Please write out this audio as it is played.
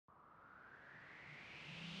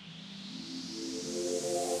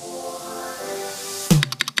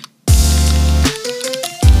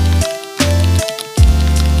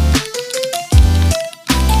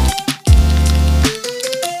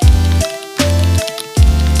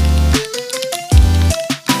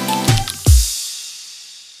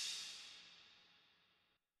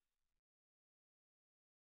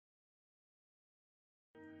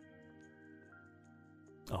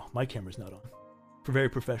my camera's not on. For very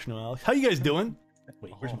professional, Alex. How you guys doing?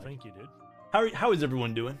 Wait, where's my... Thank you, dude. How is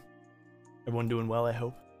everyone doing? Everyone doing well, I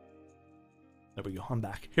hope. There we go. I'm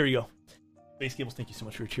back. Here we go. Space Cables, thank you so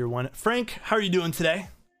much for your tier 1. Frank, how are you doing today?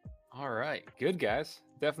 All right. Good, guys.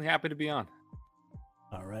 Definitely happy to be on.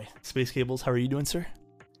 All right. Space Cables, how are you doing, sir?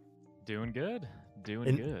 Doing good.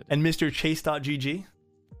 Doing good. And Mr. Chase.gg?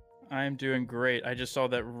 I'm doing great. I just saw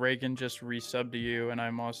that Reagan just resubbed to you, and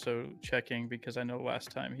I'm also checking because I know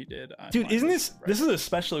last time he did. Dude, isn't this is a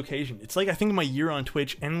special occasion? It's like, I think, my year on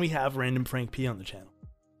Twitch, and we have Random Frank P on the channel.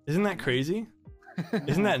 Isn't that crazy?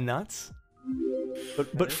 Isn't that nuts?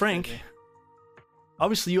 But Frank, crazy.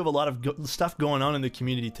 Obviously you have a lot of stuff going on in the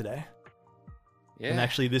community today. Yeah. And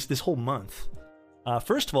actually this whole month.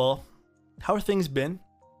 First of all, how are things been?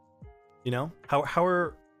 You know,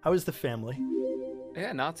 how is the family?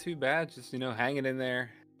 Yeah, not too bad. Just, hanging in there,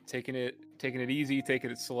 taking it easy, taking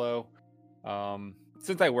it slow.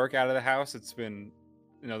 Since I work out of the house, it's been,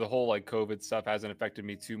 the whole like COVID stuff hasn't affected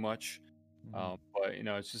me too much. But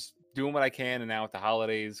it's just doing what I can. And now with the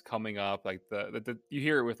holidays coming up, like the you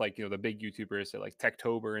hear it with like, the big YouTubers say like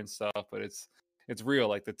Techtober and stuff, but it's real.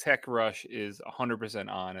 Like the tech rush is 100%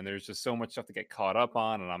 on, and there's just so much stuff to get caught up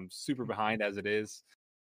on, and I'm super behind as it is.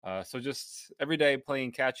 So just every day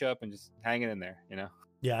playing catch up and just hanging in there,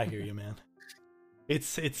 Yeah, I hear you, man.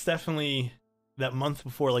 It's definitely that month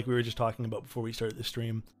before, like we were just talking about before we started the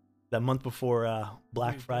stream, that month before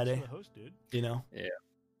Black Friday, Thanks for the host, dude.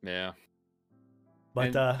 Yeah.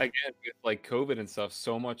 But and again, with like COVID and stuff,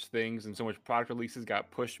 so much things and so much product releases got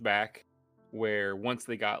pushed back, where once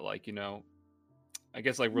they got like, I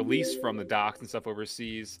guess like released from the docks and stuff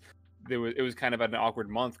overseas, it was kind of at an awkward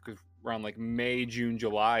month, because around like May, June,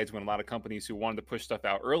 July is when a lot of companies who wanted to push stuff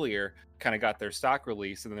out earlier kind of got their stock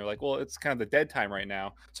released, and then they're like, well, it's kind of the dead time right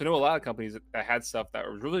now. So I know a lot of companies that had stuff that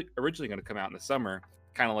was really originally going to come out in the summer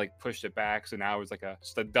kind of like pushed it back. So now it's like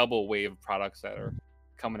just a double wave of products that are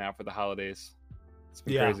coming out for the holidays. It's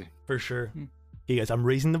been crazy. For sure. Hey guys, I'm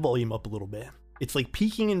raising the volume up a little bit. It's like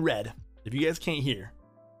peaking in red. If you guys can't hear,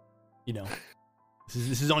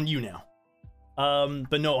 this is on you now.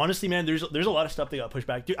 But no, honestly, man, there's a lot of stuff that got pushed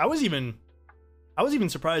back. Dude, I was even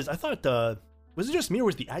surprised. I thought, was it just me, or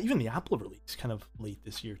was even the Apple release kind of late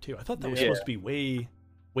this year too? I thought that was supposed to be way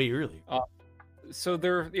early. So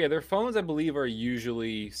their phones, I believe, are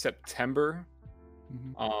usually September.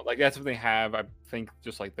 Like that's what they have, I think,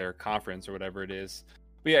 just like their conference or whatever it is.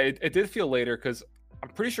 But yeah, it did feel later, because I'm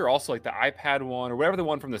pretty sure also like the iPad one or whatever the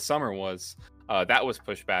one from the summer was, that was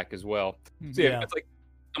pushed back as well. So yeah, it's like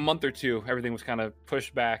a month or two, everything was kind of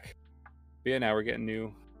pushed back. But yeah, now we're getting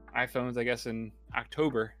new iPhones, I guess, in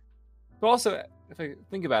October. But also, if I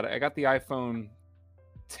think about it, I got the iPhone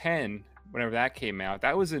 10 whenever that came out.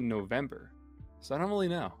 That was in November, so I don't really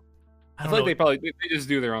know. I feel like they just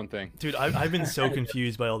do their own thing. Dude, I've been so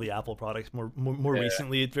confused by all the Apple products more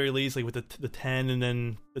recently, at very least, like with the 10 and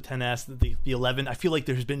then the 10s, the 11. I feel like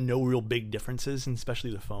there's been no real big differences, and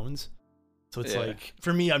especially the phones. So it's like,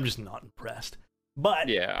 for me, I'm just not impressed. But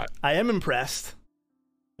yeah, I am impressed.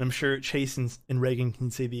 And I'm sure Chase and Reagan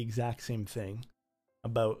can say the exact same thing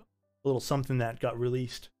about a little something that got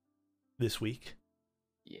released this week.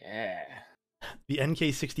 Yeah. The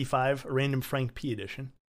NK65 Random Frank P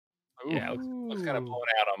edition. Yeah, it was kind of blown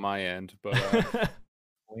out on my end, but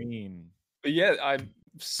Clean. But yeah, I'm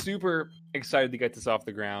super excited to get this off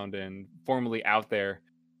the ground and formally out there.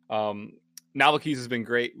 Novelkeys has been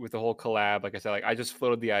great with the whole collab. Like I said, like I just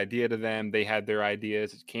floated the idea to them. They had their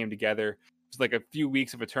ideas. It came together. It was like a few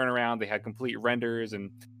weeks of a turnaround. They had complete renders and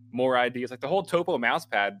more ideas. Like the whole Topo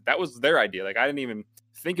mousepad, that was their idea. Like I didn't even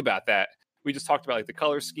think about that. We just talked about like the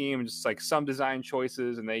color scheme and just like some design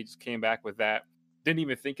choices, and they just came back with that. Didn't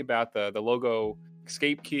even think about the logo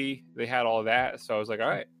escape key. They had all that. So I was like, all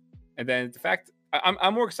right. And then the fact,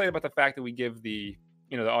 I'm more excited about the fact that we give the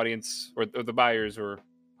audience or the buyers, or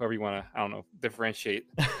whoever you want to, I don't know, differentiate.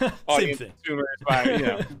 Audience, thing. consumers,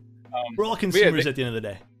 buyers, We're all consumers at the end of the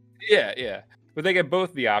day. Yeah. But they get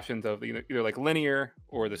both the options of either like linear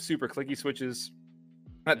or the super clicky switches.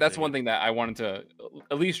 That's one thing that I wanted to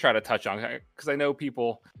at least try to touch on, because I know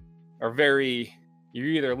people are you're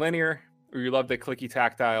either linear or you love the clicky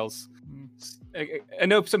tactiles. I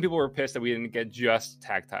know some people were pissed that we didn't get just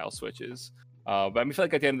tactile switches. But I feel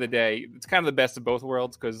like at the end of the day, it's kind of the best of both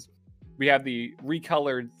worlds, because we have the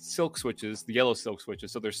recolored silk switches, the yellow silk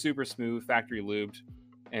switches. So they're super smooth, factory lubed,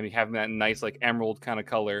 and we have that nice like emerald kind of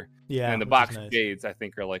color. Yeah. And the box shades, I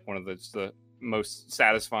think, are like one of the most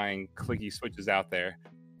satisfying clicky switches out there.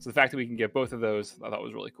 So the fact that we can get both of those, I thought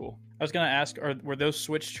was really cool. I was going to ask, were those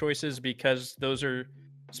switch choices because those are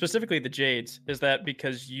specifically the Jades, is that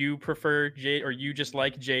because you prefer Jade, or you just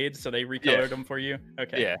like Jades, so they recolored them for you?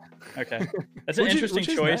 Okay. Yeah. Okay. That's an interesting which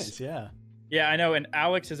is choice. Nice, yeah. Yeah, I know. And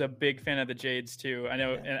Alex is a big fan of the Jades too. I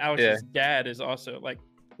know. And Alex's dad is also like,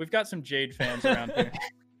 we've got some Jade fans around here.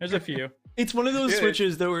 There's a few. It's one of those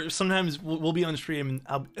switches that were sometimes we'll be on stream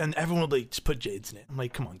and everyone will be like, just put Jades in it. I'm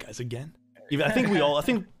like, come on, guys, again. Even, I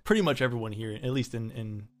think pretty much everyone here, at least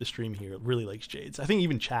in the stream here, really likes Jades. I think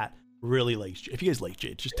even chat really likes. If you guys like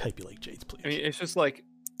Jades, just type you like Jades, please. I mean, it's just like,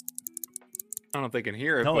 I don't know if they can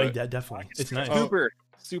hear it. No, but definitely. It's nice.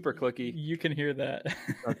 Super clicky. You can hear that.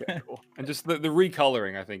 Okay, cool. And just the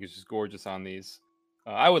recoloring, I think, is just gorgeous on these.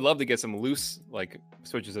 I would love to get some loose like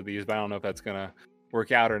switches of these, but I don't know if that's gonna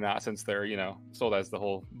work out or not, since they're sold as the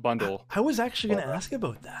whole bundle. I was actually going to ask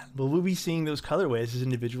about that. Will we be seeing those colorways as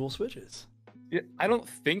individual switches? Yeah, I don't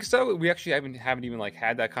think so. We actually haven't even like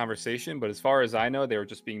had that conversation. But as far as I know, they were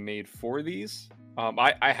just being made for these.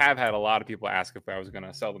 I have had a lot of people ask if I was going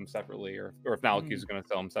to sell them separately, or if Nalkeys was going to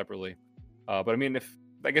sell them separately. But I mean,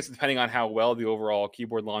 I guess depending on how well the overall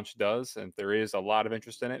keyboard launch does, and if there is a lot of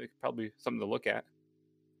interest in it, it could probably be something to look at.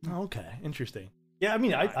 Okay, interesting. Yeah, I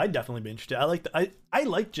mean, I'd definitely be interested. I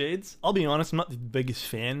like Jades. I'll be honest, I'm not the biggest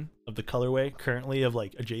fan of the colorway currently of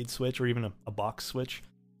like a Jade switch or even a box switch.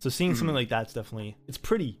 So seeing something like that's definitely, it's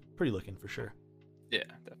pretty looking for sure. Yeah,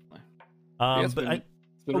 definitely. It's been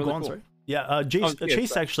really cool. Sorry. Yeah,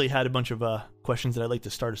 Chase actually had a bunch of questions that I'd like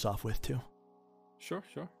to start us off with too. Sure.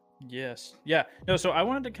 Yes. Yeah. No, so I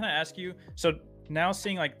wanted to kind of ask you, so now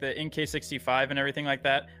seeing like the NK65 and everything like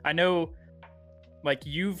that, I know like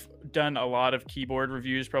you've done a lot of keyboard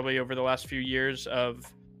reviews probably over the last few years of,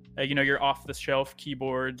 your off-the-shelf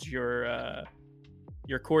keyboards, your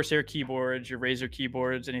Corsair keyboards, your Razer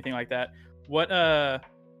keyboards, anything like that. What, I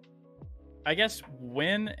guess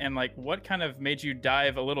when and like what kind of made you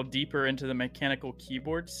dive a little deeper into the mechanical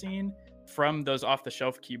keyboard scene from those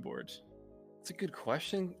off-the-shelf keyboards? It's a good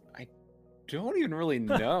question. I don't even really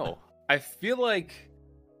know. I feel like,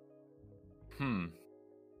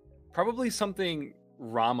 probably something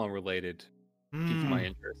Rama related piqued my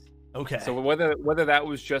interest. Okay. So whether that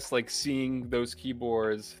was just like seeing those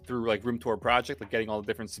keyboards through like Room Tour Project, like getting all the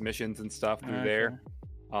different submissions and stuff through there,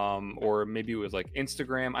 or maybe it was like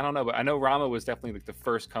Instagram. I don't know, but I know Rama was definitely like the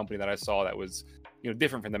first company that I saw that was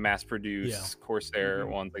different from the mass-produced Corsair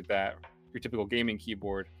ones like that, your typical gaming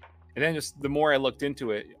keyboard. And then just the more I looked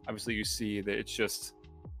into it, obviously you see that it's just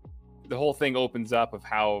the whole thing opens up of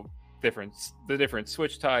how the different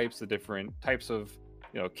switch types, the different types of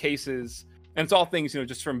cases, and it's all things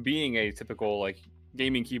just from being a typical like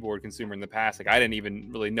gaming keyboard consumer in the past. Like I didn't even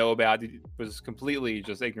really know about it, was completely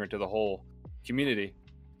just ignorant to the whole community.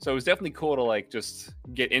 So it was definitely cool to like just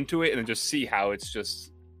get into it and then just see how it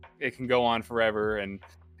can go on forever. And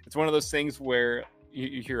it's one of those things where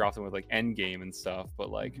you hear often with like Endgame and stuff, but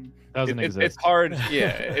like it's hard. Yeah,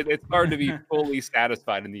 it's hard to be fully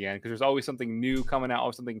satisfied in the end because there's always something new coming out,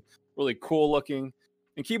 always something really cool looking.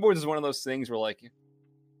 And keyboards is one of those things where like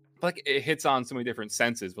it hits on so many different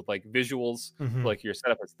senses with like visuals, like your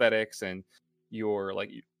setup aesthetics and your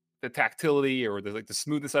like the tactility or the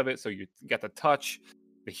smoothness of it. So you got the touch,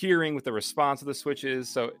 the hearing with the response of the switches.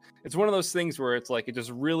 So it's one of those things where it's like it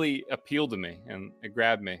just really appealed to me and it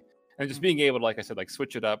grabbed me. And just being able to, like I said, like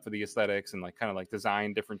switch it up for the aesthetics and like kind of like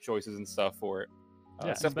design different choices and stuff for it.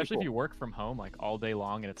 Yeah, especially if you work from home like all day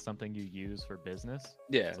long and it's something you use for business.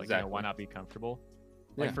 Yeah, it's like, exactly. Why not be comfortable?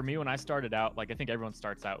 Like for me, when I started out, like I think everyone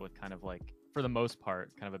starts out with kind of like, for the most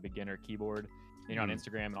part, kind of a beginner keyboard. And you're on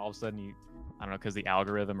Instagram and all of a sudden I don't know, because the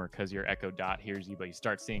algorithm or because your Echo Dot hears you, but you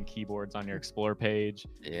start seeing keyboards on your Explore page.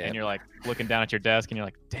 Yeah. And you're like looking down at your desk and you're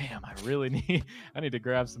like, damn, I need to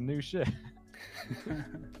grab some new shit.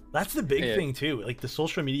 That's the big thing too, like the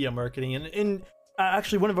social media marketing and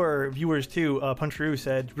actually one of our viewers too, Puncheroo,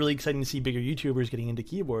 said really exciting to see bigger YouTubers getting into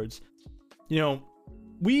keyboards.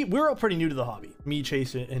 We're all pretty new to the hobby, me,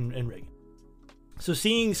 Chase, and Reagan. So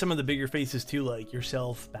seeing some of the bigger faces too, like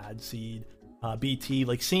yourself, Bad Seed, BT,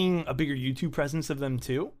 like seeing a bigger YouTube presence of them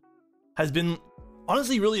too has been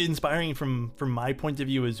honestly really inspiring from my point of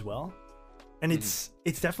view as well. And it's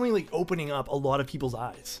definitely like opening up a lot of people's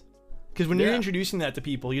eyes. Because when you're introducing that to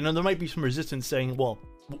people, there might be some resistance saying, well,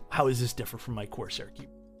 how is this different from my Corsair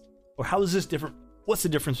keyboard? Or how is this different? What's the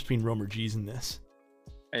difference between Romer G's and this?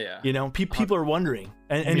 Yeah. People are wondering.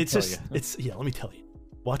 And it's just, let me tell you.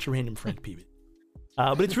 Watch a random Frank Peavy.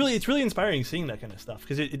 But it's really inspiring seeing that kind of stuff.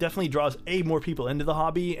 Because it definitely draws, more people into the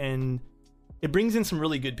hobby. And it brings in some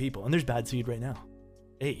really good people. And there's Bad Seed right now.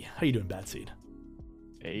 Hey, how you doing, Bad Seed?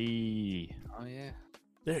 Hey. Oh, yeah.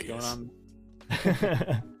 There he is.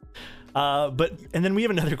 But and then we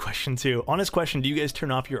have another question too. Honest question: do you guys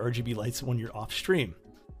turn off your RGB lights when you're off stream?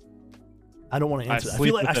 I don't want to answer.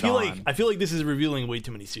 I feel like this is revealing way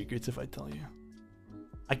too many secrets if I tell you.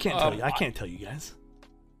 I can't tell you. I can't tell you guys.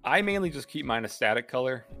 I mainly just keep mine a static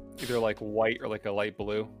color, either like white or like a light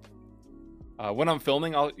blue. When I'm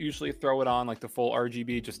filming, I'll usually throw it on like the full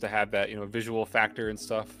RGB just to have that, you know, visual factor and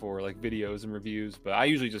stuff for like videos and reviews. But I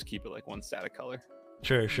usually just keep it like one static color.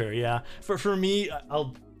 Sure, yeah. For me,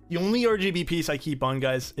 the only RGB piece I keep on,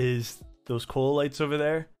 guys, is those cola lights over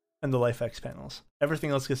there and the LifeX panels.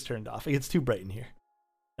 Everything else gets turned off. It gets too bright in here.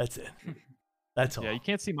 That's it. That's all. Yeah, you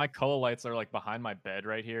can't see my cola lights are like behind my bed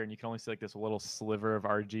right here, and you can only see like this little sliver of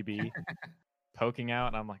RGB poking out,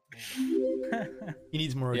 and I'm like, man. He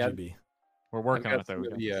needs more RGB. We're working on it though.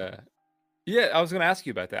 Yeah, I was gonna ask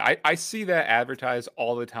you about that. I see that advertised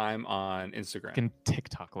all the time on Instagram. Fucking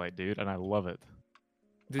TikTok light, dude, and I love it.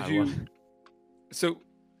 So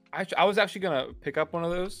I was actually gonna pick up one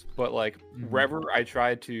of those, but like wherever I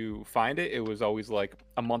tried to find it, it was always like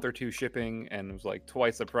a month or two shipping, and it was like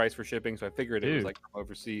twice the price for shipping. So I figured it was like from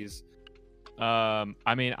overseas.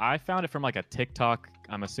 I mean, I found it from like a TikTok.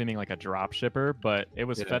 I'm assuming like a drop shipper, but it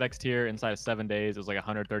was FedExed here inside of 7 days. It was like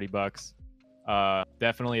 $130.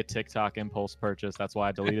 Definitely a TikTok impulse purchase. That's why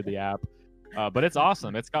I deleted the app. But it's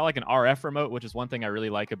awesome. It's got like an RF remote, which is one thing I really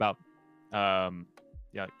like about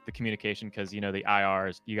the communication, because you know the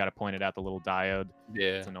IRs, you got to point it at the little diode.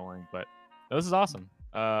 Yeah, it's annoying, but this is awesome.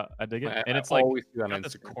 I dig it, and it's like got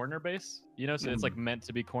this corner base, you know, so it's like meant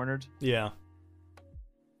to be cornered. Yeah,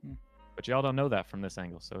 but y'all don't know that from this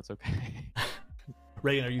angle, so it's okay.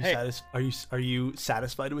 Reagan, are you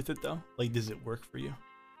satisfied with it though? Like, does it work for you?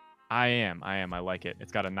 I am. I like it.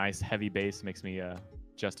 It's got a nice heavy base, makes me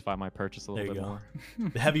justify my purchase a little bit more.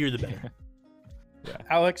 The heavier the better. Yeah.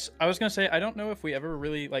 Alex, I was gonna say, I don't know if we ever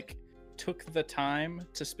really like took the time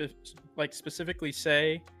to specifically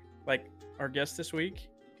say like our guest this week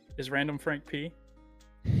is Random Frank P.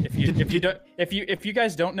 If you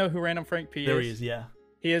guys don't know who Random Frank P is, there he is. Yeah,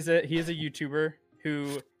 he is a YouTuber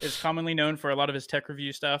who is commonly known for a lot of his tech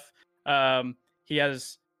review stuff. He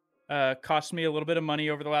has cost me a little bit of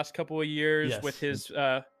money over the last couple of years with his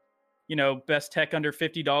best tech under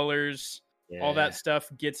 $50. All that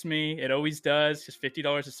stuff gets me. It always does, because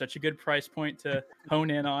 $50 is such a good price point to hone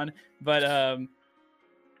in on. But I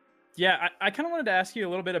kind of wanted to ask you a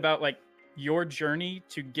little bit about like your journey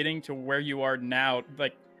to getting to where you are now,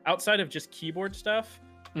 like outside of just keyboard stuff.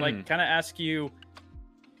 Like, kind of ask you,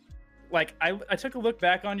 like, I took a look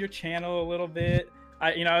back on your channel a little bit.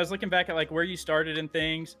 I was looking back at like where you started and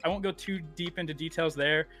things. I won't go too deep into details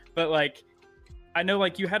there, but like I know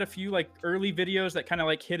like you had a few like early videos that kind of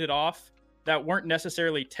like hit it off, that weren't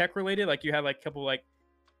necessarily tech related. Like you had like a couple like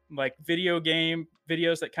video game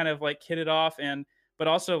videos that kind of like hit it off, but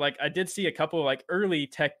also like I did see a couple like early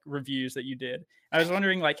tech reviews that you did. I was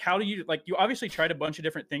wondering like, how do you, like, you obviously tried a bunch of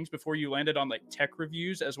different things before you landed on like tech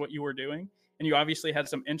reviews as what you were doing, and you obviously had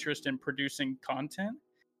some interest in producing content.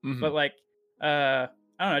 But like I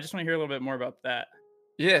don't know, I just want to hear a little bit more about that.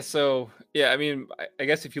 I mean, I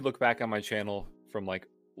guess if you look back on my channel from like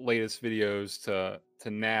latest videos to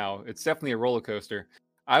now, it's definitely a roller coaster.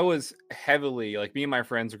 I was heavily, like, me and my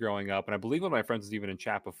friends growing up, and I believe one of my friends was even in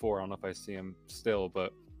chat before, I don't know if I see him still,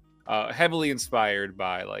 but heavily inspired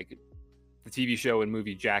by like the TV show and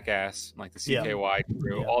movie Jackass, like the CKY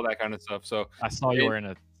crew, all that kind of stuff. So I saw you wearing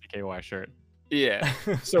a CKY shirt. Yeah.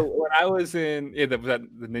 So when I was in the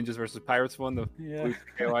Ninjas versus Pirates one, the blue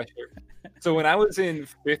CKY shirt. So when I was in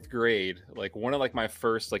 5th grade, like one of like my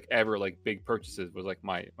first like ever like big purchases was like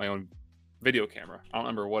my own video camera. I don't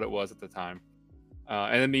remember what it was at the time.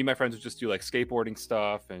 And then me and my friends would just do like skateboarding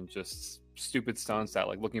stuff and just stupid stunts that,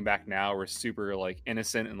 like, looking back now, were super like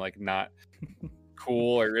innocent and like not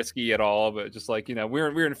cool or risky at all. But just like, you know, we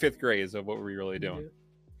were in 5th grade, so what were we really doing?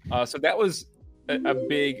 So that was a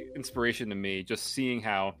big inspiration to me, just seeing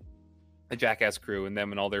how the Jackass crew and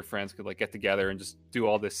them and all their friends could like get together and just do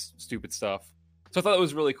all this stupid stuff. So I thought it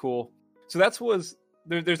was really cool. So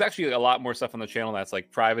there's actually a lot more stuff on the channel that's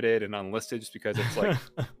like privated and unlisted, just because it's like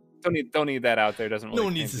don't need that out there. Doesn't really, no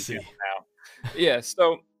one needs to see now. Yeah,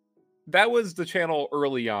 so that was the channel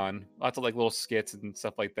early on. Lots of like little skits and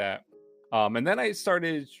stuff like that. And then I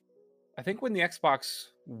started, I think when the Xbox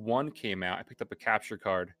One came out, I picked up a capture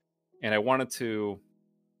card, and I wanted to,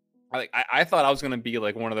 I thought I was going to be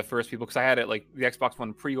like one of the first people, because I had it like the Xbox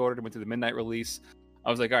One pre-ordered and went to the midnight release.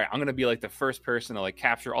 I was like, all right, I'm going to be like the first person to like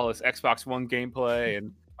capture all this Xbox One gameplay,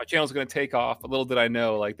 and my channel's going to take off. Little did I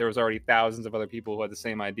know, like, there was already thousands of other people who had the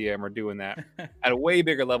same idea and were doing that at a way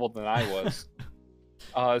bigger level than I was.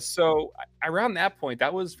 So around that point,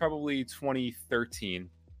 that was probably 2013.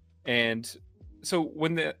 And so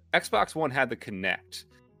when the Xbox One had the Kinect,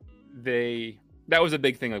 that was a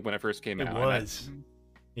big thing like when it first came out. It was.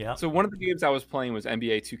 Yeah. So one of the games I was playing was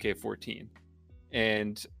NBA 2K14.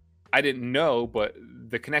 And I didn't know, but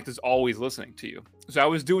the Kinect is always listening to you. So I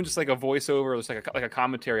was doing just like a voiceover, just like a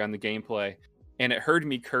commentary on the gameplay, and it heard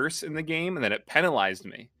me curse in the game, and then it penalized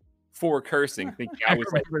me for cursing, thinking I was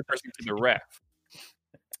like cursing to the ref.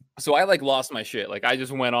 So I like lost my shit. Like I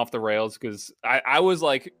just went off the rails because I was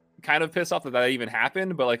like kind of pissed off that even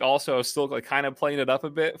happened, but like also I was still like kind of playing it up a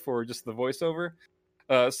bit for just the voiceover.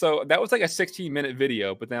 So that was like a 16-minute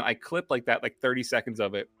video, but then I clipped like 30 seconds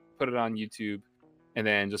of it, put it on YouTube, and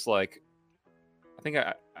then just like I think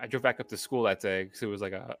I drove back up to school that day because it was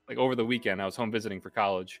like over the weekend I was home visiting for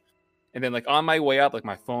college, and then like on my way up, like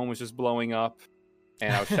my phone was just blowing up,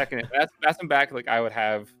 and I was checking it. That's when back like I would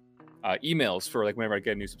have emails for like whenever I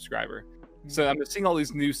get a new subscriber. So I'm just seeing all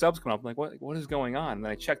these new subs come up. I'm like, what is going on? And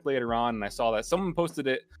then I checked later on, and I saw that someone posted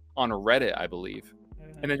it on Reddit, I believe.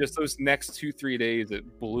 And then just those next 2-3 days,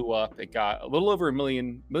 it blew up. It got a little over a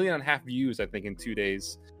million and a half views, I think, in 2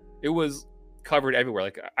 days. It was covered everywhere.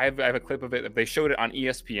 Like I have a clip of it. They showed it on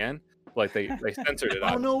ESPN. Like they censored it.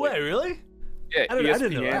 Oh, no way, really? Yeah, I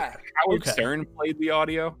didn't know that. Howard Stern played the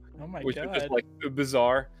audio, which was just like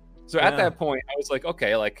bizarre. So at that point, I was like,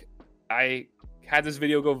 okay, like I had this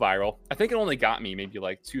video go viral. I think it only got me maybe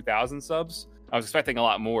like 2,000 subs. I was expecting a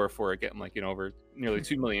lot more for it getting like, over nearly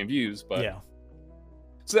 2 million views. But yeah.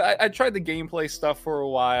 So I tried the gameplay stuff for a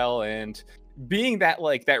while, and being that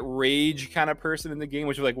rage kind of person in the game,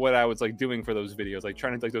 which was like what I was like doing for those videos, like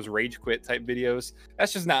trying to like those rage quit type videos.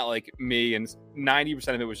 That's just not like me, and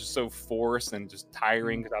 90% of it was just so forced and just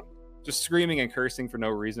tiring because I'm just screaming and cursing for no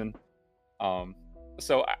reason.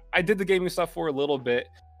 So I did the gaming stuff for a little bit,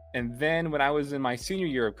 and then when I was in my senior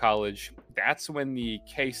year of college, that's when the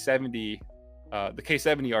K70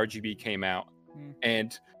 RGB came out,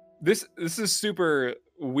 and this is super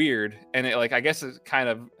weird, and it like I guess it kind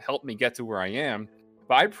of helped me get to where I am.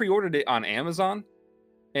 But I pre-ordered it on Amazon,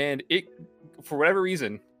 and it, for whatever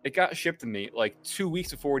reason, it got shipped to me like 2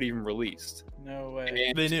 weeks before it even released. No way.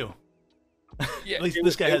 And they knew. Yeah, At least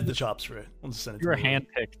this guy has the chops for it. We'll just send it You were to him.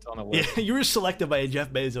 handpicked on a list. Yeah, you were selected by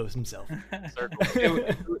Jeff Bezos himself.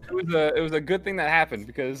 It was a good thing that happened,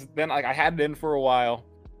 because then like I had it in for a while,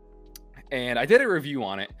 and I did a review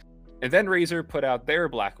on it, and then Razer put out their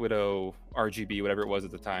Black Widow RGB, whatever it was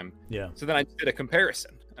at the time. Yeah. So then I did a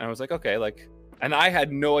comparison, and I was like, okay, like, and I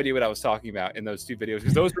had no idea what I was talking about in those two videos,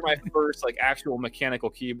 because those were my first like actual mechanical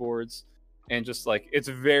keyboards, and just like it's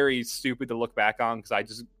very stupid to look back on because I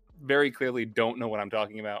just very clearly don't know what I'm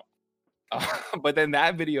talking about. But then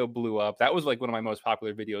that video blew up. That was like one of my most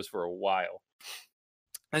popular videos for a while.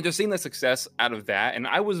 And just seeing the success out of that, and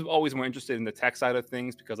I was always more interested in the tech side of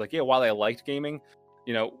things, because like, yeah, while I liked gaming,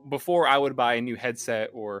 before I would buy a new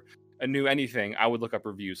headset or a new anything, I would look up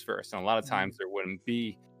reviews first. And a lot of times there wouldn't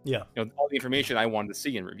be all the information I wanted to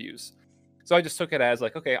see in reviews. So I just took it as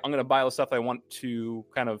like, okay, I'm going to buy all the stuff I want to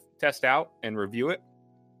kind of test out and review it.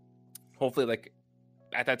 Hopefully, like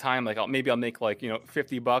at that time, like I'll make like,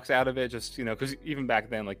 $50 out of it, just, because even back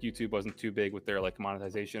then, like YouTube wasn't too big with their like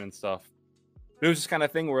monetization and stuff. It was just kind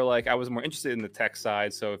of thing where like I was more interested in the tech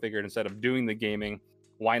side. So I figured instead of doing the gaming,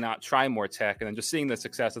 why not try more tech? And then just seeing the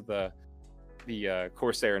success of the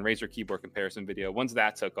Corsair and Razer keyboard comparison video, once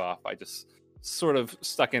that took off, I just sort of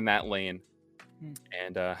stuck in that lane.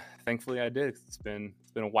 And thankfully I did. It's been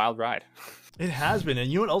a wild ride. It has been.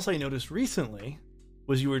 And you know what else I noticed recently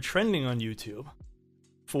was you were trending on YouTube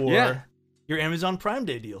for your Amazon Prime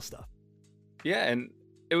Day deal stuff. Yeah, and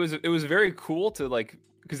it was very cool to like,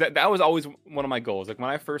 because that was always one of my goals. Like when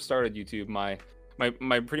I first started YouTube, my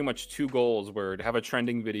pretty much two goals were to have a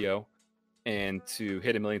trending video and to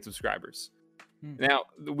hit 1 million subscribers. Now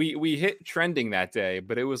we hit trending that day,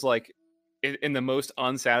 but it was like in the most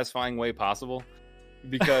unsatisfying way possible,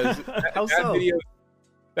 because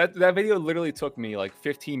that video literally took me like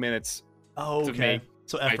 15 minutes. Oh, okay. To make.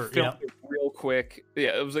 So effort, I filmed it real quick.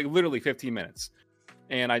 Yeah, it was like literally 15 minutes.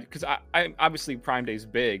 And because I obviously Prime Day's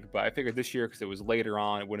big, but I figured this year, because it was later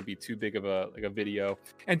on, it wouldn't be too big of a video,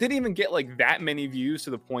 and didn't even get like that many views to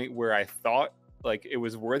the point where I thought like it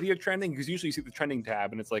was worthy of trending. Because usually you see the trending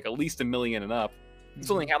tab and it's like at least 1 million and up.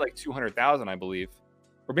 It's only had like 200,000, I believe,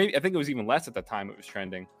 or maybe I think it was even less at the time it was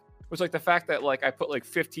trending. It was like the fact that like I put like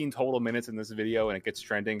 15 total minutes in this video and it gets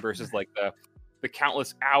trending versus like the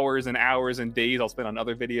countless hours and hours and days I'll spend on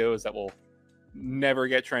other videos that will never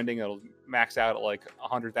get trending. It'll max out at like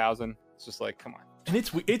 100,000. It's just like, come on. And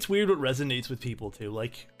it's weird what resonates with people too.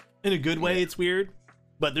 Like in a good way, it's weird,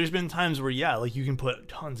 but there's been times where like you can put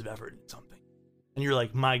tons of effort in something, and you're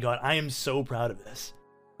like, my God, I am so proud of this.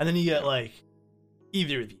 and then you get like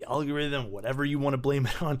either the algorithm, whatever you want to blame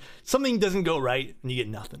it on, something doesn't go right, and you get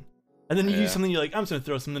nothing. And then you do something, you're like, I'm just gonna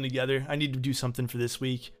throw something together. I need to do something for this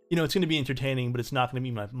week. You know, it's gonna be entertaining, but it's not gonna be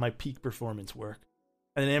my peak performance work.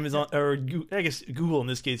 And then Amazon, or I guess Google in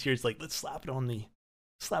this case here, it's like, let's slap it on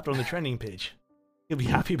the trending page. You'll be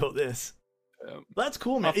happy about this. That's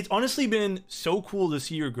cool, man. It's honestly been so cool to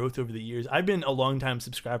see your growth over the years. I've been a long-time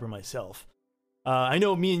subscriber myself. I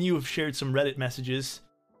know me and you have shared some Reddit messages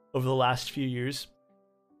over the last few years.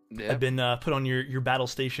 I've been put on your Battle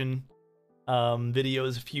Station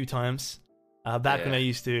videos a few times. Back when I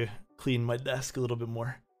used to clean my desk a little bit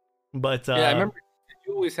more. But I remember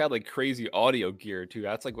you always had like crazy audio gear too.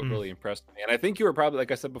 That's like what really impressed me. And I think you were probably,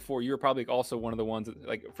 like I said before, you were probably also one of the ones that,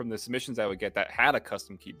 like from the submissions I would get, that had a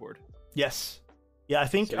custom keyboard. Yes. Yeah, I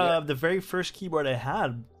think the very first keyboard I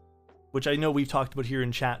had, which I know we've talked about here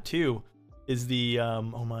in chat too, is the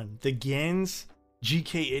the Gans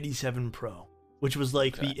GK87 Pro, which was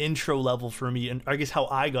like the intro level for me, and I guess how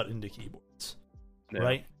I got into keyboards,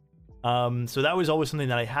 right? So that was always something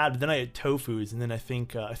that I had. But then I had Tofu's, and then I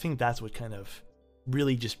think that's what kind of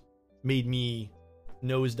really just made me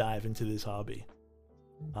nosedive into this hobby.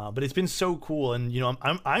 But it's been so cool, and you know,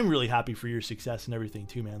 I'm really happy for your success and everything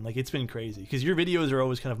too, man. Like, it's been crazy because your videos are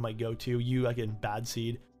always kind of my go-to. You, again, Bad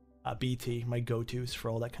Seed, BT, my go-tos for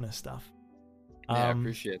all that kind of stuff. I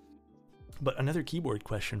appreciate it. But another keyboard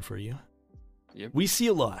question for you. Yep. We see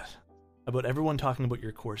a lot about everyone talking about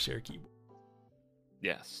your Corsair keyboard.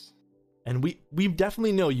 Yes. And we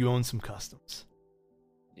definitely know you own some customs.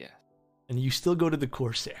 Yeah. And you still go to the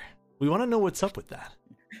Corsair. We want to know what's up with that.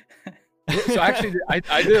 So actually,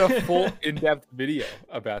 I did a full in-depth video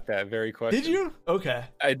about that very question. Did you? Okay.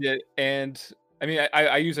 I did, and I mean,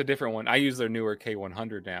 I use a different one. I use their newer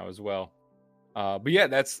K100 now as well. But yeah,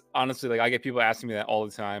 that's honestly, like, I get people asking me that all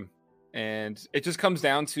the time, and it just comes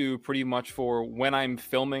down to pretty much for when I'm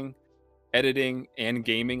filming, editing, and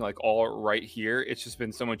gaming, like all right here. It's just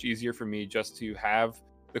been so much easier for me just to have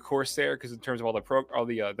the Corsair, because in terms of all the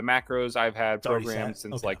macros, I've had programmed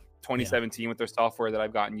since like 2017 with their software that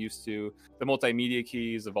I've gotten used to, the multimedia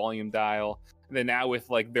keys, the volume dial, and then now with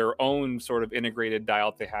like their own sort of integrated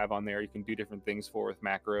dial that they have on there, you can do different things with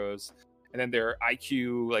macros, and then their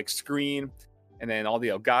IQ like screen, and then all the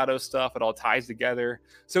Elgato stuff, it all ties together.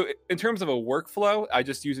 So in terms of a workflow, I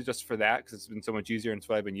just use it just for that because it's been so much easier and it's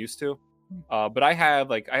what I've been used to. But I have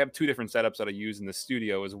two different setups that I use in the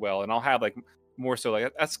studio as well, and I'll have like more so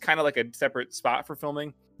like that's kind of like a separate spot for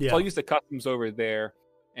filming. Yeah. So I'll use the customs over there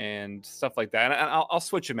and stuff like that, and I'll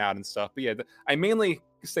switch them out and stuff. But yeah, I mainly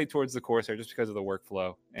stay towards the Corsair just because of the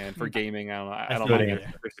workflow, and for gaming, I don't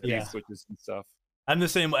mind switches and stuff. I'm the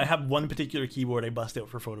same. I have one particular keyboard I bust out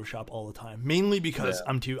for Photoshop all the time, mainly because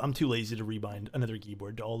I'm too lazy to rebind another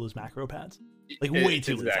keyboard to all those macro pads. Like way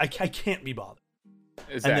too lazy. I can't be bothered.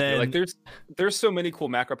 Exactly. Then, like there's so many cool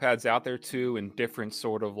macro pads out there too, and different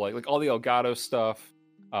sort of like all the Elgato stuff.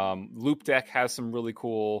 Loopdeck has some really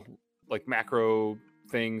cool like macro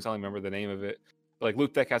things. I don't remember the name of it, but like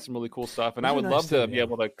Loopdeck has some really cool stuff, and I would love to be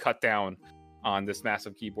able to cut down on this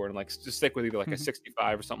massive keyboard and like just stick with either like a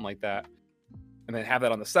 65 or something like that, and then have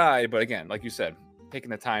that on the side. But again, like you said, taking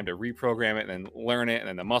the time to reprogram it and then learn it, and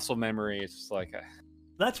then the muscle memory, it's just like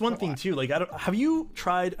that's one thing too. Like, have you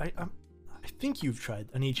tried? I think you've tried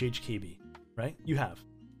an HHKB, right? You have.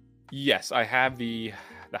 Yes, I have the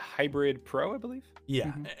Hybrid Pro, I believe.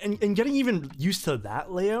 Yeah, and getting even used to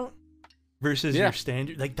that layout versus your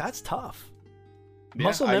standard, like that's tough. Yeah,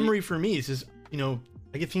 muscle memory for me is just, you know,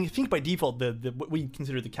 I think by default the what we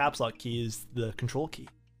consider the caps lock key is the control key,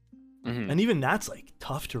 and even that's like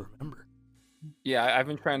tough to remember. Yeah, I've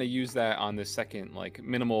been trying to use that on the second like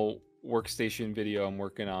minimal workstation video I'm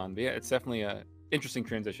working on. But yeah, it's definitely a interesting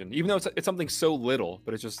transition, even though it's something so little,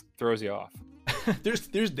 but it just throws you off.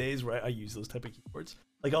 there's days where I use those type of keyboards.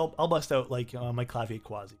 Like I'll bust out like my Clavier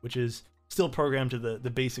Quasi, which is still programmed to the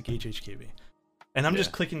basic HHKB, and I'm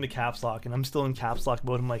just clicking the caps lock, and I'm still in caps lock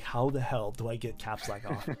mode. I'm like, how the hell do I get caps lock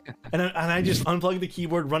off? and I just unplug the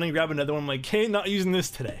keyboard, run and grab another one. I'm like, hey, not using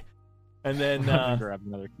this today. And then grab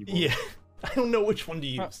another keyboard. Yeah, I don't know which one to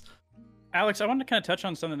use. Alex, I wanted to kind of touch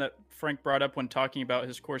on something that Frank brought up when talking about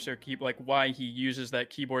his Corsair keyboard, like why he uses that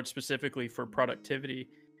keyboard specifically for productivity.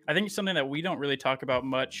 I think something that we don't really talk about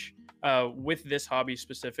much with this hobby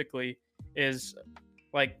specifically is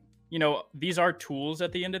like, you know, these are tools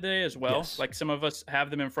at the end of the day as well. Yes. Like some of us have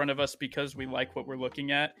them in front of us because we like what we're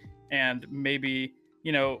looking at, and maybe,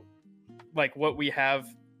 you know, like what we have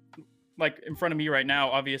like in front of me right now,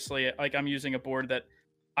 obviously, like I'm using a board that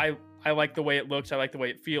I like the way it looks, I like the way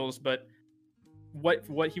it feels, but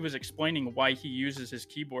what he was explaining why he uses his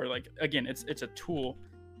keyboard, like again, it's a tool,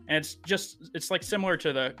 And it's like similar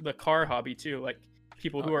to the car hobby too. Like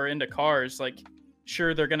people who are into cars, like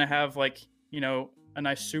sure they're gonna have like, you know, a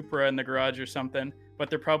nice Supra in the garage or something, but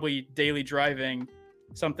they're probably daily driving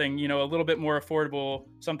something, you know, a little bit more affordable,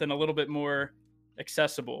 something a little bit more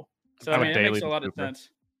accessible. So I mean, it makes a lot of sense.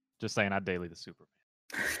 Just saying, I daily the Supra.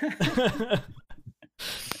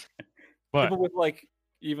 But people with like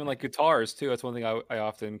even like guitars too. That's one thing I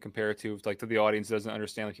often compare to like to the audience that doesn't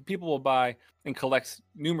understand. Like people will buy and collect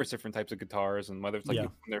numerous different types of guitars, and whether it's like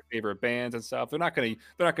their favorite bands and stuff, they're not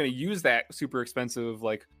gonna use that super expensive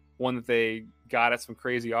like one that they got at some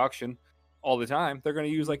crazy auction all the time. They're gonna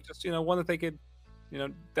use like just, you know, one that they could, you know,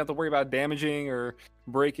 don't have to worry about damaging or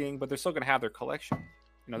breaking, but they're still gonna have their collection.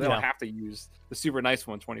 You know, they don't have to use the super nice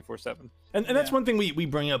one 24/7. And that's one thing we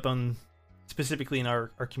bring up on specifically in our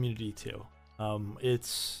community too.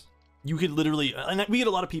 It's you could literally, and we get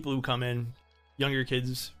a lot of people who come in, younger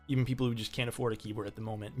kids, even people who just can't afford a keyboard at the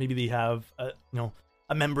moment. Maybe they have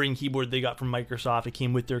a membrane keyboard they got from Microsoft. It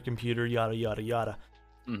came with their computer, yada yada yada.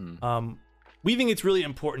 Mm-hmm. We think it's really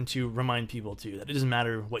important to remind people too that it doesn't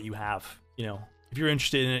matter what you have. You know, if you're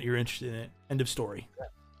interested in it, you're interested in it. End of story.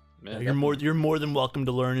 Yeah, you're more than welcome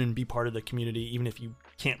to learn and be part of the community, even if you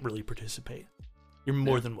can't really participate. You're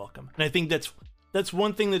more than welcome. And I think that's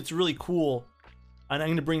one thing that's really cool. And I'm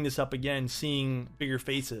going to bring this up again, seeing bigger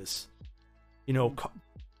faces. You know,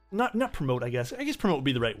 not promote, I guess. I guess promote would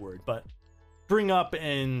be the right word, but bring up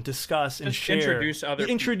and discuss and just share.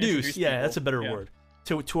 Introduce yeah, people. That's a better word.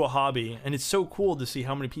 To a hobby. And it's so cool to see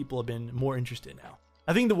how many people have been more interested now.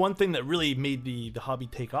 I think the one thing that really made the hobby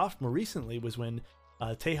take off more recently was when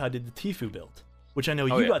Teja did the Tfue build, which I know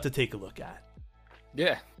you got to take a look at.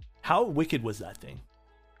 Yeah. How wicked was that thing?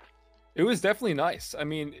 It was definitely nice. I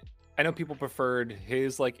mean, I know people preferred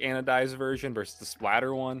his like anodized version versus the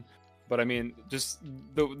splatter one, but I mean, just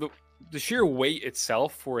the sheer weight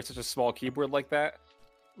itself for such a small keyboard like that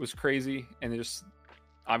was crazy, and just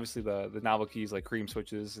obviously the novel keys like cream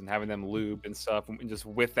switches and having them lubed and stuff, and just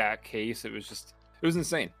with that case, it was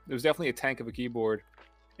insane. It was definitely a tank of a keyboard.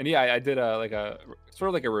 And yeah, I did a sort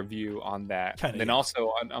of like a review on that. Kinda, and then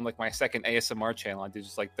also on like my second ASMR channel, I did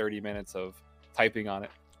just like 30 minutes of typing on it.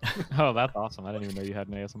 Oh, that's awesome. I didn't even know you had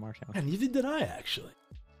an ASMR channel. And neither did I, actually.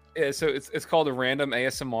 Yeah, so it's called a random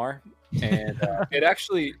ASMR. And it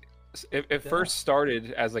actually, it first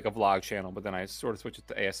started as like a vlog channel, but then I sort of switched it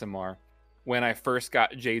to ASMR when I first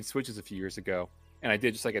got Jade switches a few years ago. And I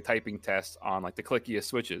did just like a typing test on like the clickiest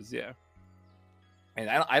switches, yeah. And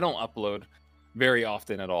I don't upload very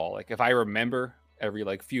often at all. Like if I remember every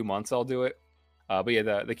like few months, I'll do it. But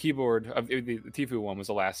yeah, the keyboard of the Tfue one was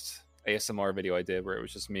the last ASMR video I did where it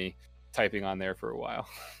was just me typing on there for a while.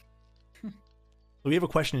 We have a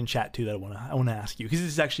question in chat too that I want to ask you, because this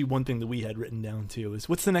is actually one thing that we had written down too. Is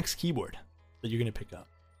what's the next keyboard that you're going to pick up?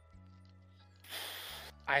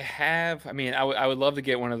 I mean, I would love to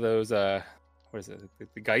get one of those. What is it?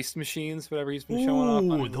 The Geist machines, whatever he's been showing off.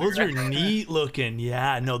 Ooh, those are neat looking.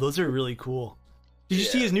 Yeah, no, those are really cool. Did you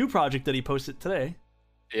see his new project that he posted today?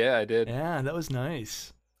 Yeah, I did. Yeah, that was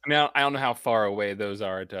nice. I mean, I don't know how far away those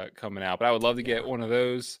are to coming out, but I would love to get one of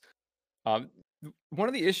those. One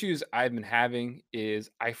of the issues I've been having is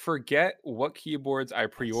I forget what keyboards I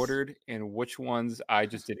pre-ordered and which ones I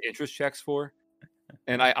just did interest checks for.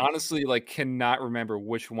 And I honestly like cannot remember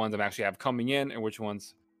which ones I actually have coming in and which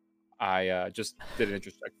ones I just did an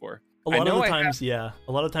interest check for. A lot of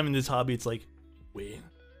the time in this hobby, it's like, wait,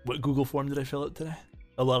 what Google form did I fill out today?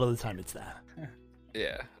 A lot of the time, it's that.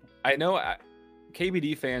 Yeah, I know.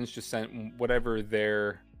 KBD fans just sent whatever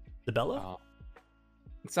their the Bella.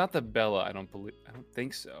 It's not the Bella. I don't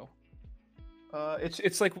think so.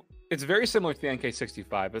 It's very similar to the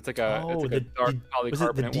NK65. It's like a dark polycarbonate. Was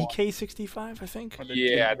it the DK65? I think.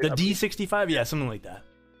 Yeah, the D65. Yeah, something like that.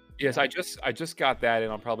 Yes, I just got that,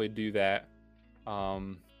 and I'll probably do that.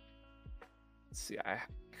 Let's see, I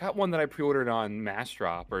got one that I pre-ordered on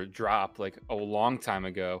Massdrop Drop like a long time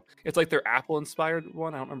ago. It's like their Apple-inspired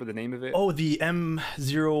one. I don't remember the name of it. Oh, the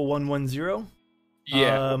M0110.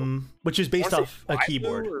 Yeah, which is based off a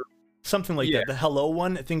keyboard, something like that. The Hello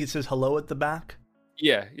one. I think it says Hello at the back.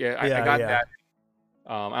 Yeah, I got that.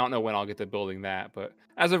 I don't know when I'll get to building that, but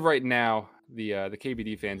as of right now, the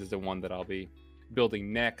KBD fans is the one that I'll be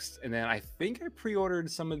building next. And then I think I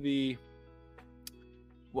pre-ordered some of the,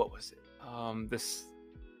 what was it?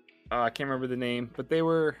 I can't remember the name, but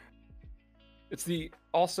it's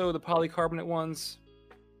also the polycarbonate ones.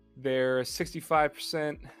 They're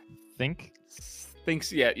 65%.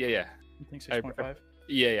 Thinks, yeah. Think 6.5.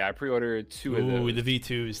 Yeah. I pre-ordered two of those. The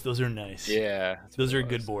V2s. Those are nice. Yeah. Those are a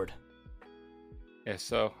good board. Yeah,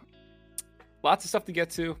 so lots of stuff to get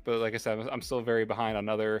to, but like I said, I'm still very behind on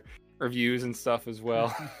other reviews and stuff as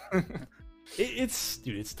well.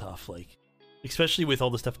 It's tough, like especially with all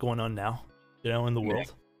the stuff going on now, in the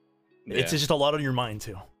world. Yeah. It's just a lot on your mind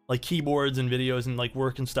too, like keyboards and videos and like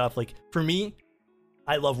work and stuff. Like for me,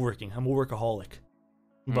 I love working. I'm a workaholic,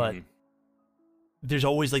 but there's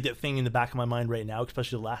always like that thing in the back of my mind right now,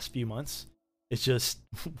 especially the last few months. It's just,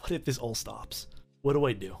 what if this all stops? What do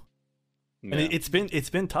I do? Yeah. And it's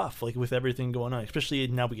been tough, like with everything going on, especially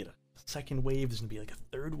now we get a second wave. There's gonna be like a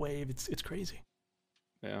third wave. It's crazy.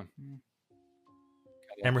 Yeah.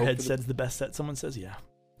 Hammerhead said it's the best set. Someone says, yeah,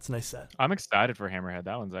 it's a nice set. I'm excited for Hammerhead.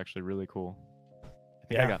 That one's actually really cool. I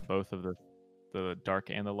think I got both of the dark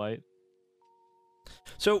and the light.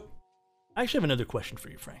 So, I actually have another question for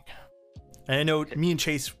you, Frank. And I know me and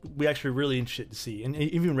Chase, we actually were really interested to see, and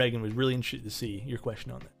even Reagan was really interested to see your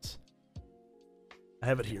question on this. I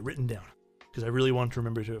have it here written down because I really wanted to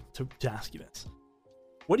remember to ask you this.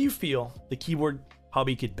 What do you feel the keyboard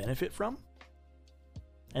hobby could benefit from?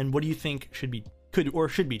 And what do you think should be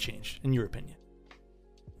changed, in your opinion?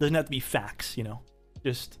 Doesn't have to be facts,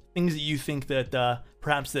 just things that you think that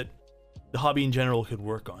perhaps that the hobby in general could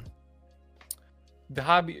work on. The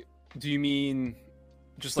hobby, do you mean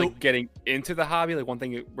just like getting into the hobby, like one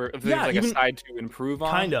thing where if there's like a side to improve on?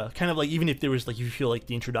 Kind of like, even if there was like, you feel like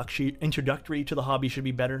the introductory to the hobby should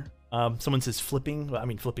be better. Someone says flipping. Well, I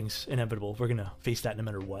mean, flipping's inevitable. We're gonna face that no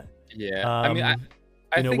matter what. Yeah. I mean, I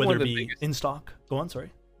think whether it be in stock. Go on.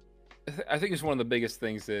 Sorry. I think it's one of the biggest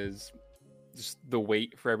things is just the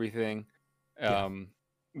wait for everything.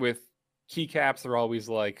 With keycaps, they're always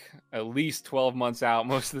like at least 12 months out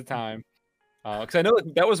most of the time. Because I know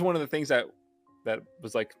that was one of the things that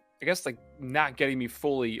was like, I guess, like not getting me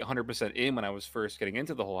fully 100% in when I was first getting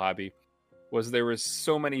into the whole hobby, was there was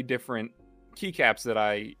so many different keycaps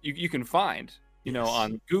that you can find,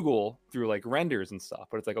 on Google through like renders and stuff.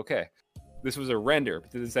 But it's like, okay, this was a render,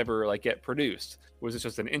 but did this ever like get produced? Was it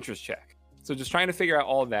just an interest check? So just trying to figure out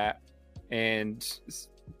all that, and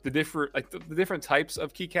the different types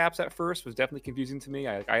of keycaps at first was definitely confusing to me.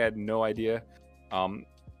 I had no idea.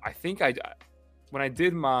 I think when I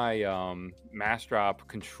did my Massdrop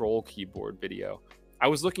control keyboard video, I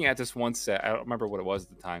was looking at this one set. I don't remember what it was at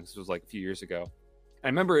the time. This was like a few years ago. I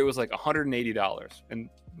remember it was like $180, and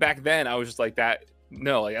back then I was just like,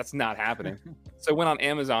 that's not happening. So I went on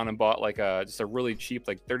Amazon and bought like just a really cheap,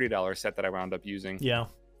 like $30 set that I wound up using. Yeah.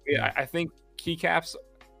 I think keycaps,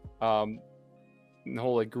 the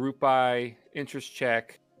whole like group buy, interest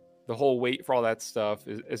check, the whole wait for all that stuff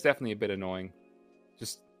is definitely a bit annoying.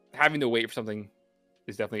 Just having to wait for something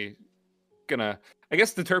is definitely gonna, I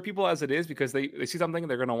guess, deter people as it is, because they see something and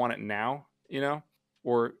they're gonna want it now,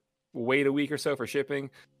 or wait a week or so for shipping.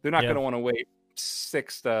 They're not gonna want to wait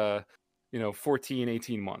 6 to 14,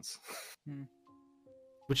 18 months.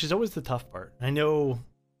 Which is always the tough part. I know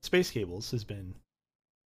Space Cables has been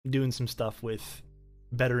doing some stuff with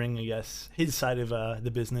bettering, I guess, his side of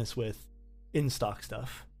the business with in-stock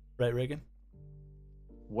stuff. Right, Reagan?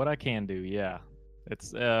 What I can do, yeah.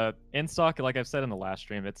 It's in stock, like I've said in the last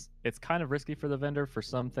stream, it's kind of risky for the vendor for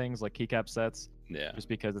some things like keycap sets. Yeah. Just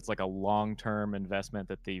because it's like a long-term investment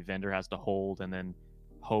that the vendor has to hold and then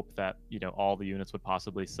hope that, all the units would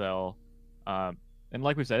possibly sell. And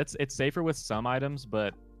like we said, it's safer with some items,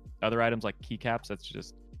 but other items like keycaps, that's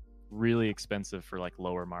just really expensive for like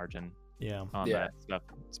lower margin. That stuff,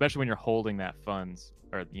 especially when you're holding that funds,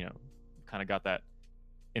 or kind of got that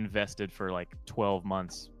invested for like 12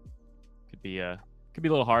 months. Could be a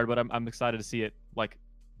little hard, but I'm excited to see it. Like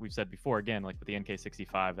we've said before, again, like with the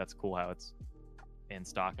NK65, that's cool how it's in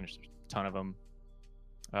stock and there's a ton of them.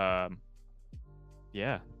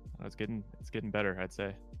 It's getting better, I'd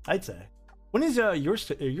say. When is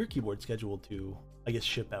your keyboard scheduled to, I guess,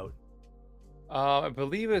 ship out? I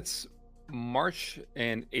believe it's March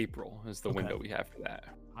and April is the window we have for that.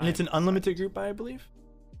 And it's an unlimited group buy, I believe?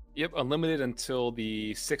 Yep, unlimited until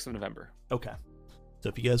the 6th of November. Okay. So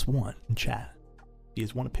if you guys want in chat, if you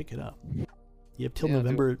guys want to pick it up, you have till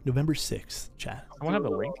November 6th, chat. I want to have the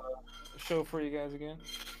link. Show for you guys again.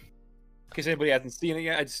 In case anybody hasn't seen it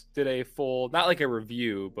yet, I just did a full, not like a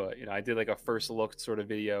review, but I did like a first look sort of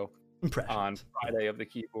video on Friday of the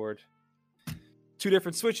keyboard. 2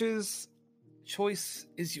 different switches. Choice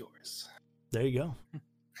is yours. There you go.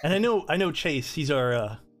 And I know Chase, he's our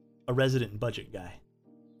a resident budget guy.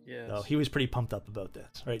 Yeah. So he was pretty pumped up about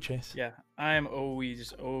this, right, Chase? Yeah, I am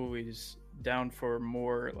always down for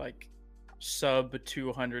more like sub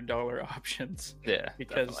 $200 options. Yeah,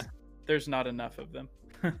 because definitely. There's not enough of them.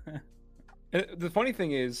 And the funny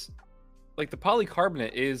thing is, like, the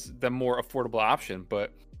polycarbonate is the more affordable option,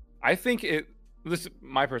 but I think this is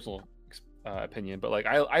my personal opinion, but like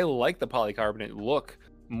I like the polycarbonate look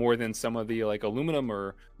more than some of the like aluminum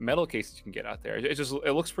or metal cases you can get out there.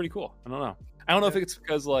 It looks pretty cool. I don't know if it's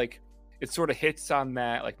because like it sort of hits on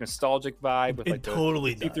that like nostalgic vibe with like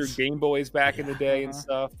totally the see-through Game Boys back in the day and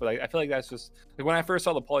stuff. But I feel like that's just like when I first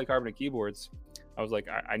saw the polycarbonate keyboards, I was like,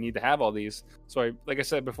 I need to have all these. So like I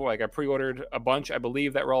said before, like I pre-ordered a bunch, I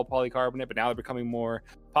believe, that were all polycarbonate, but now they're becoming more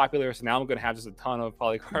popular. So now I'm going to have just a ton of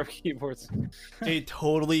polycarbonate keyboards. It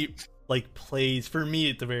totally like plays for me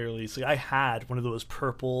at the very least. Like I had one of those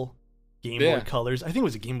purple Game Boy colors. I think it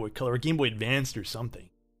was a Game Boy Color or Game Boy Advanced or something.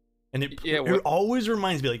 And it always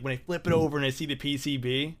reminds me, like when I flip it over and I see the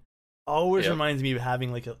PCB, always reminds me of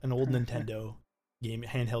having like an old Nintendo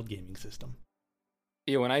handheld gaming system.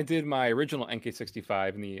 Yeah, when I did my original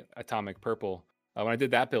NK65 in the Atomic Purple, when I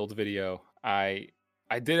did that build video, I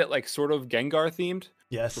did it like sort of Gengar themed.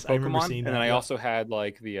 Yes, Pokemon, I remember seeing that. And then I also had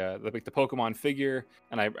like the Pokemon figure,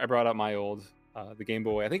 and I brought out my old the Game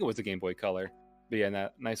Boy. I think it was the Game Boy Color. But yeah, and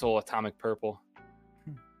that nice old Atomic Purple.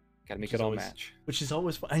 Got to make it all match. Which is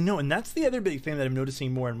always fun. I know, and that's the other big thing that I'm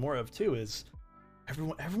noticing more and more of too is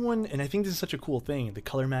everyone, and I think this is such a cool thing, the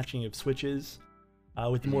color matching of switches.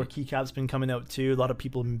 With the more keycaps been coming out too, a lot of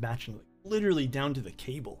people have been matching like literally down to the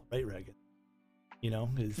cable, right, Regan? You know,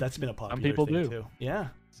 that's been a popular thing too. Yeah.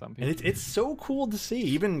 Some people. And it's so cool to see,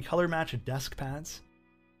 even color match of desk pads.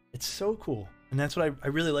 It's so cool, and that's what I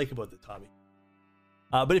really like about this hobby.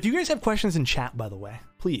 But if you guys have questions in chat, by the way,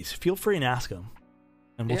 please feel free and ask them,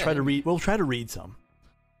 and we'll try to read. We'll try to read some.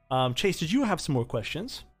 Chase, did you have some more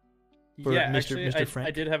questions? For Mr. Frank?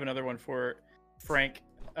 I did have another one for Frank.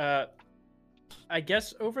 I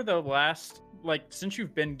guess over the last, like, since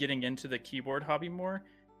you've been getting into the keyboard hobby more,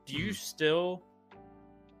 do you still,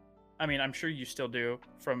 I mean, I'm sure you still do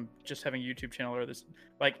from just having a YouTube channel or this,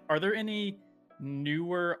 like, are there any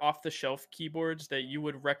newer off-the-shelf keyboards that you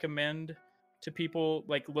would recommend to people,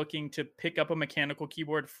 like, looking to pick up a mechanical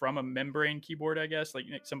keyboard from a membrane keyboard, I guess? Like,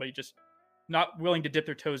 somebody just not willing to dip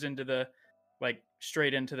their toes into the, like,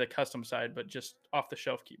 straight into the custom side, but just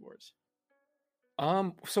off-the-shelf keyboards.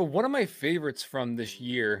 So one of my favorites from this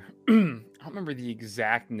year, I don't remember the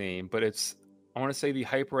exact name, but it's, I want to say the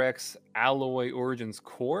HyperX Alloy Origins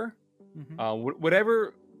Core.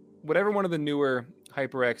 Whatever one of the newer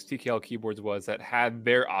HyperX TKL keyboards was that had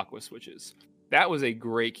their Aqua switches. That was a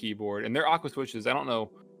great keyboard, and their Aqua switches, I don't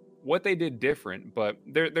know what they did different, but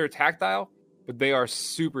they're tactile, but they are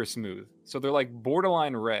super smooth. So they're like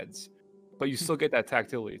borderline reds, but you still get that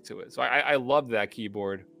tactility to it. So I love that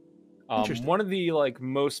keyboard. One of the like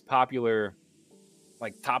most popular,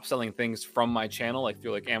 like top selling things from my channel, like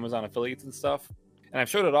through like Amazon affiliates and stuff, and I've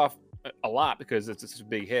showed it off a lot because it's such a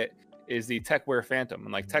big hit, is the TechWare Phantom.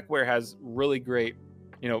 And like TechWare has really great,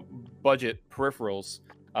 budget peripherals,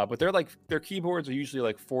 but their keyboards are usually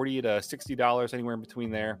like $40 to $60, anywhere in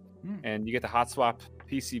between there. And you get the hot swap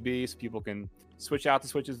PCB, so people can switch out the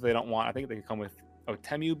switches if they don't want. I think they can come with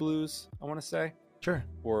Temu Blues, I want to say. Sure.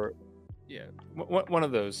 Or one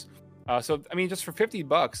of those. So I mean, just for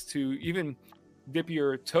 $50 to even dip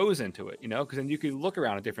your toes into it, because then you could look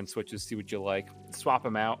around at different switches, see what you like, swap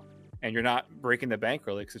them out, and you're not breaking the bank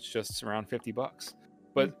really, because it's just around $50.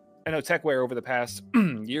 But I know TechWare over the past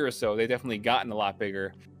year or so, they've definitely gotten a lot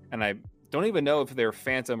bigger, and I don't even know if their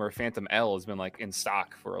Phantom or Phantom L has been like in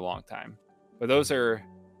stock for a long time. But those are,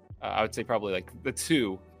 I would say, probably like the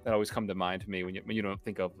two that always come to mind to me when you don't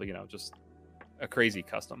think of just a crazy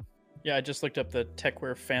custom. Yeah, I just looked up the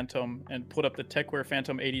TechWare Phantom and put up the TechWare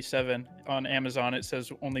Phantom 87 on Amazon. It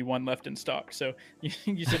says only one left in stock. So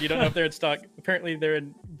you said you don't know if they're in stock. Apparently, they're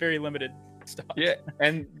in very limited stock. Yeah,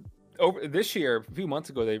 and over this year, a few months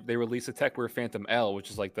ago, they released a TechWare Phantom L, which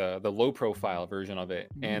is like the low profile version of it.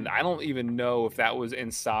 And I don't even know if that was in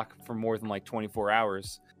stock for more than like 24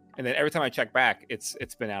 hours. And then every time I check back, it's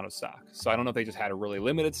been out of stock. So I don't know if they just had a really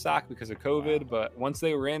limited stock because of COVID, but once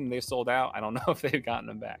they were in and they sold out, I don't know if they've gotten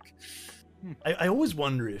them back. I always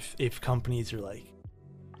wonder if companies are like,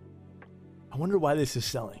 I wonder why this is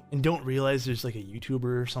selling, and don't realize there's like a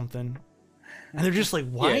YouTuber or something. And they're just like,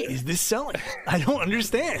 why is this selling? I don't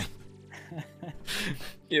understand.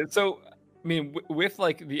 Yeah, so I mean, with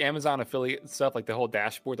like the Amazon affiliate stuff, like the whole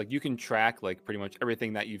dashboard, like you can track like pretty much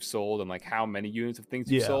everything that you've sold and like how many units of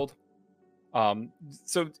things you've sold.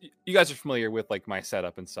 So you guys are familiar with like my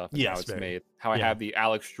setup and stuff, and how it's made, how I have the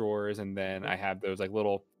Alex drawers, and then I have those like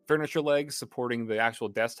little furniture legs supporting the actual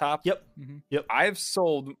desktop. Yep. I've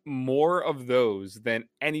sold more of those than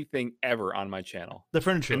anything ever on my channel. The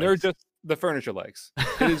furniture and legs. They're just the furniture legs.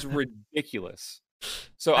 It is ridiculous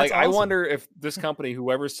So That's I awesome. wonder if this company,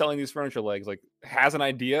 whoever's selling these furniture legs, like has an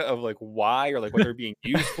idea of like why or like what they're being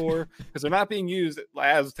used for, because they're not being used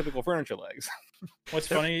as typical furniture legs. What's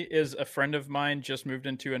funny is a friend of mine just moved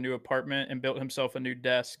into a new apartment and built himself a new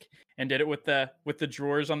desk and did it with the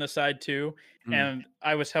drawers on the side too. And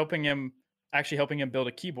I was helping him build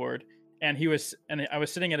a keyboard. And I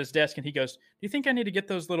was sitting at his desk and he goes, "Do you think I need to get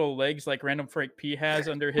those little legs like Random Frank P has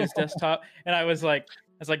under his desktop?" And I was like,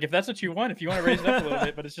 if that's what you want, if you want to raise it up a little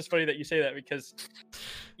bit. But it's just funny that you say that because,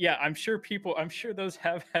 yeah, I'm sure those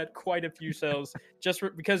have had quite a few sales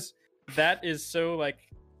because that is so like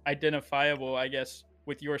identifiable, I guess,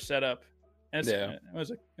 with your setup. And it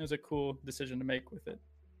was a cool decision to make with it.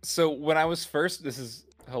 So when I was first, this is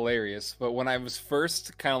hilarious, but when I was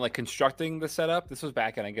first kind of like constructing the setup, this was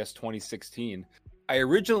back in, I guess, 2016. I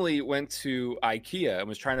originally went to IKEA and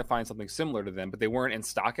was trying to find something similar to them, but they weren't in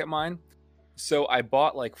stock at mine. So I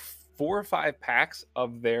bought like 4 or 5 packs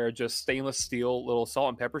of their just stainless steel little salt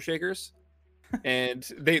and pepper shakers. And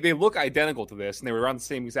they look identical to this, and they were around the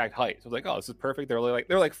same exact height. So I was like, oh, this is perfect. They're like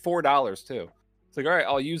 $4 too. It's like, all right,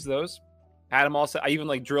 I'll use those. Had them all set. I even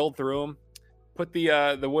like drilled through them, put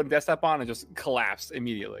the wooden desktop on, and just collapsed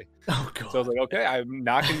immediately. Oh god. So I was like, okay, I'm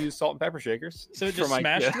not gonna use salt and pepper shakers. So it just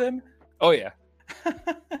smashed them? Oh yeah.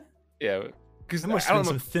 Yeah. Because That must I have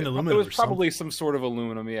don't been know. some thin It aluminum. was or probably some sort of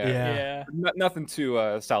aluminum. Yeah. Yeah. Nothing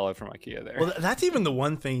too solid from IKEA there. Well, that's even the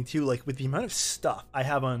one thing too. Like with the amount of stuff I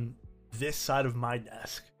have on this side of my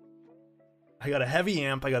desk, I got a heavy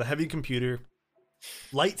amp, I got a heavy computer,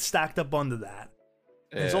 lights stacked up onto that.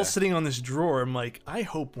 And it's all sitting on this drawer. I'm like, I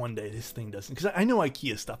hope one day this thing doesn't, because I know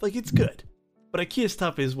IKEA stuff. Like it's good, but IKEA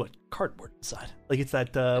stuff is what, cardboard inside. Like it's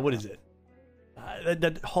that what is it?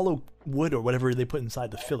 That hollow wood or whatever they put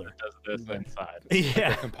inside the filler. Does this inside. Yeah,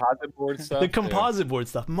 the composite board stuff. the composite board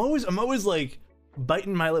stuff. I'm always like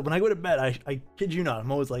biting my lip when I go to bed. I kid you not.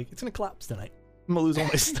 I'm always like, it's gonna collapse tonight. I'm gonna lose all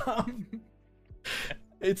my stuff.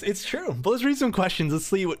 It's true. But let's read some questions. Let's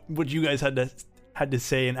see what you guys had to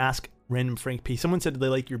say and ask Random Frank P. Someone said they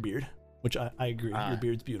like your beard, which I agree. Your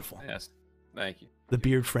beard's beautiful. Yes, thank you. The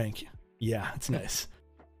beard Frank. Yeah, it's nice.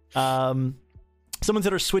 Someone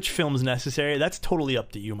said, are Switch films necessary? That's totally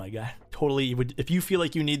up to you, my guy. Totally. If you feel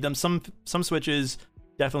like you need them, some Switches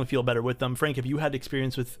definitely feel better with them. Frank, have you had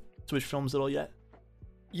experience with Switch films at all yet?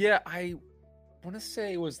 Yeah, I want to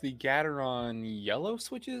say it was the Gateron yellow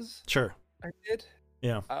Switches. Sure. I did.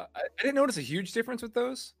 Yeah. I didn't notice a huge difference with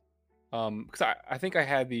those. Because I think I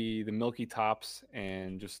had the milky tops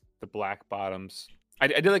and just the black bottoms. I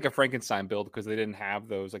did like a Frankenstein build because they didn't have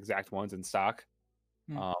those exact ones in stock.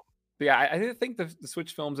 But yeah, I didn't think the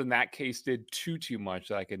Switch films in that case did too much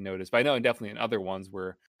that I could notice. But I know definitely in other ones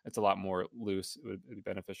where it's a lot more loose, it would be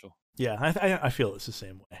beneficial. Yeah, I feel it's the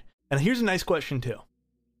same way. And here's a nice question too.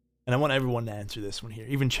 And I want everyone to answer this one here,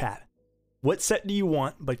 even chat. What set do you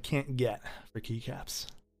want but can't get for keycaps?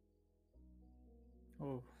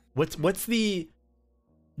 Oh. What's the...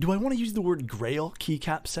 Do I want to use the word grail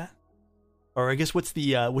keycap set? Or I guess what's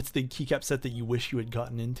the keycap set that you wish you had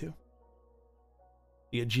gotten into?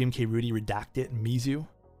 You got GMK Rudy, Redacted, Mizu,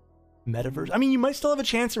 Metaverse. I mean, you might still have a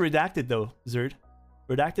chance to Redacted though, Zerd.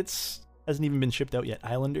 Redacted hasn't even been shipped out yet.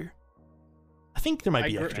 Islander. I think there might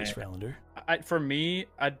be extras for Islander. For me,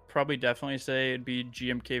 I'd probably definitely say it'd be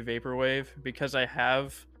GMK Vaporwave because I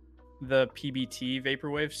have the PBT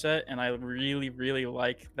Vaporwave set and I really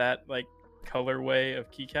like that like colorway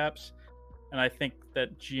of keycaps, and I think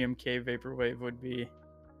that GMK Vaporwave would be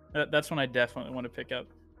that's one I definitely want to pick up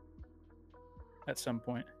at some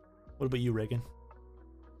point. What about you, Reagan?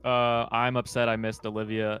 I'm upset I missed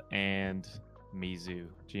Olivia and Mizu,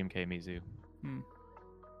 GMK Mizu.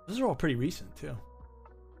 Those are all pretty recent too.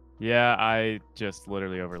 Yeah, I just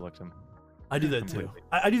literally overlooked him. I do that too.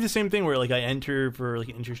 I do the same thing where like I enter for like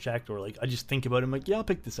an interest check, or like I just think about it. I'm like, yeah, I'll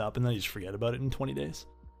pick this up, and then I just forget about it in 20 days.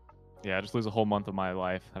 Yeah, I just lose a whole month of my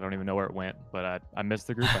life. I don't even know where it went, but I missed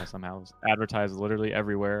the group buy somehow. It was advertised literally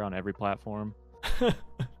everywhere on every platform. Don't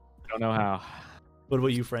know how. What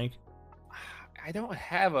about you, Frank? I don't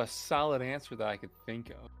have a solid answer that I could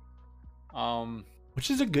think of.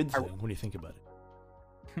 Which is a good thing when you think about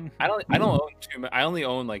it. I don't own too. I only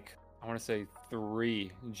own like I want to say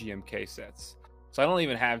 3 GMK sets, so I don't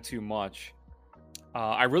even have too much.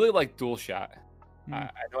 I really like DualShot. I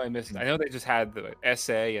know I missed. I know they just had the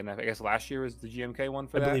SA, and I guess last year was the GMK one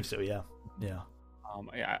for that. I believe so. Yeah. Yeah.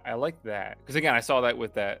 I like that because again, I saw that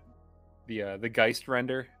with the Geist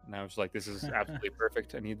render, and I was like, this is absolutely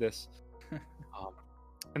perfect. I need this.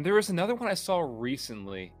 And there was another one I saw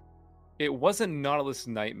recently. It wasn't Nautilus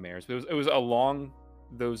Nightmares, but it was along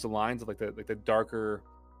those lines of like the darker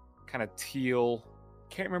kind of teal.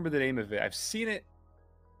 Can't remember the name of it. I've seen it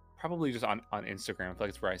probably just on Instagram. I feel like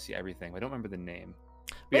it's where I see everything. I don't remember the name.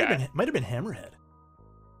 Might have been Hammerhead.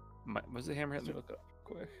 Was it Hammerhead? Let me look it up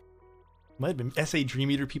quick. Might have been SA Dream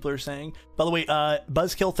Eater, people are saying. By the way,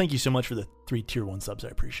 Buzzkill, thank you so much for the 3 tier 1 subs. I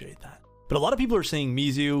appreciate that. But a lot of people are saying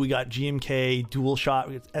Mizu. We got GMK Dual Shot.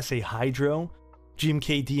 We got SA Hydro,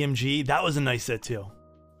 GMK DMG. That was a nice set too.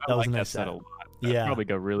 That was a nice set. A lot. That'd Yeah, probably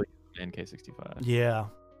go really good in NK65. yeah.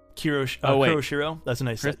 Kuroshiro. That's a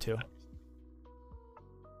nice set too.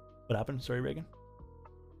 What happened? Sorry, Reagan.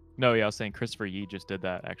 No, yeah, I was saying Christopher Yee just did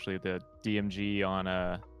that. Actually, the DMG on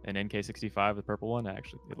an NK65, the purple one.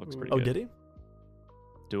 Actually, it looks pretty good. Oh, did he?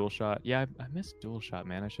 Dual Shot. Yeah, I missed Dual Shot,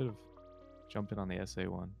 man. I should have jumped in on the SA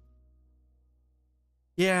one.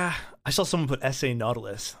 Yeah, I saw someone put SA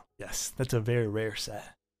Nautilus. Yes, that's a very rare set.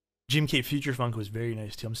 GMK Future Funk was very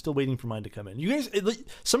nice too. I'm still waiting for mine to come in. You guys,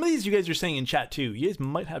 some of these you guys are saying in chat too. You guys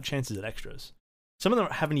might have chances at extras. Some of them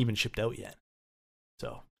haven't even shipped out yet.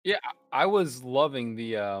 So yeah, I was loving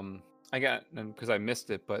the I got, because I missed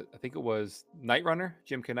it, but I think it was Night Runner,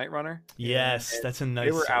 GMK Night Runner. Yes, and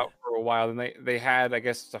they were set. out for a while, and they had, I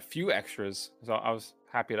guess, a few extras. So I was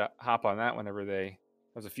happy to hop on that whenever that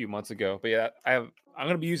was a few months ago. But yeah, I'm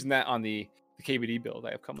gonna be using that on the KBD build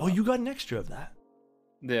I have coming. Oh, you got an extra of that.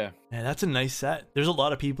 Yeah, man, that's a nice set. There's a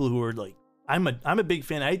lot of people who are like, I'm a big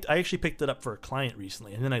fan. I actually picked it up for a client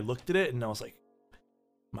recently, and then I looked at it and I was like,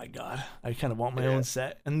 my God, I kind of want my own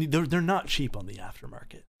set. And they're not cheap on the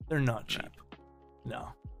aftermarket. They're not cheap. No.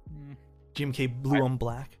 GMK Blue on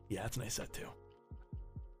Black. Yeah, that's a nice set too.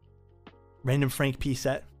 Random Frank P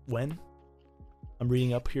set. When? I'm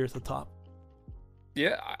reading up here at the top.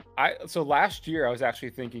 Yeah, so last year I was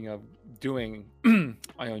actually thinking of doing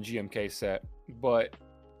my own GMK set, but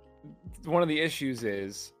one of the issues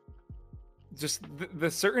is just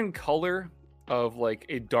the certain color of like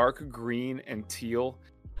a dark green and teal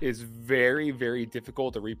is very, very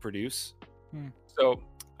difficult to reproduce. So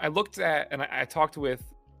I looked at, and I talked with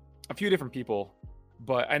a few different people,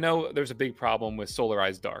 but I know there's a big problem with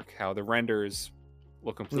Solarized Dark, how the renders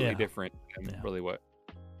look completely different than really what.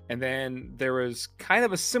 And then there was kind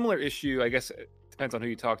of a similar issue, I guess it depends on who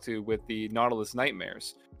you talk to, with the Nautilus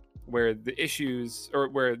Nightmares, where the issues, or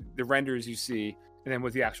where the renders you see, and then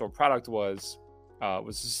what the actual product was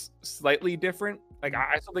just slightly different. Like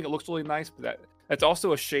I still think it looks really nice, but that's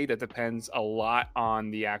also a shade that depends a lot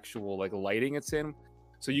on the actual like lighting it's in.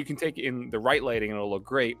 So you can take it in the right lighting and it'll look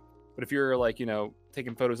great. But if you're like,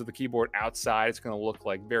 taking photos of the keyboard outside, it's going to look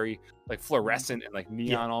like very like fluorescent and like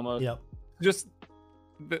neon almost. Yep. Just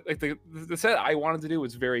the set I wanted to do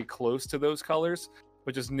was very close to those colors,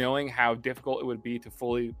 but just knowing how difficult it would be to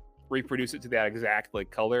fully reproduce it to that exact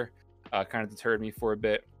like color kind of deterred me for a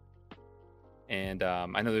bit. And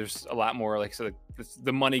I know there's a lot more like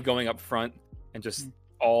the money going up front and just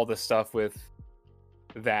all the stuff with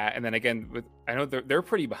that. And then again, I know they're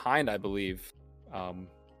pretty behind, I believe.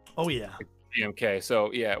 Oh yeah, GMK. So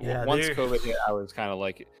once COVID hit, I was kind of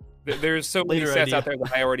like, there's so many sets out there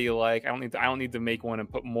that I already like. I don't need to make one and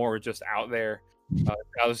put more just out there.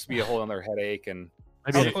 That'll just be a whole other headache. And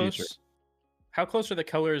how close are the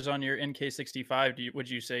colors on your NK65? Would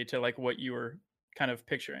you say to like what you were kind of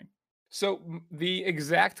picturing? So the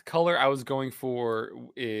exact color I was going for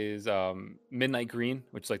is midnight green,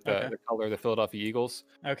 which is like the color of the Philadelphia Eagles.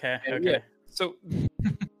 Okay. So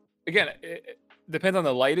again, it depends on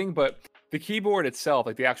the lighting, but the keyboard itself,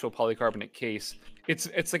 like the actual polycarbonate case,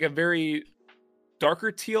 it's like a very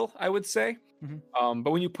darker teal, I would say.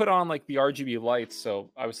 But when you put on like the RGB lights,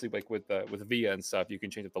 so obviously like with VIA and stuff, you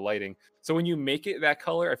can change up the lighting. So when you make it that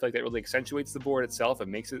color, I feel like that really accentuates the board itself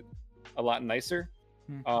and makes it a lot nicer.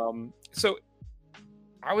 So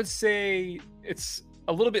I would say it's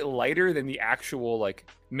a little bit lighter than the actual like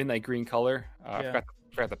midnight green color. I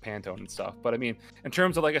forgot the Pantone and stuff, but I mean, in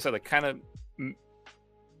terms of, like I said, like kind of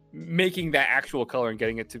making that actual color and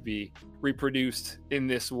getting it to be reproduced in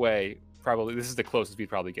this way, probably this is the closest we'd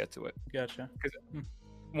probably get to it. Gotcha. Because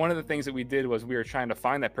one of the things that we did was we were trying to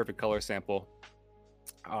find that perfect color sample.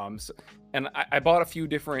 And I bought a few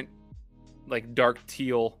different like dark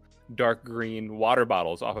teal, dark green water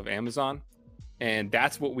bottles off of Amazon, and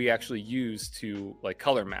that's what we actually used to like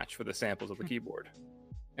color match for the samples of the keyboard.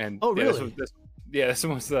 And really? This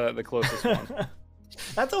one was the closest one.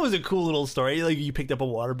 That's always a cool little story. Like you picked up a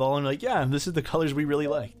water ball and like, this is the colors we really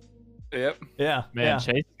like. Yep. Yeah. Man,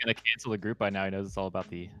 Chase is gonna cancel the group by now. He knows it's all about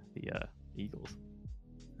the Eagles.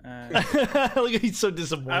 Look, he's so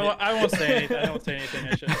disappointed. I won't say anything. I won't say anything.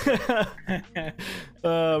 I should.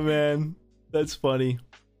 Oh man, that's funny.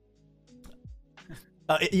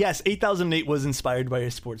 Yes, 8008 was inspired by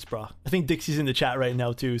a sports bra. I think Dixie's in the chat right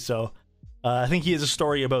now too, so I think he has a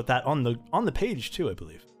story about that on the page too, I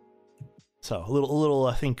believe. So a little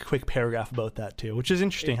I think quick paragraph about that too, which is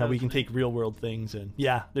interesting how we can 8,008. take real world things and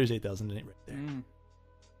there's 8008 right there,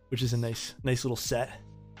 which is a nice little set.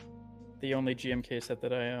 The only GMK set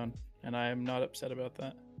that I own, and I am not upset about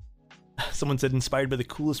that. Someone said, inspired by the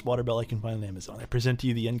coolest water bell I can find on Amazon. I present to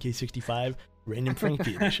you the NK65 Random Frank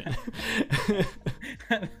P edition.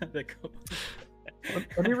 Cool.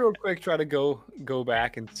 Let me real quick try to go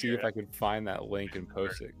back and see if I can find that link and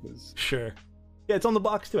post it. Cause... Sure. Yeah, it's on the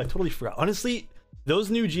box too. I totally forgot. Honestly,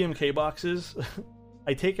 those new GMK boxes,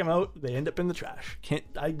 I take them out, they end up in the trash.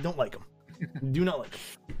 I don't like them. Do not like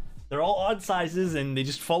them. They're all odd sizes and they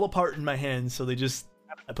just fall apart in my hands. So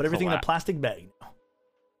I put everything in a plastic bag now.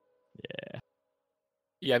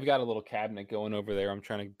 Yeah, I've got a little cabinet going over there. I'm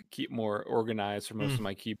trying to keep more organized for most of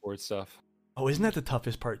my keyboard stuff. Oh, isn't that the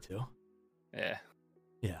toughest part too? Yeah.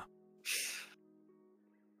 Yeah.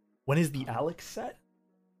 When is the Alex set?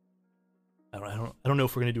 I don't know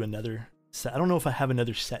if we're gonna do another set. I don't know if I have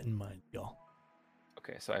another set in mind, y'all.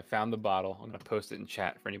 Okay, so I found the bottle. I'm gonna post it in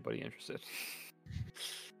chat for anybody interested.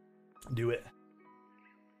 Do it.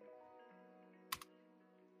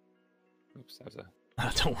 Oops, that was a.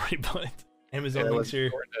 Don't worry about it. Amazon It links wasn't here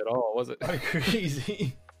important at all, was it? are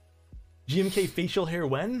crazy. GMK facial hair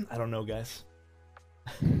when? I don't know, guys.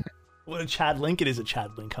 What a Chad link? It is a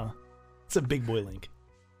Chad link, huh? It's a big boy link.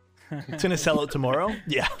 It's gonna sell out tomorrow?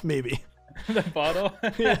 Yeah, maybe. The bottle.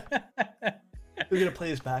 Yeah. We're gonna play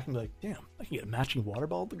this back and be like, damn, I can get a matching water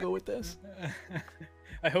ball to go with this.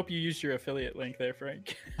 I hope you used your affiliate link there,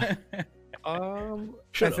 Frank. I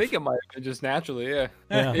Should've. think it might have been just naturally, yeah.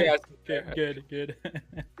 Yeah. Good.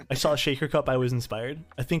 I saw a Shaker Cup, I was inspired.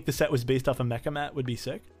 I think the set was based off a Mecha Mat would be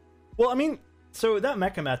sick. Well, I mean, so that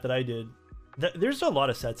Mecha Mat that I did, there's a lot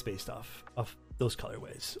of sets based off of those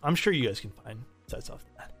colorways. I'm sure you guys can find sets off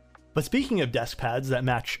that. But speaking of desk pads that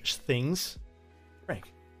match things,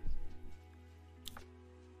 Frank,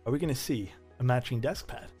 are we going to see a matching desk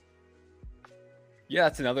pad? Yeah,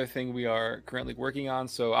 that's another thing we are currently working on.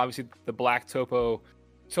 So obviously the black Topo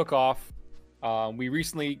took off. We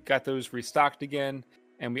recently got those restocked again,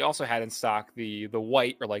 and we also had in stock the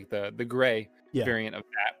white or like the gray variant of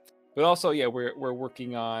that. But also, yeah, we're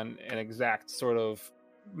working on an exact sort of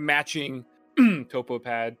matching Topo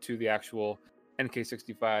pad to the actual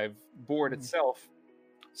NK65 board itself.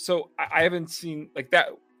 So I haven't seen like that.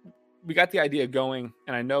 We got the idea going,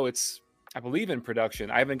 and I know I believe in production.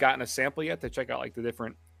 I haven't gotten a sample yet to check out like the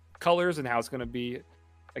different colors and how it's going to be,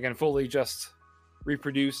 again, fully just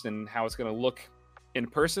reproduced and how it's going to look in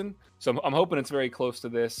person. So I'm hoping it's very close to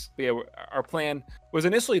this. But yeah, our plan was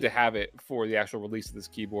initially to have it for the actual release of this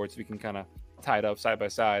keyboard so we can kind of tie it up side by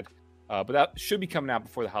side. But that should be coming out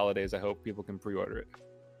before the holidays. I hope people can pre-order it.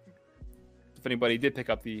 If anybody did pick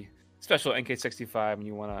up the special NK65 and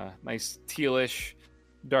you want a nice tealish,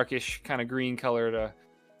 darkish kind of green color to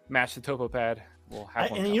match the Topo pad, we'll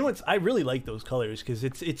have one. And you know what? I really like those colors because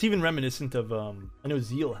it's even reminiscent of I know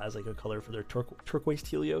Zeal has like a color for their turquoise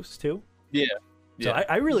Helios too. Yeah. So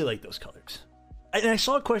I really like those colors. And I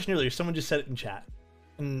saw a question earlier. Someone just said it in chat,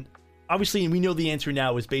 and obviously we know the answer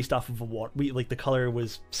now is based off of a water. The color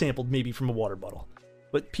was sampled maybe from a water bottle,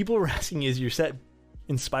 but people were asking, is your set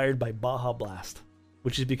inspired by Baja Blast,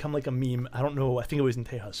 which has become like a meme? I don't know. I think it was in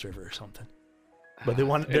Tejas server or something. But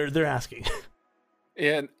they're asking.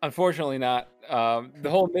 Yeah, unfortunately not. The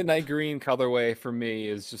whole midnight green colorway for me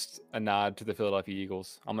is just a nod to the Philadelphia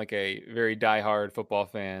Eagles. I'm like a very diehard football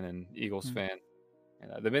fan and Eagles fan.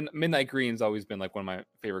 And the midnight green's always been like one of my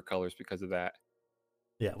favorite colors because of that.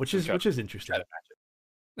 Yeah, which is interesting.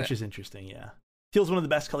 Which is interesting, yeah. Teal's one of the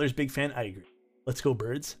best colors. Big fan. I agree. Let's go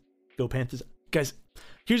Birds. Go Panthers. Guys,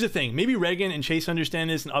 here's the thing. Maybe Reagan and Chase understand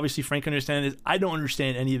this, and obviously Frank understands this. I don't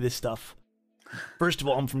understand any of this stuff. First of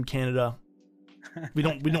all, I'm from Canada. We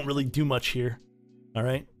don't really do much here. All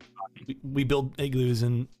right? We build igloos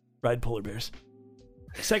and ride polar bears.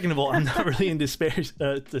 Second of all, I'm not really into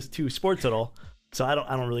to sports at all. So I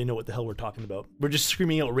don't really know what the hell we're talking about. We're just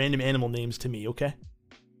screaming out random animal names to me, okay?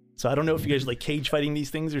 So I don't know if you guys like cage fighting these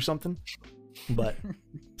things or something. But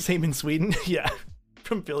same in Sweden. Yeah.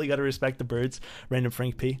 From Philly, gotta respect the Birds. Random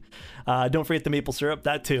Frank P. Don't forget the maple syrup.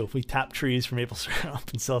 That too. We tap trees for maple syrup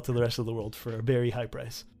and sell it to the rest of the world for a very high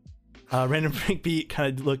price. Random Frank P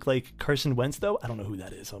kind of look like Carson Wentz, though. I don't know who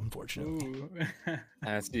that is, unfortunately.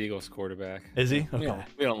 That's the Eagles quarterback. Is he? Okay.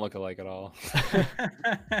 We don't look alike at all.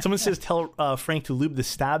 Someone says tell Frank to lube the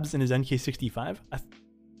stabs in his NK65.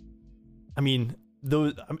 I mean,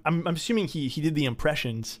 those. I'm assuming he did the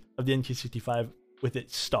impressions of the NK65 with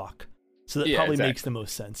its stock. So that probably makes the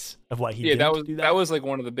most sense of why he didn't do that. That was like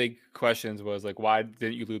one of the big questions was like, why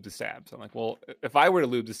didn't you lube the stabs? I'm like, well, if I were to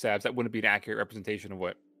lube the stabs, that wouldn't be an accurate representation of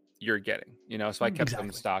what you're getting, you know. So I kept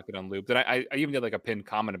them stocked and unlooped, and I even did like a pinned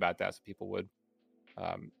comment about that, so people would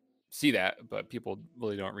see that. But people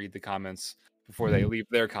really don't read the comments before they leave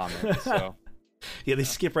their comments. So yeah, they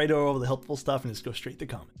skip right over the helpful stuff and just go straight to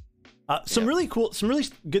comment. Some really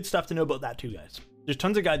good stuff to know about that too, guys. There's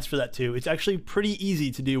tons of guides for that too. It's actually pretty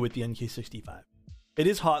easy to do with the NK65. It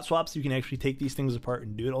is hot swaps. So you can actually take these things apart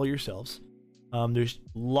and do it all yourselves. There's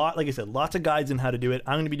like I said, lots of guides on how to do it.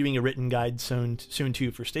 I'm going to be doing a written guide soon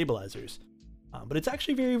too for stabilizers. But it's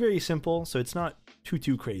actually very, very simple. So it's not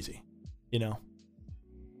too crazy, you know.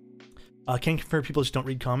 Can confirm people just don't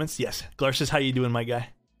read comments. Yes. Glarsis, how you doing, my guy?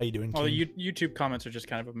 How you doing? Well, YouTube comments are just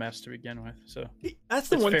kind of a mess to begin with. So that's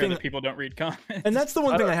the one thing that people don't read comments. And that's the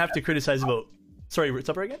one thing I have to criticize about. Sorry, what's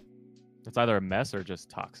up again? It's either a mess or just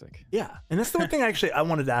toxic. Yeah, and that's the one thing actually I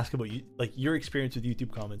wanted to ask about you, like your experience with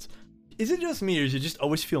YouTube comments. Is it just me, or does it just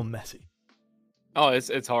always feel messy? Oh,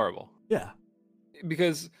 it's horrible. Yeah,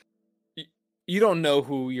 because you don't know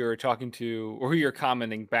who you're talking to or who you're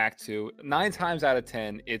commenting back to. 9 times out of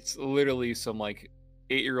 10, it's literally some like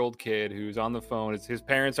 8-year-old kid who's on the phone. His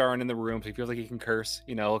parents aren't in the room, so he feels like he can curse.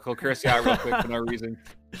 You know, he'll curse you out real quick for no reason,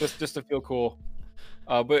 just to feel cool.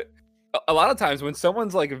 But a lot of times when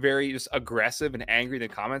someone's like very just aggressive and angry in the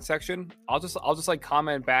comment section, I'll just like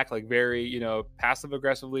comment back like very, you know, passive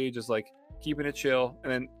aggressively, just like keeping it chill.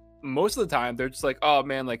 And then most of the time they're just like, oh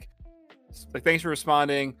man, like thanks for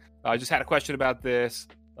responding. I just had a question about this.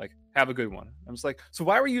 Like, have a good one. I'm just like, so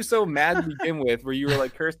why were you so mad to begin with, where you were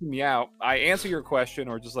like cursing me out? I answer your question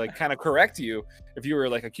or just like kind of correct you if you were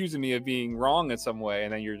like accusing me of being wrong in some way,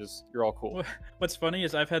 and then you're all cool. What's funny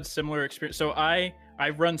is I've had similar experience. So I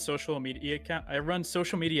run social media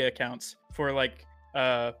accounts for like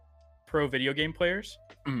pro video game players,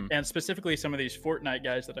 and specifically some of these Fortnite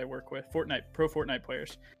guys that I work with, pro Fortnite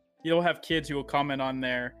players. You'll have kids who will comment on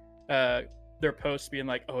their posts being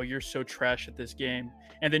like, oh, you're so trash at this game,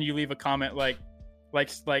 and then you leave a comment like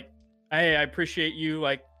hey, I appreciate you,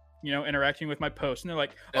 like, you know, interacting with my post, and they're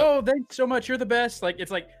like, oh, thanks so much, you're the best. Like,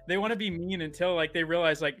 it's like they want to be mean until they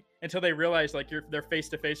realize they're face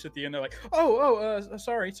to face with you, and they're like,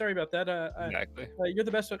 sorry about that. Exactly. You're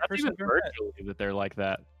the best person I've heard that they're like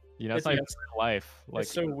that. You know, it's not even real life. Like,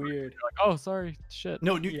 it's so weird. Like, oh, sorry, shit.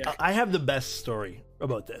 No, dude, yeah. I have the best story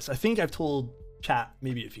about this. I think I've told chat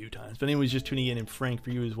maybe a few times, but anyways, just tuning in, and Frank,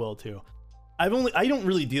 for you as well too. I don't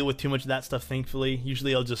really deal with too much of that stuff, thankfully.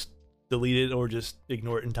 Usually I'll just delete it or just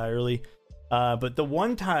ignore it entirely. But the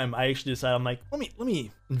one time I actually decided, I'm like, let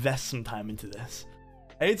me invest some time into this.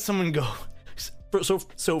 I had someone go,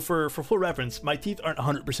 so for full reference, my teeth aren't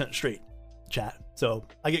 100% straight, chat. So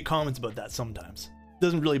I get comments about that sometimes.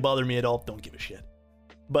 Doesn't really bother me at all. Don't give a shit.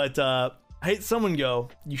 But I had someone go,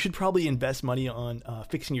 you should probably invest money on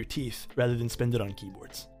fixing your teeth rather than spend it on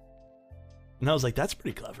keyboards. And I was like, that's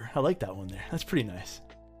pretty clever. I like that one there. That's pretty nice.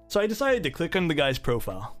 So I decided to click on the guy's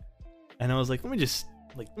profile, and I was like, let me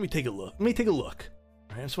take a look. All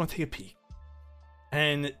right, I just want to take a peek.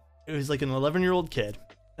 And it was like an 11-year-old kid,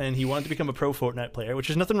 and he wanted to become a pro Fortnite player, which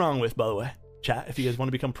there's nothing wrong with, by the way. Chat, if you guys want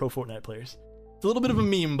to become pro Fortnite players. It's a little bit of a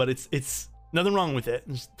meme, but it's nothing wrong with it.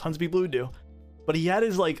 There's tons of people who do. But he had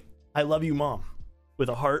his like, I love you, mom, with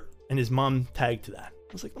a heart, and his mom tagged to that.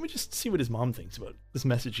 I was like, let me just see what his mom thinks about this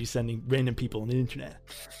message he's sending random people on the internet.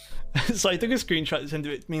 So I took a screenshot and sent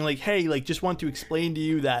it, being like, hey, like, just want to explain to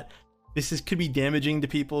you that could be damaging to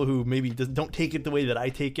people who maybe don't take it the way that I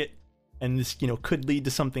take it, and this, you know, could lead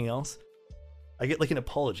to something else. I get like an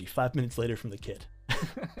apology 5 minutes later from the kid.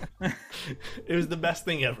 It was the best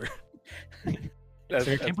thing ever. I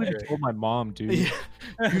can't believe you told my mom, dude. Yeah.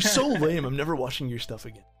 You're so lame. I'm never watching your stuff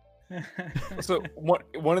again. So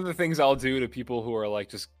one of the things I'll do to people who are like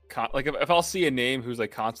just like if I'll see a name who's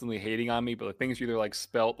like constantly hating on me, but like things are either like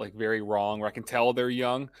spelt like very wrong, or I can tell they're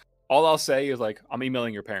young, all I'll say is like, I'm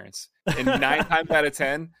emailing your parents. And 9 times out of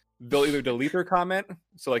 10, they'll either delete their comment,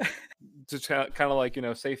 so like just kind of like, you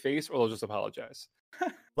know, save face, or they'll just apologize.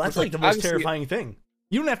 Well, that's like the most terrifying thing.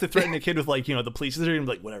 You don't have to threaten a kid with like, you know, the police. They're gonna be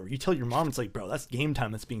like, whatever. You tell your mom, it's like, bro, that's game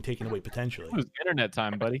time that's being taken away potentially. It was internet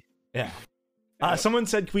time, buddy. Yeah. Someone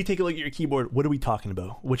said, can we take a look at your keyboard? What are we talking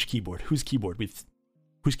about? Which keyboard? Whose keyboard?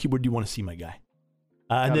 Whose keyboard do you want to see, my guy?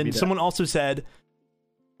 And then someone also said,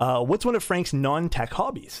 what's one of Frank's non-tech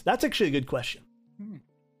hobbies? That's actually a good question.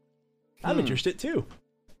 I'm interested too.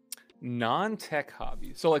 Non-tech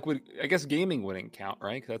hobbies. So like, I guess gaming wouldn't count,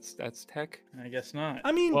 right? That's tech. I guess not.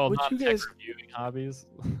 I mean, would you guys reviewing hobbies?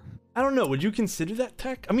 I don't know. Would you consider that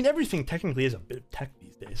tech? I mean, everything technically is a bit of tech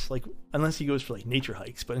these days. Like, unless he goes for like nature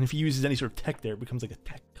hikes, but if he uses any sort of tech there, it becomes like a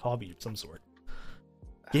tech hobby of some sort.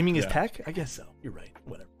 Gaming is tech? I guess so. You're right.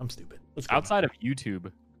 Whatever. I'm stupid. Outside of YouTube.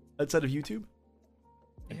 Outside of YouTube?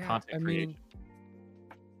 and content creation?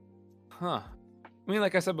 I mean,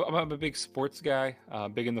 like I said, I'm a big sports guy,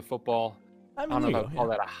 big into football. I don't know if I'd call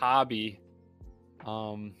that a hobby.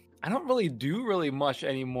 I don't really do much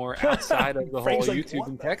anymore outside of the whole YouTube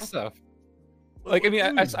and tech stuff. Like, I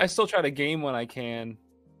mean, I still try to game when I can.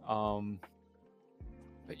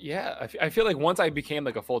 But yeah, I feel like once I became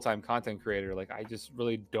like a full-time content creator, like I just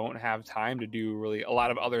really don't have time to do really a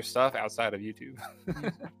lot of other stuff outside of YouTube.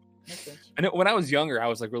 I know when I was younger, I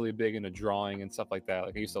was like really big into drawing and stuff like that.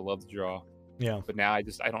 Like I used to love to draw. Yeah. But now I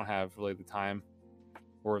don't have really the time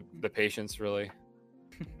or the patience really.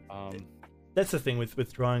 That's the thing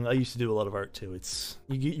with drawing. I used to do a lot of art too. It's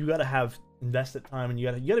you got to have invested time, and you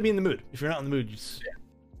got to be in the mood. If you're not in the mood, it's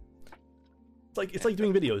like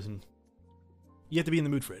doing videos, and you have to be in the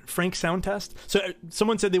mood for it. Frank sound test. So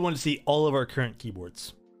someone said they wanted to see all of our current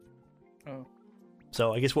keyboards. Oh.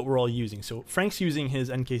 So I guess what we're all using. So Frank's using his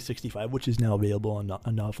NK65, which is now available on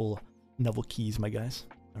Novel Keys, my guys.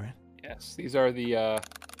 All right. Yes, these are the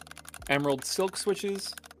Emerald Silk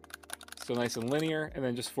switches. So nice and linear, and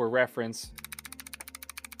then just for reference,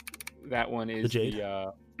 that one is the Jade.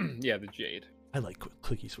 The Jade. I like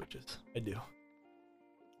clicky switches. I do.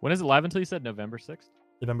 When is it live until you said November 6th?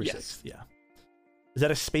 November 6th, yeah. Is that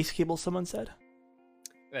a space cable, someone said?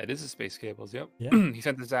 That is a space cables, yep. Yeah. He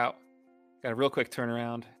sent this out. Got a real quick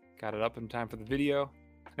turnaround. Got it up in time for the video.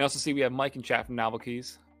 I also see we have Mike and chat from Novel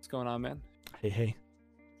Keys. What's going on, man? Hey.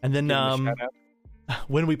 And then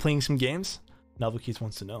when are we playing some games? Novel Keys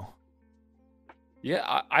wants to know.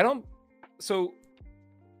 Yeah, I don't... So,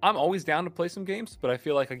 I'm always down to play some games, but I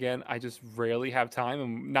feel like, again, I just rarely have time.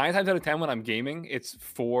 And 9 times out of 10 when I'm gaming, it's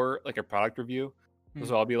for like a product review.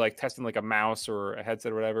 So I'll be like testing like a mouse or a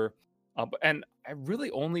headset or whatever. And I really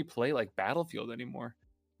only play like Battlefield anymore.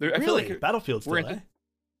 I feel like Battlefield's still,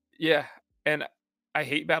 Yeah, and I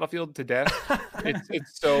hate Battlefield to death.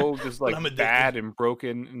 it's so just like bad and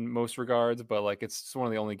broken in most regards, but like it's one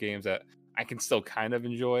of the only games that I can still kind of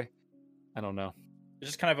enjoy. I don't know. It's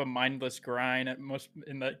just kind of a mindless grind at most.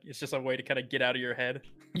 It's just a way to kind of get out of your head.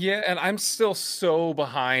 Yeah, and I'm still so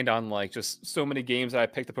behind on like just so many games that I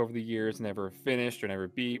picked up over the years, never finished or never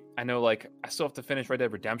beat. I know like I still have to finish Red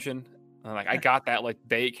Dead Redemption. And like I got that like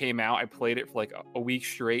day it came out. I played it for like a week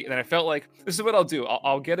straight, and then I felt like this is what I'll do.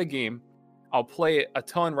 I'll get a game, I'll play it a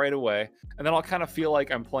ton right away, and then I'll kind of feel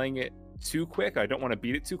like I'm playing it too quick. I don't want to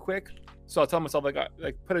beat it too quick, so I'll tell myself like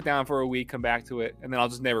put it down for a week, come back to it, and then I'll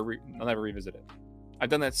just never revisit it. I've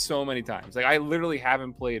done that so many times. Like I literally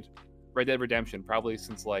haven't played Red Dead Redemption probably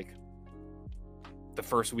since like the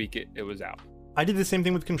first week it was out. I did the same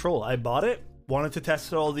thing with Control. I bought it, wanted to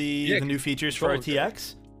test all the new features for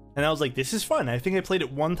RTX, and I was like, this is fun. I think I played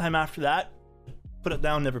it one time after that, put it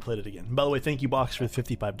down, never played it again. By the way, thank you, Box, for the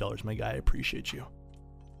 $55, my guy. I appreciate you.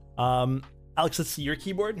 Alex, let's see your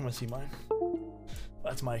keyboard. You want to see mine?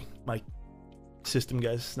 That's my system,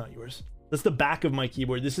 guys. It's not yours. That's the back of my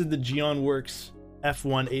keyboard. This is the GeonWorks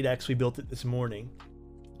F1 8X. We built it this morning.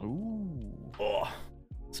 Ooh. Oh,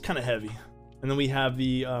 it's kind of heavy. And then we have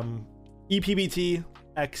the EPBT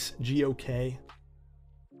X GOK.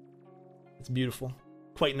 It's beautiful.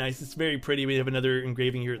 Quite nice. It's very pretty. We have another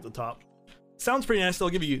engraving here at the top. Sounds pretty nice. I'll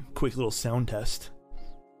give you a quick little sound test.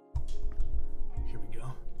 Here we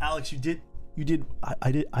go. Alex,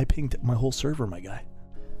 I pinged my whole server, my guy.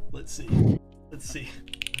 Let's see.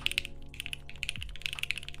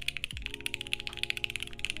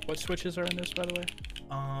 What switches are in this, by the way?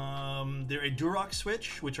 They're a Durox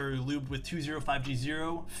switch, which are lubed with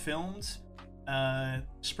 205G0 films.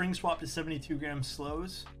 Spring swap to 72 gram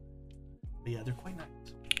slows. But yeah, they're quite nice.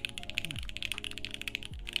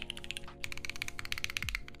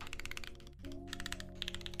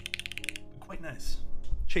 Quite nice.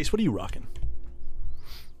 Chase, what are you rocking?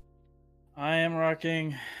 I am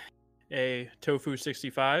rocking a Tofu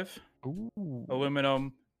 65. Ooh.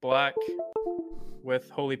 Aluminum black with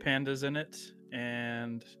Holy Pandas in it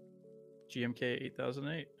and GMK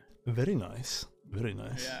 8008. Very nice. Very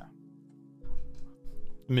nice. Yeah.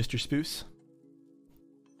 Mr. Spoose?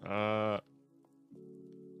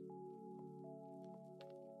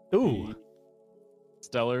 Ooh.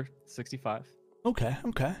 Stellar 65. Okay.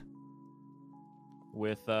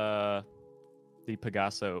 With the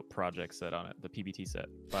Pegaso project set on it, the PBT set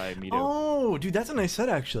by Mito. Oh, dude, that's a nice set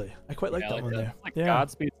actually. I quite like that one there. Like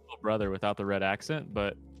Godspeed's little brother without the red accent,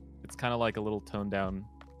 but it's kind of like a little toned down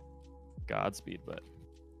Godspeed, but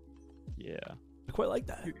yeah. I quite like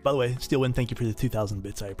that. By the way, Steelwind, thank you for the 2,000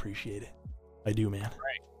 bits. I appreciate it. I do, man.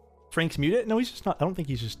 Right. Frank's muted? No, he's just not. I don't think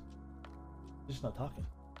he's just not talking.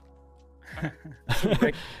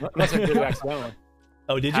 Unless I did it accidentally.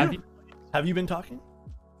 Oh, did you? Have you been talking?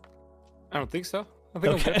 I don't think so. I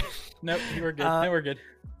think I'm Okay. good. Nope, you were good. No, we're good.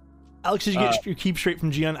 Alex, did you get your keep straight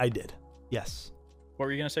from Gian? I did. Yes. What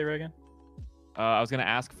were you gonna say, Reagan? I was gonna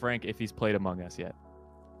ask Frank if he's played Among Us yet.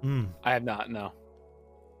 I have not. No.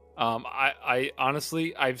 I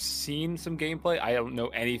honestly, I've seen some gameplay. I don't know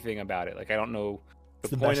anything about it. Like, I don't know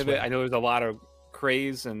the point of it. I know there's a lot of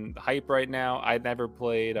craze and hype right now. I never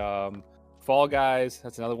played Fall Guys.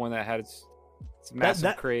 That's another one that had its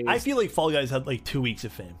massive craze. I feel like Fall Guys had like 2 weeks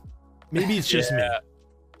of fame. Maybe it's just me.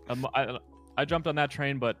 I jumped on that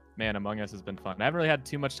train, but man, Among Us has been fun. I haven't really had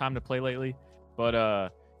too much time to play lately,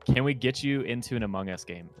 but can we get you into an Among Us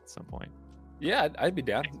game at some point? Yeah, I'd be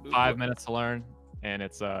down. 5 minutes to learn, and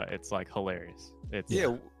it's like hilarious. It's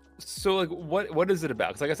So like, what is it about?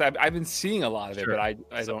 Because like I said, I've been seeing a lot of it, Sure. but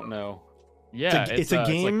I don't know. Yeah, it's a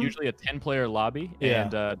game. It's like usually a 10-player lobby, Yeah.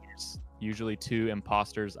 and there's usually 2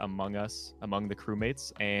 imposters among the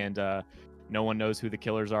crewmates, and no one knows who the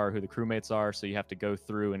killers are, or who the crewmates are. So you have to go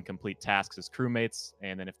through and complete tasks as crewmates,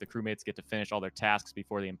 and then if the crewmates get to finish all their tasks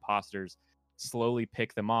before the imposters slowly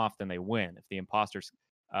pick them off, then they win. If the imposters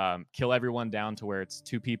kill everyone down to where it's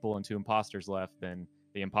 2 people and 2 imposters left, then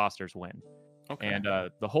the imposters win. Okay. And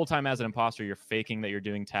the whole time as an imposter, you're faking that you're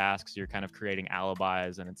doing tasks. You're kind of creating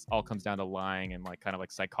alibis, and it's all comes down to lying and like kind of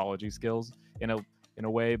like psychology skills in a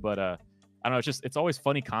way. But I don't know. It's always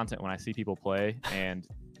funny content when I see people play, and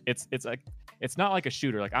it's like it's not like a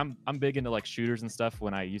shooter. Like I'm big into like shooters and stuff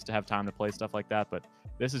when I used to have time to play stuff like that. But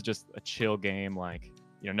this is just a chill game. Like,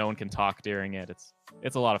 you know, no one can talk during it.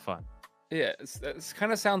 It's a lot of fun. Yeah, it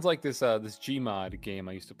kind of sounds like this Gmod game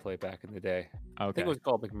I used to play back in the day. I think it was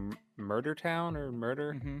called like Murder Town or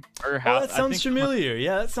Murder. Murder Oh, House. that sounds familiar.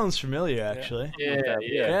 Yeah, that sounds familiar actually.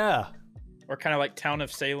 Yeah. Or kind of like Town of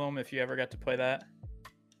Salem, if you ever got to play that.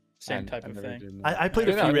 Same type of thing. I played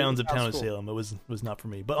a Yeah, few it rounds of sounds Town of cool. Salem. It was not for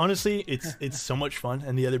me, but honestly, it's so much fun.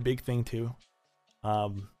 And the other big thing too,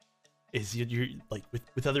 is you're like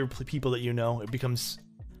with other people that you know, it becomes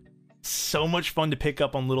so much fun to pick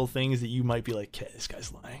up on little things that you might be like, okay, this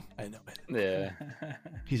guy's lying. I know it. Yeah.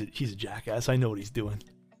 He's a jackass. I know what he's doing.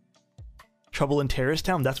 Trouble in Terrorist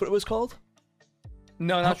Town. That's what it was called.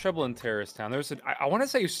 No, not Trouble in Terrorist Town. There's I want to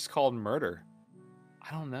say it's just called Murder. I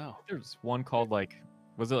don't know. There's one called like,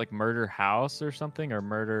 was it like Murder House or something, or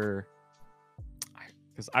Murder?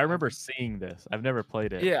 Because I remember seeing this. I've never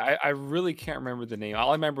played it. Yeah, I really can't remember the name. All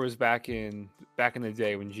I remember was back in the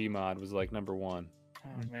day when Gmod was like #1.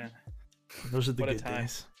 Oh man. Those are the What a good time.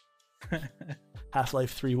 days.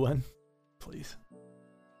 Half-Life 3-1, please.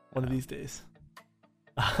 One of these days.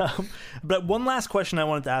 But one last question I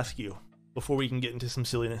wanted to ask you before we can get into some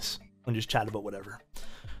silliness and just chat about whatever.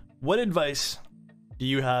 What advice do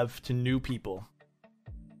you have to new people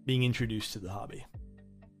being introduced to the hobby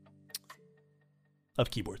of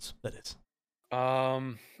keyboards? That is.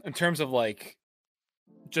 In terms of like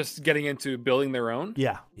just getting into building their own.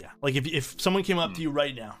 Yeah. Like if someone came up to you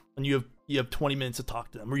right now and you have 20 minutes to talk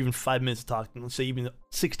to them, or even 5 minutes to talk to them, let's say even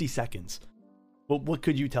 60 seconds. What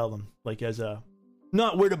could you tell them? Like as a,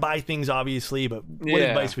 not where to buy things, obviously, but what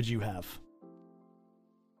advice would you have?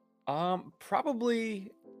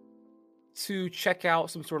 Probably to check out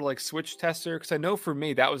some sort of like switch tester, because I know for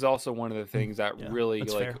me that was also one of the things that really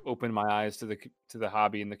that's like fair. opened my eyes to the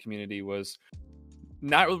hobby and the community, was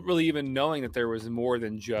not really even knowing that there was more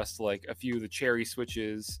than just like a few of the cherry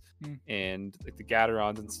switches and like the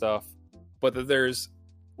Gaterons and stuff, but that there's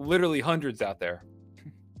literally hundreds out there.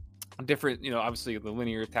 Different, obviously the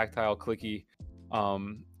linear, tactile, clicky.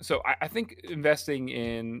 So I think investing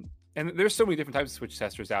in, and there's so many different types of switch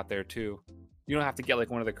testers out there too. You don't have to get like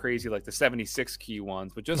one of the crazy, like the 76 key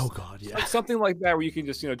ones, but just like something like that where you can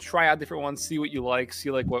just, try out different ones, see what you like, see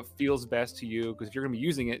like what feels best to you. Because if you're going to be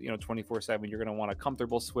using it, 24/7, you're going to want a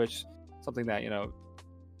comfortable switch, something that,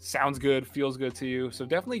 sounds good, feels good to you. So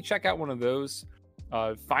definitely check out one of those,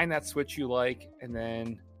 find that switch you like, and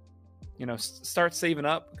then, start saving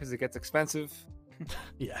up because it gets expensive.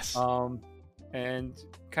 Yes. And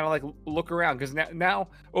kind of like look around, because now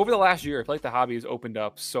over the last year, I feel like the hobby has opened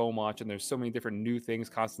up so much, and there's so many different new things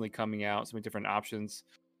constantly coming out, so many different options.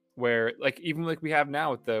 Where like even like we have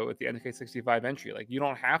now with the NK65 entry, like you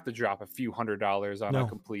don't have to drop a few $100s on a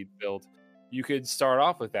complete build. You could start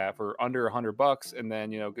off with that for under $100, and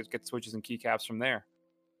then get switches and keycaps from there.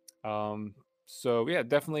 So yeah,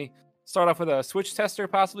 definitely start off with a switch tester,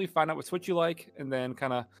 possibly find out what switch you like, and then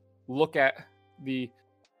kind of look at the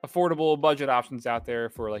affordable budget options out there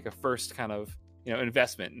for like a first kind of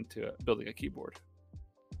investment into building a keyboard.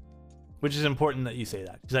 Which is important that you say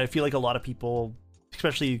that, because I feel like a lot of people,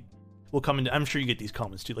 especially, will come into, I'm sure you get these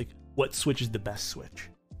comments too, like what switch is the best switch?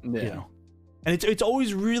 Yeah. And it's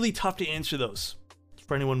always really tough to answer those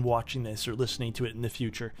for anyone watching this or listening to it in the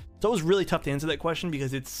future. It's always really tough to answer that question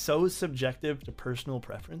because it's so subjective to personal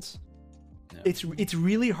preference. Yeah. It's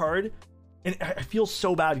really hard, and I feel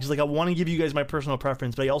so bad because like I want to give you guys my personal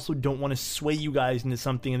preference, but I also don't want to sway you guys into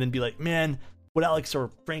something and then be like, man, what Alex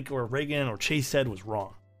or Frank or Reagan or Chase said was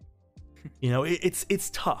wrong. You know, it's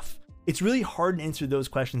tough. It's really hard to answer those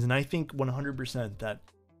questions, and I think 100% that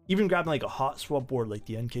even grabbing like a hot swap board like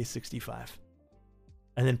the NK65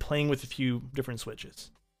 and then playing with a few different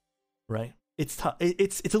switches, right? It's tough.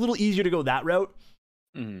 It's a little easier to go that route,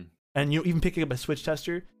 and even picking up a switch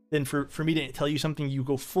tester than for me to tell you something. You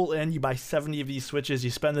go full in, you buy 70 of these switches,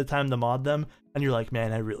 you spend the time to mod them, and you're like,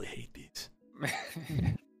 man, I really hate these.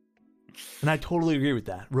 And I totally agree with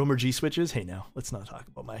that. Roamer G switches. Hey, now let's not talk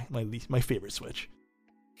about my favorite switch.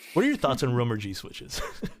 What are your thoughts on Roamer G switches?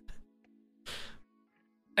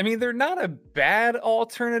 I mean, they're not a bad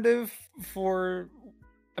alternative for.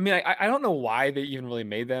 I mean, I don't know why they even really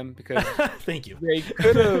made them because thank you. They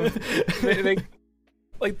could have.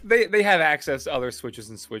 They have access to other switches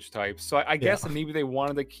and switch types, so I guess maybe they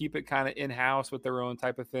wanted to keep it kind of in house with their own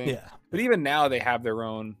type of thing. Yeah. But even now they have their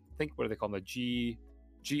own. I think what do they call them? The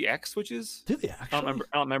GX switches? Do they actually? I don't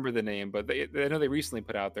remember the name, but I know they recently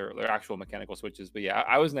put out their actual mechanical switches. But yeah,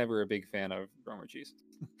 I was never a big fan of Roamer G's.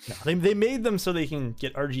 No, they made them so they can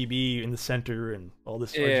get RGB in the center and all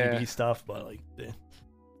this RGB stuff, but like,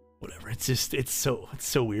 whatever. It's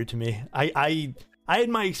so weird to me. I had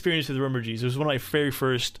my experience with Roamer G's. It was one of my very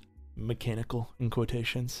first mechanical in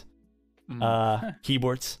quotations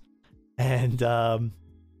keyboards, and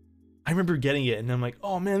I remember getting it, and I'm like,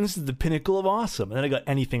 oh man, this is the pinnacle of awesome. And then I got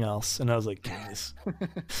anything else, and I was like, guys,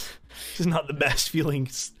 this is not the best feeling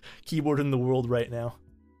keyboard in the world right now.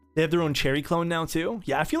 They have their own Cherry clone now too.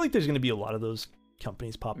 Yeah, I feel like there's going to be a lot of those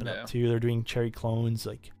companies popping up too. They're doing Cherry clones.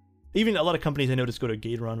 Like even a lot of companies I noticed go to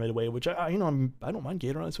Gateron right away, which I don't mind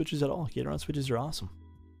Gateron switches at all. Gateron switches are awesome.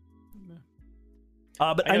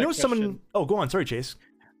 But I know someone. Oh, go on. Sorry, Chase.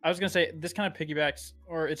 I was gonna say this kind of piggybacks,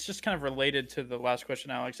 or it's just kind of related to the last question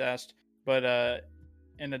Alex asked, but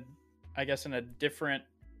in a different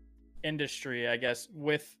industry, I guess,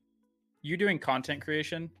 with you doing content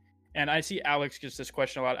creation, and I see Alex gets this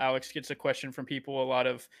question a lot. Alex gets a question from people a lot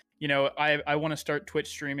of, you know, I want to start Twitch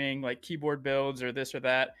streaming, like keyboard builds or this or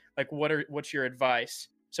that. Like, what's your advice?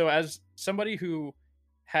 So as somebody who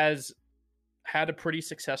has had a pretty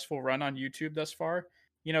successful run on YouTube thus far,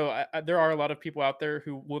 you know, there are a lot of people out there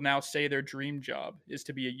who will now say their dream job is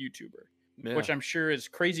to be a YouTuber, which I'm sure is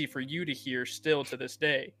crazy for you to hear still to this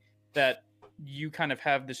day, that you kind of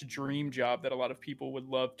have this dream job that a lot of people would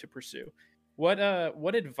love to pursue. What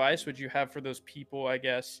advice would you have for those people, I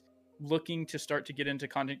guess, looking to start to get into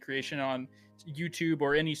content creation on YouTube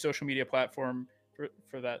or any social media platform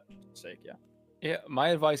for that sake? Yeah, my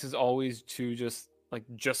advice is always to just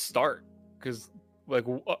start, because like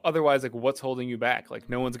otherwise, like, what's holding you back? Like,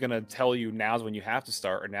 no one's gonna tell you now's when you have to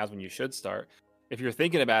start or now's when you should start. If you're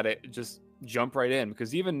thinking about it, just jump right in,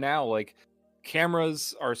 because even now, like,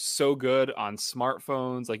 cameras are so good on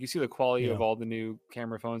smartphones. Like, you see the quality of all the new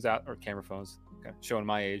camera phones, okay, showing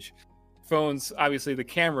my age. Phones, obviously the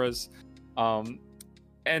cameras,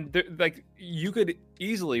 and like, you could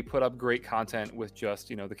easily put up great content with just,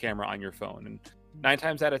 you know, the camera on your phone. And 9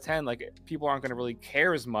 times out of 10, like, people aren't going to really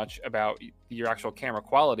care as much about your actual camera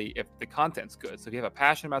quality if the content's good. So if you have a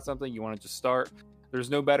passion about something, you want to just start, there's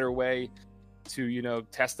no better way to, you know,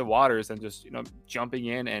 test the waters than just, you know, jumping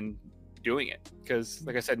in and doing it. Because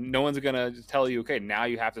like I said, no one's going to tell you, okay, now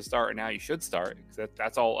you have to start or now you should start.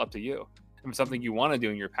 That's all up to you. If it's something you want to do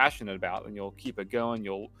and you're passionate about, then you'll keep it going.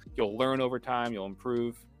 You'll learn over time. You'll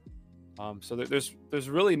improve. So there's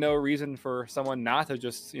really no reason for someone not to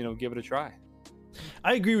just, you know, give it a try.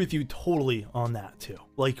 I agree with you totally on that too.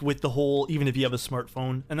 Like, with the whole, even if you have a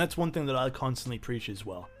smartphone, and that's one thing that I constantly preach as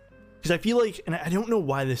well. Because I feel like, and I don't know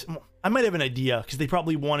why this, I might have an idea, because they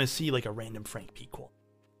probably want to see like a random Frank Pequel,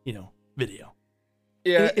 you know, video.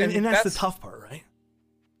 Yeah, and that's the tough part, right?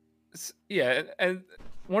 Yeah, and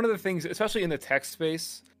one of the things, especially in the tech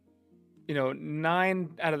space, you know, 9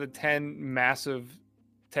 out of the 10 massive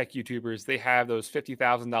tech YouTubers, they have those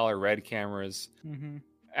 $50,000 RED cameras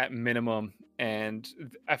at minimum. And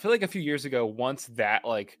I feel like a few years ago, once that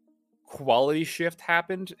like quality shift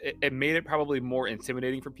happened, it made it probably more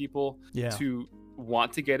intimidating for people to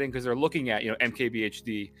want to get in, because they're looking at, you know,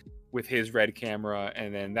 MKBHD with his RED camera,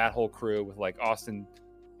 and then that whole crew with like Austin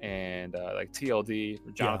and like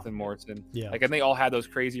TLD, Jonathan Morton, like, and they all had those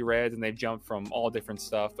crazy REDs, and they've jumped from all different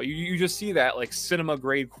stuff. But you just see that like cinema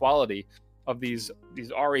grade quality of these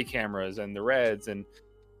RE cameras and the REDs. And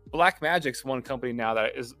Blackmagic's one company now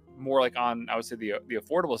that is more like on, I would say, the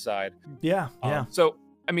affordable side. Yeah, yeah. So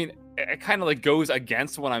I mean, it kind of like goes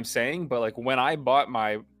against what I'm saying, but like when I bought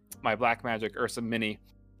my Blackmagic Ursa Mini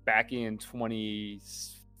back in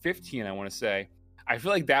 2015, I want to say, I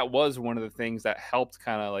feel like that was one of the things that helped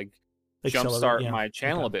kind of like jumpstart my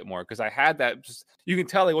channel a bit more, because I had that, just, you can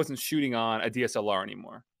tell I wasn't shooting on a DSLR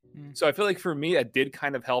anymore. So I feel like for me, that did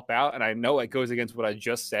kind of help out, and I know it goes against what I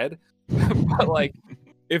just said, but like,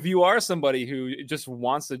 if you are somebody who just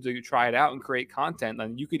wants to try it out and create content,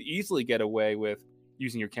 then you could easily get away with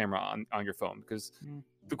using your camera on your phone, because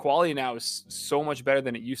the quality now is so much better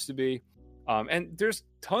than it used to be. And there's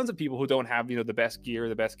tons of people who don't have, the best gear,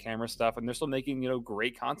 the best camera stuff, and they're still making,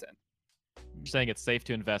 great content. You're saying it's safe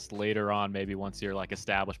to invest later on, maybe once you're like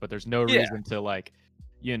established, but there's no reason to like,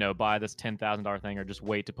 buy this $10,000 thing or just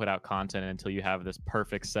wait to put out content until you have this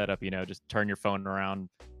perfect setup, just turn your phone around,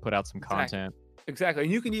 put out some content. Exactly.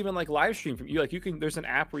 And you can even like live stream from there's an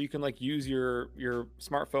app where you can like use your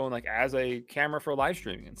smartphone like as a camera for live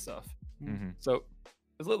streaming and stuff. So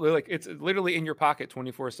it's literally in your pocket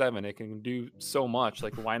 24/7. It can do so much.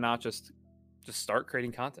 Like, why not just start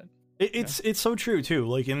creating content? It's so true too.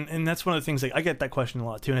 Like, and that's one of the things, like, I get that question a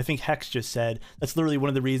lot too. And I think Hex just said that's literally one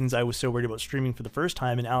of the reasons I was so worried about streaming for the first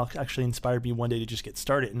time. And Alex actually inspired me one day to just get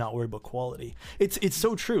started and not worry about quality. It's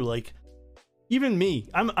so true. Like, even me,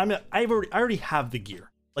 I already have the gear.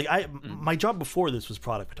 Like, my job before this was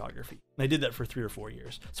product photography, and I did that for 3 or 4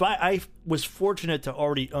 years. So I was fortunate to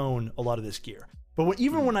already own a lot of this gear. But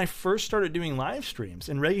even when I first started doing live streams,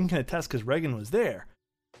 and Reagan can attest because Reagan was there,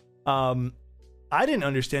 I didn't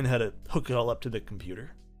understand how to hook it all up to the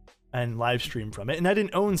computer and live stream from it. And I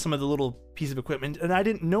didn't own some of the little piece of equipment, and I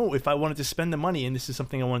didn't know if I wanted to spend the money and this is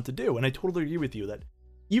something I wanted to do. And I totally agree with you that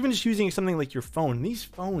even just using something like your phone, these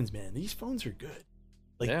phones, man, these phones are good.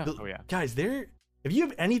 Like, guys, if you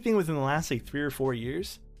have anything within the last like 3 or 4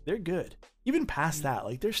 years, they're good. Even past that,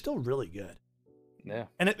 like, they're still really good. Yeah.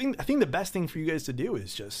 And I think the best thing for you guys to do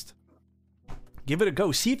is just give it a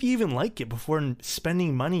go. See if you even like it before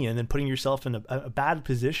spending money and then putting yourself in a bad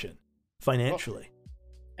position financially. Well,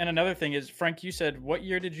 and another thing is, Frank, you said, what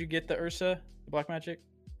year did you get the Ursa, the Blackmagic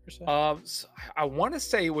Ursa? So I want to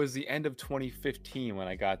say it was the end of 2015 when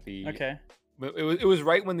I got the. Okay. It was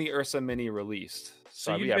right when the Ursa Mini released.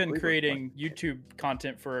 So you've been creating YouTube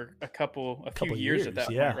content for a few years at that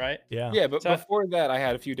point, right? Yeah, but before that, I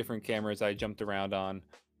had a few different cameras I jumped around on.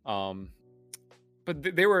 But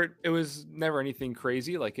it was never anything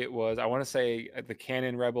crazy. Like, it was, I want to say, the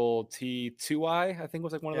Canon Rebel T2i, I think,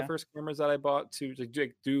 was like one of the first cameras that I bought to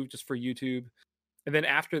do just for YouTube. And then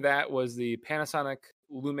after that was the Panasonic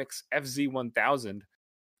Lumix FZ1000,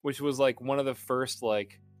 which was like one of the first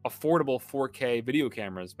like affordable 4K video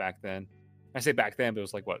cameras back then. I say back then, but it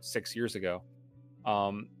was like, what, 6 years ago.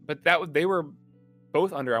 But they were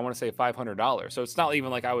both under, I want to say, $500. So it's not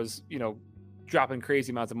even like I was, dropping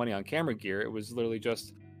crazy amounts of money on camera gear. It was literally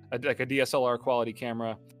just like a DSLR quality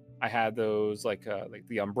camera. I had those like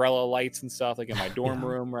the umbrella lights and stuff, like in my dorm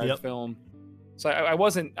room where I film. So I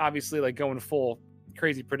wasn't obviously like going full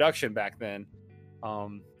crazy production back then.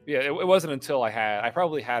 It wasn't until I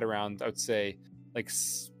probably had around, I would say, like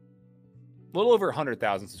a little over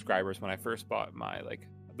 100,000 subscribers when I first bought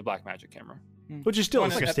the Blackmagic camera. Which is still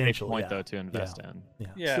a substantial point though to invest in.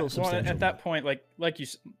 Yeah. Well, at that point, like you,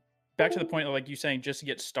 back to the point of like you saying, just to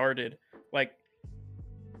get started, like,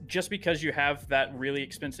 just because you have that really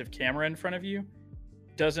expensive camera in front of you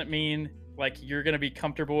doesn't mean like you're going to be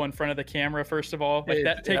comfortable in front of the camera. First of all, like,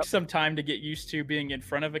 that takes some time to get used to being in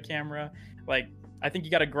front of a camera. Like, I think you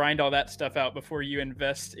got to grind all that stuff out before you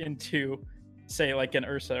invest into, say, like an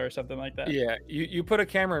Ursa or something like that. Yeah, you put a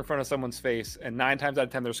camera in front of someone's face, and 9 times out of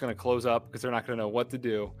 10 they're just going to close up because they're not going to know what to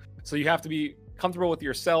do. So you have to be comfortable with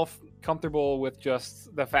yourself, comfortable with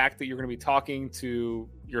just the fact that you're going to be talking to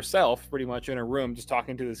yourself pretty much in a room, just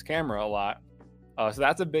talking to this camera a lot. So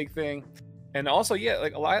that's a big thing. And also,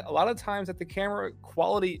 like a lot of times that the camera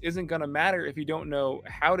quality isn't going to matter if you don't know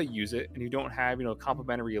how to use it and you don't have,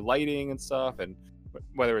 complementary lighting and stuff, and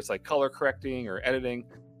whether it's like color correcting or editing.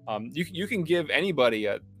 You can give anybody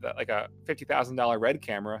a $50,000 RED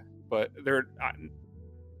camera, but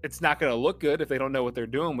it's not going to look good if they don't know what they're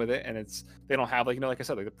doing with it, and they don't have like I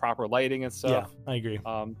said, like the proper lighting and stuff. Yeah, I agree.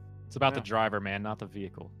 It's about the driver, man, not the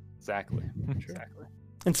vehicle. Exactly. Exactly.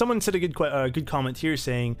 And someone said a good comment here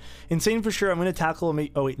saying, insane for sure. I'm going to tackle I'm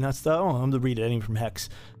going to read it anyway from Hex.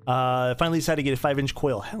 Finally decided to get a 5-inch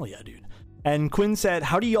coil. Hell yeah, dude. And Quinn said,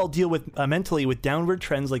 how do y'all deal with mentally with downward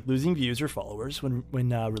trends like losing views or followers when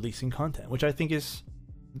releasing content? Which I think is,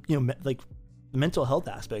 like, the mental health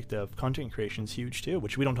aspect of content creation is huge too,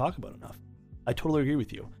 which we don't talk about enough. I totally agree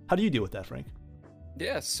with you. How do you deal with that, Frank?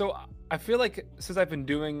 Yeah, so I feel like since I've been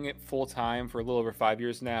doing it full time for a little over 5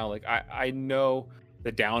 years now, like I know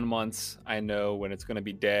the down months, I know when it's going to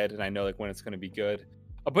be dead, and I know like when it's going to be good.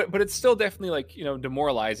 But it's still definitely like, you know,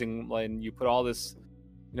 demoralizing when you put all this,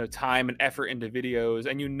 you know, time and effort into videos,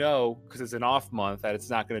 and you know, because it's an off month, that it's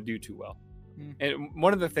not going to do too well. And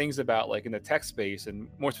one of the things about like in the tech space, and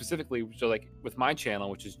more specifically, so like with my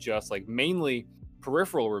channel, which is just like mainly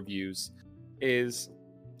peripheral reviews, is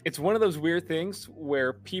it's one of those weird things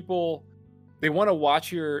where people, they want to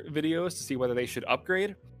watch your videos to see whether they should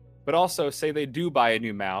upgrade, but also say they do buy a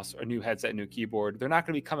new mouse or new headset, new keyboard, they're not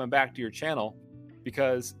going to be coming back to your channel,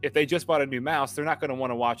 because if they just bought a new mouse, they're not going to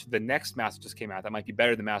want to watch the next mouse that just came out that might be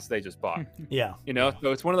better than the mouse they just bought. Yeah. You know,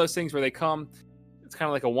 so it's one of those things where they come, it's kind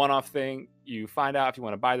of like a one-off thing. You find out if you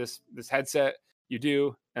want to buy this headset, you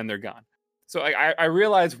do, and they're gone. So I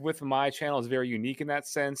realize with my channel is very unique in that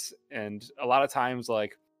sense, and a lot of times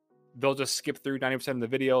like they'll just skip through 90% of the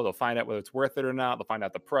video. They'll find out whether it's worth it or not. They'll find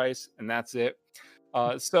out the price, and that's it.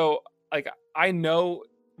 So like I know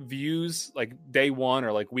views like day one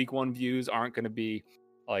or like week one views aren't going to be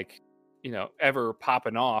like, you know, ever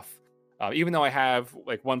popping off. Even though I have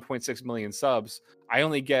like 1.6 million subs, I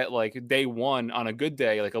only get like day one on a good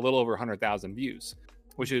day like a little over 100,000 views,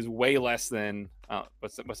 which is way less than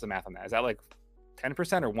what's the math on that? Is that like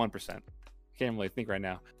 10% or 1%? Can't really think right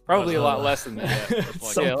now. Probably a lot less than that.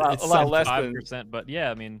 Yeah, a lot less than 5%. But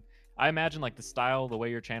yeah, I mean, I imagine like the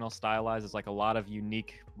way your channel stylized is like a lot of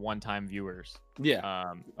unique one-time viewers.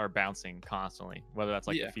 Yeah. Are bouncing constantly, whether that's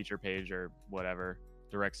like the feature page or whatever,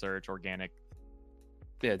 direct search, organic.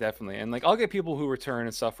 Yeah, definitely. And like I'll get people who return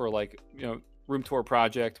and stuff for like, you know, Room Tour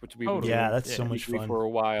Project, which we've been doing that's so much fun for a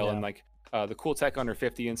while, and like the Cool Tech Under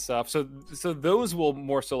 50 and stuff. So those will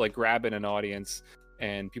more so like grab in an audience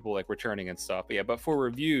and people like returning and stuff. But yeah, but for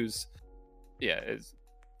reviews, it's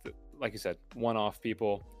like you said, one-off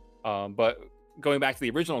people. But going back to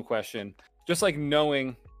the original question, just like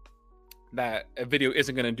knowing that a video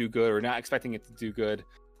isn't going to do good or not expecting it to do good,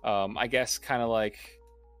 I guess kind of like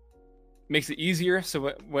makes it easier.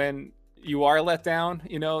 So when you are let down,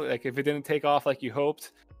 you know, like if it didn't take off like you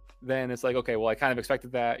hoped, then it's like, okay, well, I kind of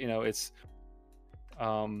expected that. You know, it's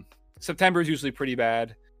September is usually pretty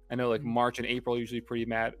bad. I know like March and April are usually pretty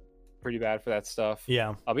bad for that stuff.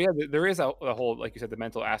 Yeah. But yeah, there is a whole, like you said, the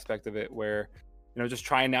mental aspect of it where, you know, just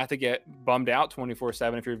trying not to get bummed out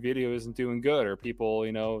 24/7 if your video isn't doing good, or people,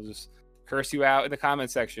 you know, just curse you out in the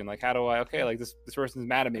comment section. Like, how do I? Okay, like this person's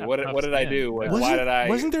mad at me. What did I do? Like, why did I?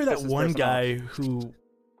 Wasn't there that one guy who,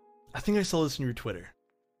 I think I saw this on your Twitter,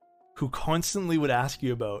 who constantly would ask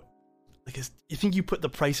you about, like, you think you put the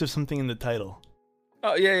price of something in the title?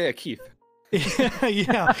 Oh yeah, Keith.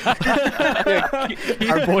 Yeah.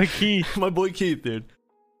 Our boy Keith. My boy Keith, dude.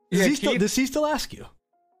 Does he still ask you?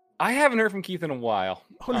 I haven't heard from Keith in a while.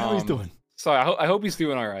 I wonder how he's doing. So I hope he's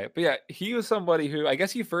doing all right. But yeah, he was somebody who, I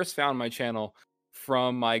guess he first found my channel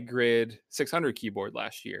from my Grid 600 keyboard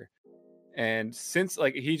last year. And since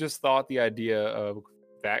like he just thought the idea of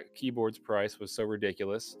that keyboard's price was so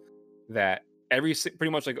ridiculous that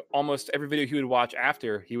pretty much like almost every video he would watch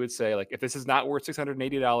after, he would say like, if this is not worth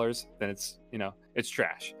 $680, then it's, you know, it's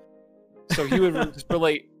trash. So he would just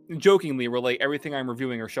jokingly relate everything I'm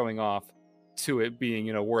reviewing or showing off to it being,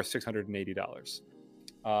 you know, worth $680.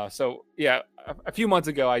 So yeah, a few months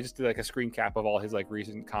ago, I just did like a screen cap of all his like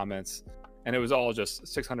recent comments, and it was all just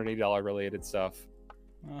 $680 related stuff.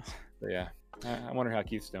 So yeah, I wonder how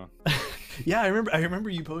Keith's doing. Yeah, I remember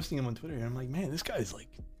you posting him on Twitter, and I'm like, man, this guy's like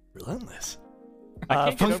relentless. I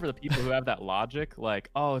can't get over the people who have that logic,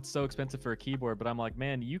 like, oh, it's so expensive for a keyboard, but I'm like,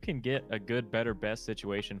 man, you can get a good, better, best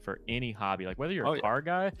situation for any hobby. Like, whether you're a car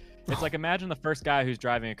guy, it's like, imagine the first guy who's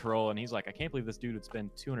driving a Corolla, and he's like, I can't believe this dude would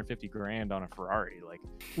spend $250,000 on a Ferrari. Like,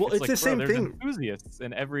 well, it's like, the same there's thing. Enthusiasts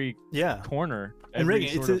in every corner, and every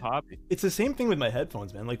Reagan, sort of hobby. It's the same thing with my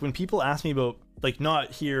headphones, man. Like when people ask me about, like,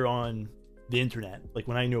 not here on the internet, like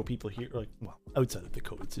when I know people here, like, well, outside of the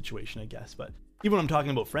COVID situation, I guess, but even when I'm talking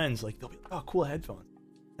about friends, like they'll be, oh, cool headphones.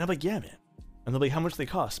 And I'm like, yeah, man. And they're like, how much they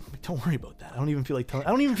cost? I'm like, don't worry about that. I don't even feel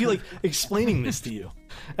like explaining this to you.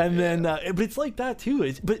 And then, but it's like that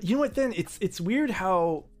too. But you know what? Then it's weird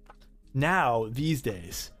how now these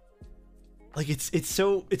days, like it's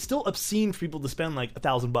still obscene for people to spend like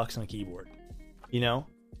 $1,000 on a keyboard, you know.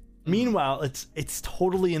 Meanwhile, it's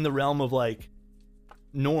totally in the realm of like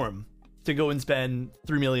norm to go and spend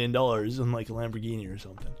 $3 million on like a Lamborghini or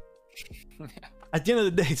something. At the end of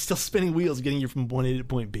the day, it's still spinning wheels getting you from point A to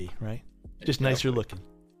point B, right? Just nicer looking.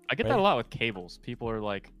 I get that a lot with cables. People are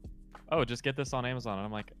like, oh, just get this on Amazon. And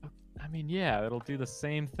I'm like, I mean, yeah, it'll do the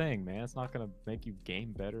same thing, man. It's not gonna make you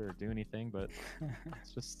game better or do anything, but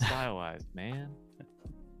it's just stylized, man.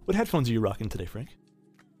 What headphones are you rocking today, Frank?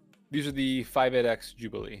 These are the 58X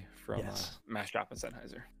Jubilee from Yes. Mashup and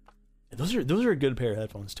Sennheiser. Those are a good pair of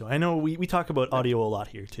headphones too. I know we talk about audio a lot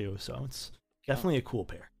here too, so it's definitely a cool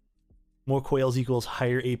pair. More coils equals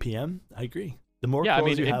higher APM. I agree. The more Yeah, I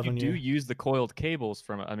coils mean, you if have you on do your... use the coiled cables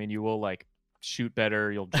from, I mean, you will like shoot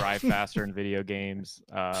better, you'll drive faster in video games.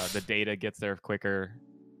 The data gets there quicker.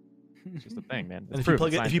 It's just a thing, man. And if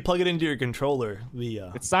you plug it into your controller,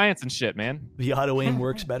 it's science and shit, man. the auto aim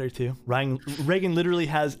works better too. Reagan literally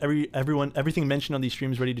has everything mentioned on these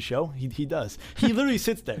streams ready to show. He does. He literally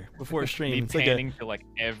sits there before a stream. Me It's panning to like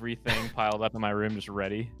everything piled up in my room, just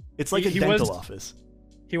ready. it's like a dental office.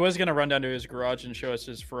 He was gonna run down to his garage and show us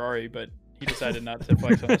his Ferrari, but he decided not to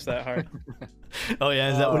flex on us that hard. Oh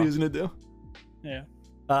yeah, is that what he was gonna do? Yeah.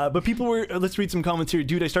 But people were, let's read some comments here.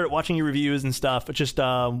 Dude, I started watching your reviews and stuff, just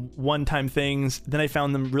one-time things. Then I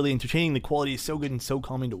found them really entertaining. The quality is so good and so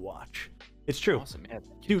calming to watch. It's true. Awesome, man.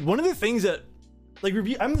 Dude, one of the things that, like,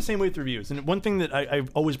 I'm the same way with reviews. And one thing that I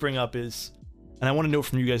always bring up is, and I want to know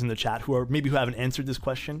from you guys in the chat who haven't answered this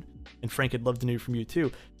question, and Frank, I'd love to know from you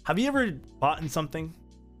too. Have you ever bought in something,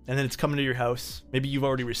 and then it's coming to your house? Maybe you've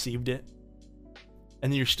already received it,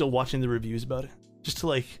 and then you're still watching the reviews about it? Just to,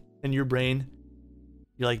 like, in your brain...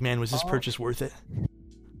 You're like, man, was this purchase worth it?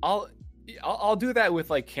 I'll do that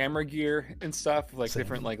with like camera gear and stuff, like Same.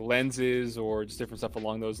 different like lenses or just different stuff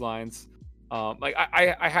along those lines. Like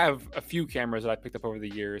I have a few cameras that I picked up over the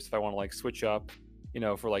years if I want to like switch up,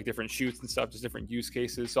 for like different shoots and stuff, just different use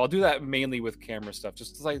cases. So I'll do that mainly with camera stuff,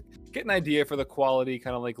 just to like get an idea for the quality,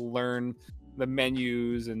 kind of like learn the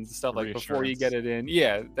menus and stuff like before you get it in.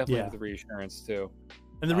 Yeah, definitely with the reassurance too.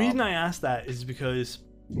 And the reason I asked that is because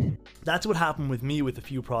that's what happened with me with a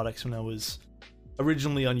few products when I was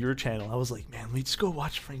originally on your channel. I was like, man, let me just go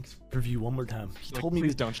watch Frank's review one more time. He told me,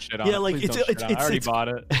 please don't shit on it. Yeah, like it's I already bought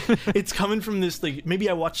it. It's coming from this, like, maybe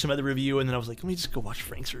I watched some other review and then I was like, let me just go watch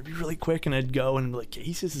Frank's review really quick, and I'd go and be like,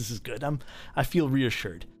 he says this is good. I feel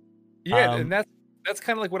reassured. Yeah, and that's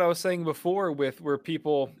kind of like what I was saying before with where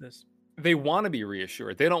people they want to be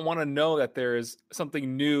reassured. They don't want to know that there is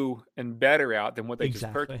something new and better out than what they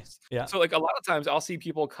just purchased. Yeah. So like a lot of times I'll see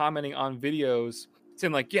people commenting on videos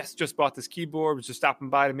saying like, yes, just bought this keyboard, was just stopping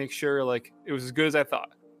by to make sure like it was as good as I thought.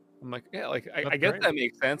 I'm like, yeah, like I guess that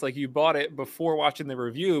makes sense. Like you bought it before watching the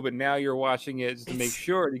review, but now you're watching it just to make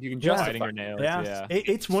sure that you can justify your nails. Yeah.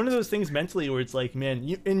 It's one of those things mentally where it's like,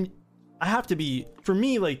 man, and I have to be, for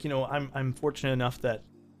me, like, I'm fortunate enough that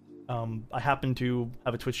I happen to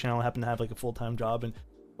have a Twitch channel. I happen to have like a full-time job, and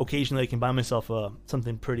occasionally I can buy myself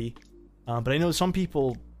something pretty. But I know some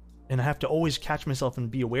people, and I have to always catch myself and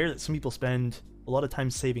be aware that some people spend a lot of time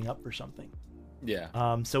saving up for something.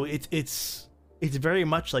 Yeah. So it's very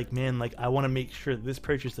much like, man, like I want to make sure that this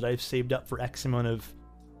purchase that I've saved up for X amount of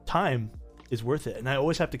time is worth it, and I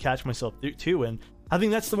always have to catch myself too. And I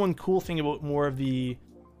think that's the one cool thing about more of the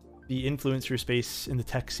influencer space in the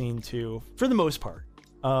tech scene too, for the most part.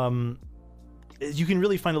 You can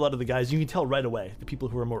really find a lot of the guys, you can tell right away the people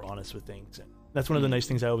who are more honest with things, and that's one of the nice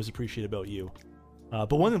things I always appreciate about you.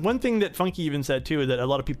 But one thing that Funky even said too, that a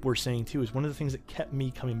lot of people were saying too, is one of the things that kept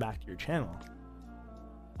me coming back to your channel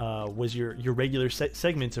was your regular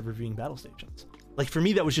segments of reviewing battle stations. Like for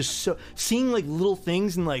me, that was just so, seeing like little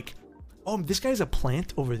things and like, oh, this guy's a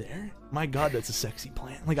plant over there, my god, that's a sexy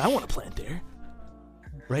plant, like I want a plant there,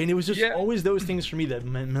 right? And it was just always those things for me that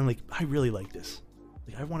meant like, I really like this.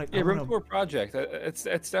 Like, I want to. Yeah, Room Tour project. It's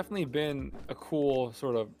definitely been a cool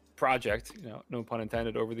sort of project, no pun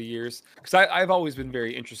intended, over the years. Because I've always been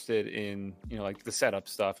very interested in, like the setup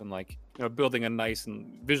stuff and like, building a nice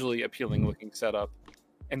and visually appealing looking setup.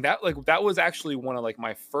 And that was actually one of like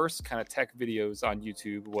my first kind of tech videos on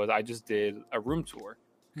YouTube. Was I just did a room tour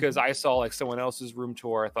because I saw like someone else's room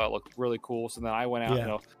tour. I thought it looked really cool. So then I went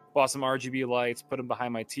out, bought some RGB lights, put them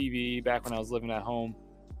behind my TV back when I was living at home.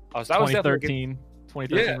 So I was 2013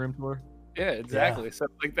 room tour. Yeah, exactly. So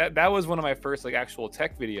like that was one of my first like actual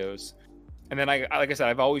tech videos. And then like I said,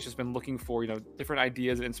 I've always just been looking for, different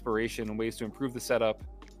ideas and inspiration and ways to improve the setup.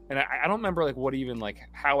 And I don't remember like what even like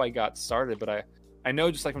how I got started, but I know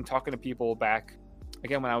just like from talking to people back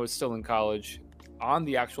again when I was still in college on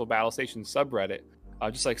the actual Battle Station subreddit,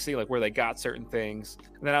 just like seeing like where they got certain things.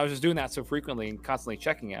 And then I was just doing that so frequently and constantly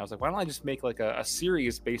checking it. I was like, why don't I just make like a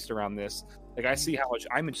series based around this? Like I see how much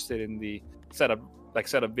I'm interested in the setup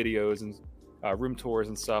videos and room tours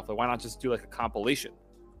and stuff. Like why not just do like a compilation?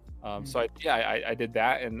 So I did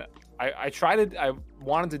that, and I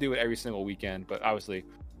wanted to do it every single weekend, but obviously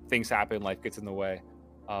things happen, life gets in the way.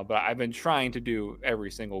 But I've been trying to do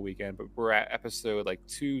every single weekend. But we're at episode like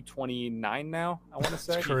 229 now, I want to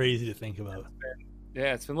say. It's crazy to think about.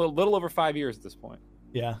 Yeah, it's been a little over 5 years at this point.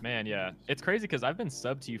 Yeah, man, yeah, it's crazy because I've been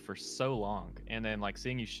subbed to you for so long, and then like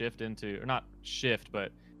seeing you shift into, or not shift,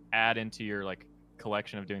 but add into your like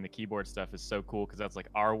collection of doing the keyboard stuff is so cool because that's like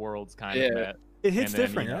our worlds kind of met. It hits then,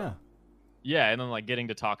 different, yeah, and then like getting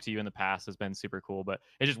to talk to you in the past has been super cool. But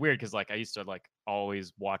it's just weird because like I used to like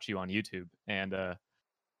always watch you on YouTube, and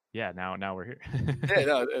yeah, now we're here. Yeah,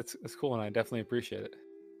 no, it's cool, and I definitely appreciate it.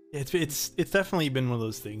 It's definitely been one of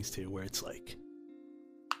those things too, where it's like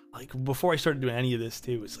before I started doing any of this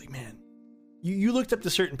too, it's like, man, you looked up to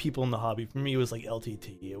certain people in the hobby. For me, it was like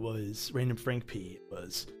LTT, it was Random Frank P, it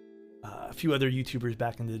was a few other YouTubers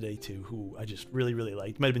back in the day too, who I just really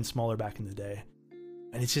liked. Might have been smaller back in the day,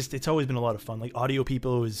 and it's always been a lot of fun. Like Audio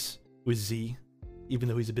People was Z, even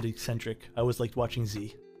though he's a bit eccentric. I always liked watching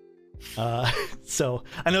Z. So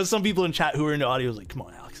I know some people in chat who are into audio was like, come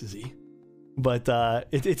on, Alex, Z. But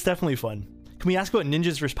it's definitely fun. Can we ask about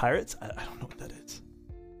Ninjas vs Pirates? I don't know what that is.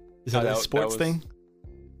 Is that a sports thing?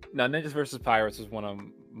 No, Ninjas vs Pirates was one of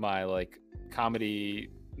my like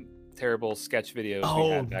comedy terrible sketch videos.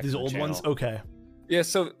 Oh, these old ones? Okay. Yeah,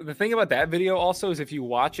 so the thing about that video also is if you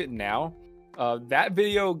watch it now, that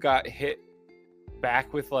video got hit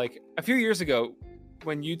back with like a few years ago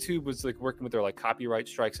when YouTube was like working with their like copyright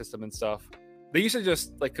strike system and stuff. They used to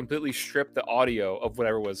just like completely strip the audio of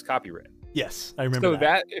whatever was copyrighted. Yes, I remember so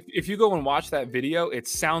that if you go and watch that video, it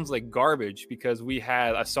sounds like garbage because we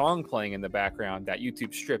had a song playing in the background that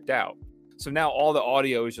YouTube stripped out. So now all the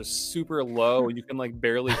audio is just super low and you can like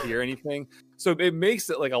barely hear anything. So it makes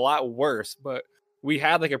it like a lot worse, but we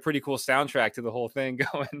had like a pretty cool soundtrack to the whole thing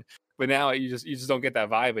going, but now you just don't get that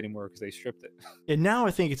vibe anymore because they stripped it. And now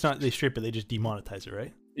I think it's not they strip it, they just demonetize it,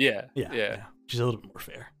 right? Yeah. Which is a little bit more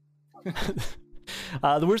fair.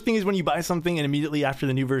 The worst thing is when you buy something and immediately after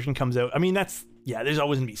the new version comes out. I mean, there's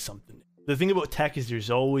always gonna be something new. The thing about tech is there's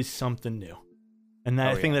always something new. And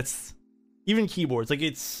I think that's even keyboards. Like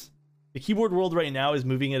it's the keyboard world right now is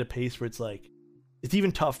moving at a pace where it's like it's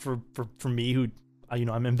even tough for me who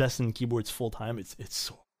I'm investing in keyboards full time. It's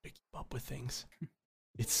so hard to keep up with things.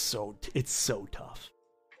 It's so tough.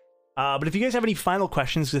 But if you guys have any final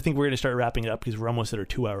questions, I think we're gonna start wrapping it up because we're almost at our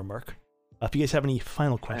 2-hour mark. If you guys have any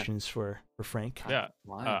final questions for Frank,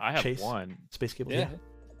 I have Chase, one. Space Cable. Yeah.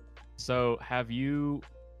 So have you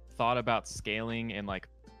thought about scaling and like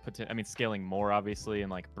scaling more obviously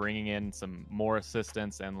and like bringing in some more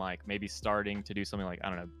assistants and like maybe starting to do something like, I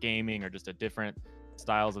don't know, gaming or just a different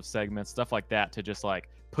styles of segments, stuff like that to just like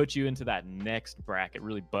put you into that next bracket,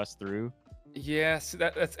 really bust through? Yes,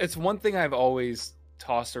 it's one thing I've always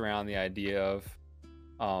tossed around the idea of.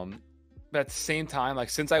 But at the same time, like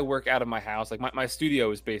since I work out of my house, like my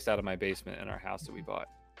studio is based out of my basement in our house that we bought.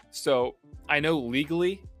 So I know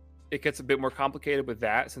legally it gets a bit more complicated with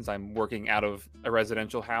that since I'm working out of a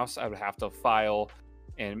residential house. I would have to file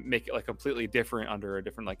and make it like completely different under a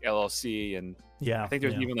different like LLC. And I think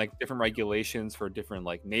there's even like different regulations for different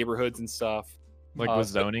like neighborhoods and stuff. Like with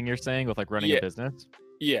zoning, you're saying, with like running a business?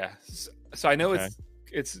 Yeah. So I know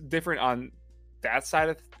it's different on that side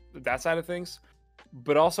of things.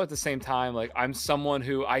 But also at the same time, like I'm someone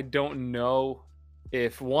who I don't know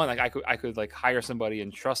if one, like I could like hire somebody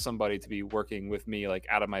and trust somebody to be working with me like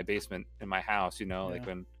out of my basement in my house, like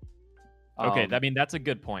when. Okay, I mean that's a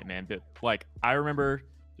good point, man. But like I remember,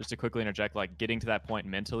 just to quickly interject, like getting to that point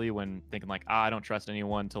mentally when thinking like, I don't trust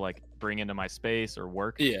anyone to like bring into my space or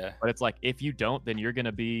work. Yeah. But it's like if you don't, then you're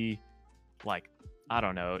gonna be like, I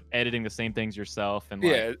don't know, editing the same things yourself and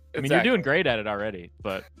like, exactly. I mean you're doing great at it already,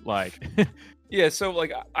 but like. Yeah, so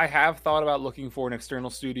like I have thought about looking for an external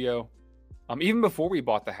studio. Even before we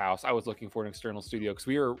bought the house, I was looking for an external studio because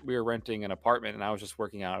we were renting an apartment and I was just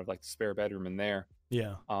working out of like the spare bedroom in there.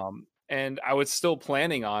 Yeah. And I was still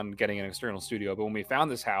planning on getting an external studio, but when we found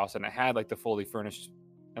this house and it had like the fully furnished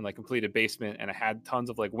and like completed basement and it had tons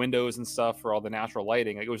of like windows and stuff for all the natural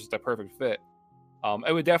lighting, like it was just a perfect fit.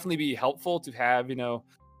 It would definitely be helpful to have,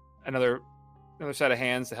 another set of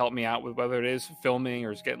hands to help me out with whether it is filming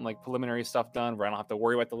or just getting like preliminary stuff done where I don't have to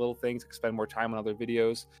worry about the little things, spend more time on other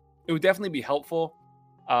videos. It would definitely be helpful.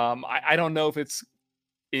 I don't know if it's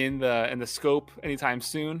in the scope anytime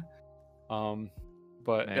soon.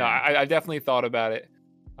 But yeah, I definitely thought about it.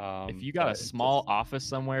 If you got a small office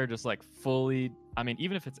somewhere, just like fully, I mean,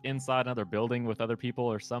 even if it's inside another building with other people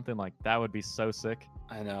or something, like that would be so sick.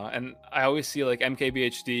 I know. And I always see like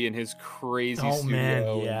MKBHD and his crazy studio.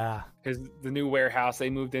 Man, yeah. The new warehouse they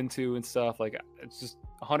moved into and stuff. Like it's just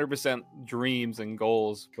 100% dreams and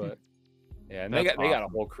goals. But yeah, and they got a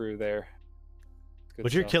whole crew there. Good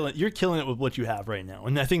But stuff. you're killing it with what you have right now,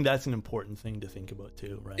 and I think that's an important thing to think about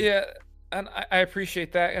too, right? Yeah, and I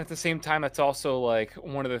appreciate that. And at the same time, it's also like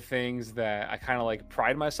one of the things that I kind of like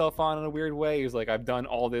pride myself on in a weird way is like I've done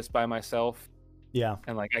all this by myself, Yeah.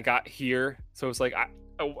 and like I got here. So it's like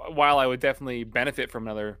while I would definitely benefit from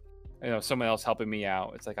someone else helping me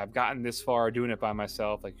out, it's like I've gotten this far doing it by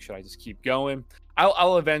myself. Like, should I just keep going?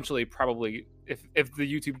 I'll eventually probably, if the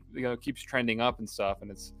YouTube keeps trending up and stuff,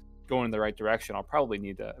 and it's going in the right direction, I'll probably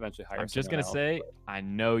need to eventually hire. I'm just someone gonna else, say, but- I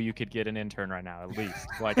know you could get an intern right now, at least.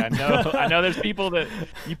 Like I know there's people that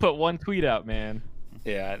you put one tweet out, man.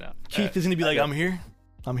 Yeah, I know. Keith is gonna be like, I'm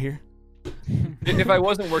here. If I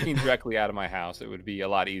wasn't working directly out of my house, it would be a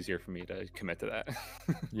lot easier for me to commit to that.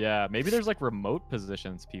 Yeah, maybe there's like remote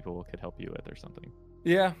positions people could help you with or something.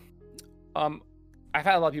 Yeah. I've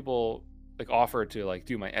had a lot of people like offer to like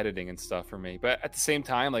do my editing and stuff for me, but at the same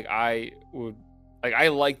time, like I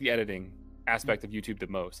like the editing aspect of YouTube the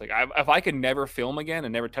most. Like if I could never film again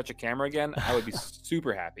and never touch a camera again, I would be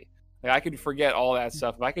super happy. Like I could forget all that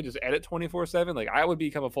stuff. If I could just edit 24/7, like I would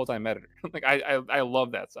become a full-time editor. Like I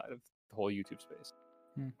love that side of the whole YouTube space.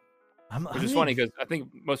 Which is funny because I think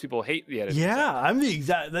most people hate the editing. Yeah, side. I'm the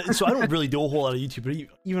exact. So I don't really do a whole lot of YouTube, but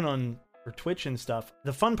even on for Twitch and stuff.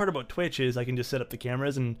 The fun part about Twitch is I can just set up the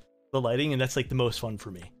cameras and the lighting, and that's like the most fun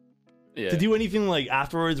for me. Yeah. To do anything like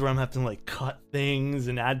afterwards where I'm having to like cut things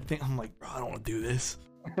and add things, I'm like, bro, I don't want to do this.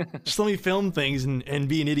 Just let me film things and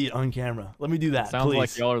be an idiot on camera. Let me do that. Sounds please.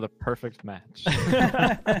 like y'all are the perfect match.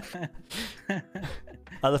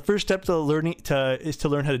 The first step to learning is to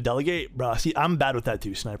learn how to delegate, bro. See, I'm bad with that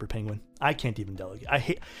too, Sniper Penguin. I can't even delegate.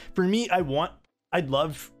 I'd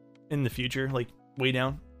love in the future, like way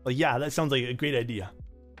down, like yeah, that sounds like a great idea.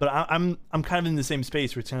 But I'm kind of in the same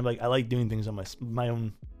space where it's kind of like I like doing things on my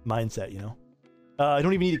own mindset, you know. I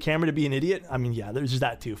don't even need a camera to be an idiot. I mean, yeah, there's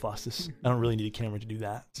that too, Faustus. I don't really need a camera to do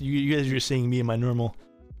that. So you guys are just seeing me in my normal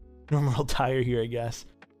attire here, I guess.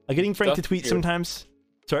 Getting Frank to tweet sometimes.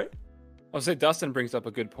 Sorry? I'll say Dustin brings up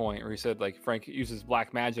a good point where he said like Frank uses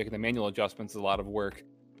Black Magic and the manual adjustments is a lot of work.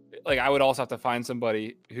 Like I would also have to find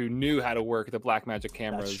somebody who knew how to work the Black Magic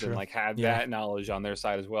cameras and like had that knowledge on their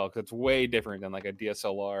side as well, because it's way different than like a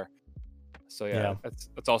DSLR. So yeah,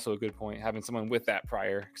 that's also a good point, having someone with that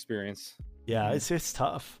prior experience. Yeah, it's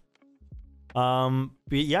tough. But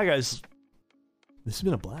yeah, guys, this has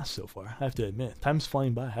been a blast so far. I have to admit, time's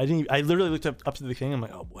flying by. I literally looked up to the thing. I'm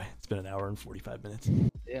like, oh boy, it's been an hour and 45 minutes.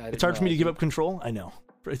 Yeah, it's hard for me to give up control. I know.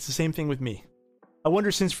 It's the same thing with me. I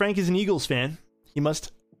wonder, since Frank is an Eagles fan, he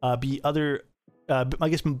must be I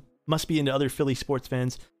guess must be into other Philly sports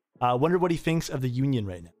fans. Wonder what he thinks of the Union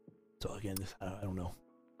right now. So again, I don't know.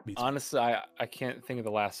 Honestly, I can't think of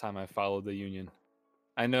the last time I followed the Union.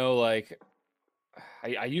 I know, like,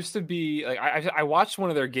 I used to be like I watched one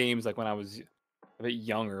of their games like when I was a bit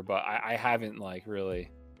younger, but I haven't like really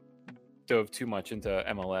dove too much into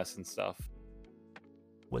MLS and stuff.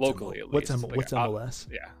 Locally, at least. What's MLS?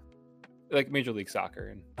 Yeah, like Major League Soccer,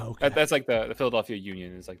 and okay, that's like the Philadelphia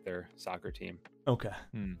Union is like their soccer team. Okay.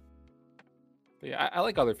 But yeah, I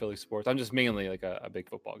like other Philly sports. I'm just mainly like a big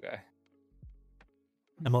football guy.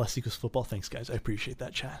 MLS equals football. Thanks, guys. I appreciate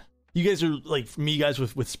that, chat. You guys are like me, guys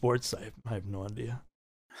with sports. I have no idea.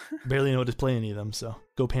 Barely know how to play any of them. So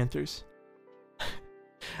go Panthers.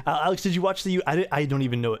 Alex, did you watch I don't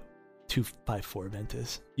even know what 254 event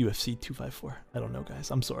is. UFC 254. I don't know,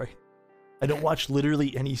 guys. I'm sorry. I don't watch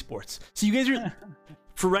literally any sports. So you guys are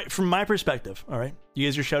from my perspective. All right, you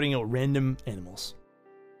guys are shouting out random animals,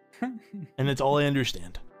 and that's all I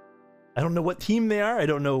understand. I don't know what team they are. I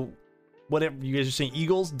don't know. Whatever you guys are saying,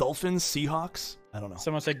 Eagles, Dolphins, Seahawks. I don't know.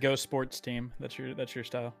 Someone said go sports team. That's your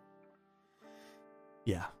style.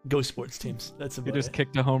 Yeah, go sports teams. That's about You just it.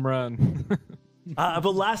 kicked a home run.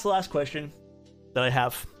 But last question that I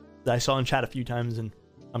have that I saw in chat a few times, and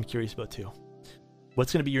I'm curious about too.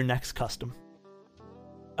 What's going to be your next custom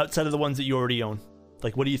outside of the ones that you already own?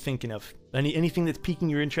 Like, what are you thinking of? Anything that's piquing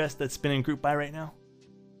your interest that's been in group buy right now?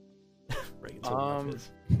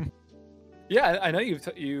 Yeah, I know you.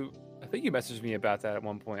 I think you messaged me about that at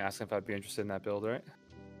one point, asking if I'd be interested in that build, right?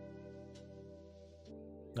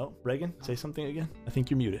 No, Reagan, say something again. I think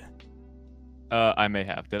you're muted. I may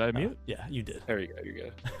have. Did I mute? Yeah, you did. There you go. You're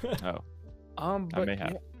good. Oh. But I may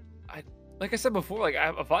have. Yeah, like I said before, like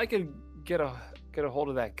if I could get a hold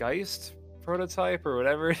of that Geist prototype or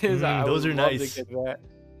whatever it is, I those would are love nice. to get that.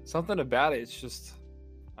 Something about it, it's just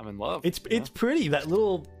I'm in love. It's pretty. That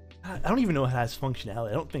little, I don't even know if it has functionality.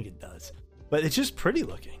 I don't think it does, but it's just pretty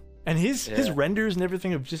looking. And his renders and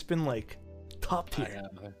everything have just been like top tier.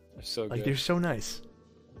 They're so good. Like they're so nice.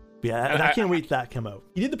 But yeah, and I can't wait for that to come out.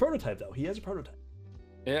 He did the prototype though. He has a prototype.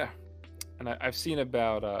 Yeah, and I've seen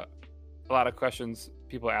about a lot of questions,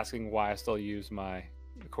 people asking why I still use my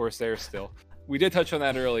Corsair still. We did touch on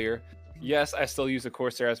that earlier. Yes, I still use the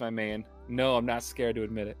Corsair as my main. No, I'm not scared to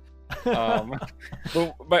admit it.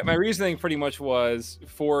 But my reasoning pretty much was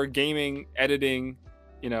for gaming, editing,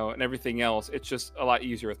 and everything else. It's just a lot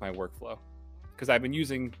easier with my workflow because I've been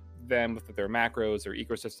using them with their macros, their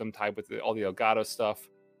ecosystem tied with all the Elgato stuff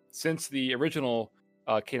since the original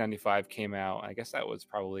K95 came out. I guess that was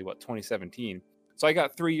probably 2017. So I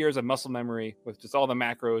got 3 years of muscle memory with just all the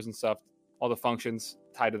macros and stuff, all the functions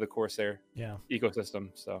tied to the Corsair ecosystem.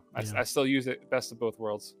 So I still use it, best of both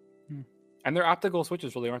worlds. And their optical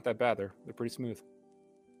switches really aren't that bad. They're pretty smooth.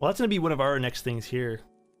 Well, that's going to be one of our next things here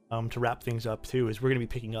to wrap things up too, is we're going to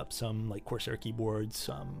be picking up some like Corsair keyboards,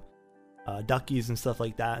 some Duckies and stuff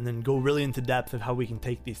like that, and then go really into depth of how we can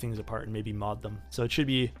take these things apart and maybe mod them. So it should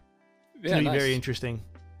be, nice. Very interesting.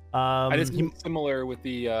 I just similar with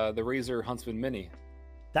the Razer Huntsman Mini.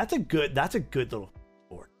 That's a good little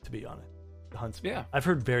board, to be honest. The Huntsman. Yeah, I've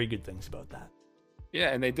heard very good things about that. Yeah,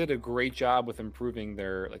 and they did a great job with improving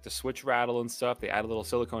their the switch rattle and stuff. They added little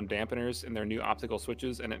silicone dampeners in their new optical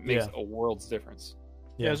switches, and it makes a world's difference.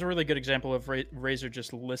 Yeah, it was a really good example of Razer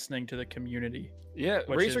just listening to the community. Yeah,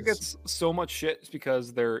 Razer gets so much shit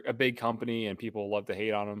because they're a big company and people love to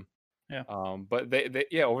hate on them. Yeah. But they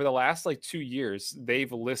over the last 2 years,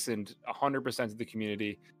 they've listened 100% to the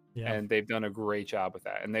community, and they've done a great job with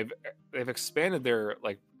that. And they've expanded their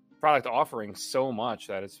product offering so much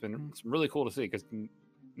that it's really cool to see because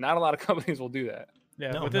not a lot of companies will do that.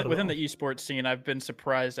 Yeah, no, within the esports scene, I've been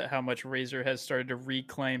surprised at how much Razer has started to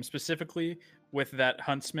reclaim, specifically with that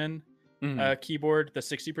Huntsman keyboard, the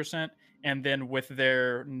 60%, and then with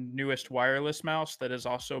their newest wireless mouse that has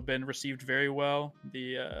also been received very well.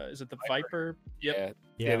 The is it the Viper? Yep.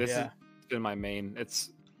 Yeah. This has been my main.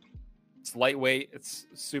 It's lightweight. It's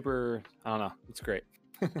super. I don't know. It's great.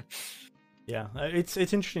 Yeah, it's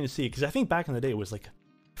interesting to see because I think back in the day it was I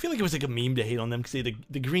feel like it was a meme to hate on them because they had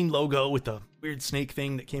the green logo with the weird snake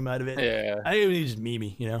thing that came out of it. Yeah, it was just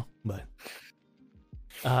memey, But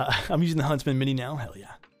I'm using the Huntsman Mini now. Hell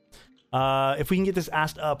yeah! If we can get this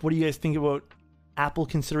asked up, what do you guys think about Apple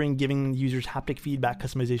considering giving users haptic feedback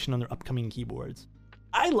customization on their upcoming keyboards?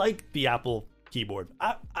 I like the Apple keyboard.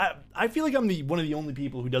 I feel like I'm one of the only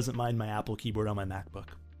people who doesn't mind my Apple keyboard on my MacBook.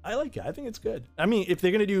 I like it. I think it's good. I mean, if they're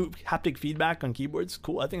going to do haptic feedback on keyboards,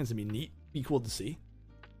 cool. I think it's going to be neat. Be cool to see.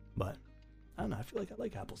 But, I don't know. I feel like I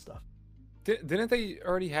like Apple stuff. Didn't they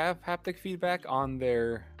already have haptic feedback on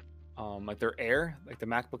their, their Air? The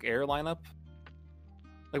MacBook Air lineup?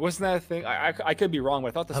 Wasn't that a thing? I could be wrong, but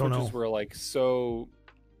I thought the switches were, so,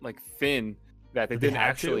 thin that they didn't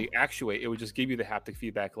actually actuate. It would just give you the haptic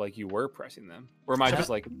feedback like you were pressing them. Or am I just,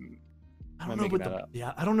 I don't know about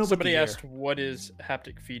I don't know. Somebody asked, "What is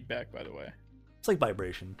haptic feedback?" By the way, it's like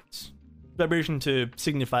vibration. It's vibration to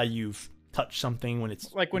signify you've touched something when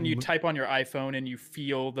it's like when you type on your iPhone and you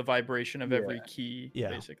feel the vibration of every key. Yeah,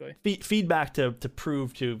 basically. Feedback to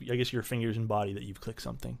prove to your fingers and body that you've clicked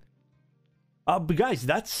something. But guys,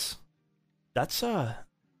 that's a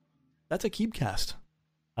Keepcast.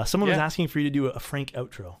 Someone was asking for you to do a Frank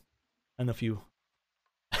outro. I don't know if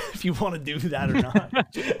you want to do that or not.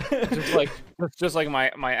 just like my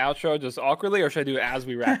outro, just awkwardly, or should I do it as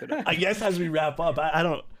we wrap it up? I guess as we wrap up.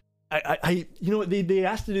 I they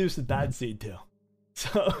asked to do this with Bad Seed too,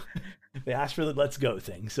 so they asked for the Let's Go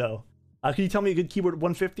thing. So can you tell me a good keyword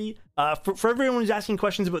 150? For everyone who's asking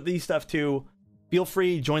questions about these stuff too, feel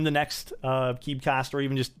free join the next Keepcast, or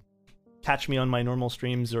even just catch me on my normal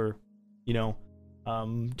streams, or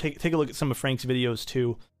take a look at some of Frank's videos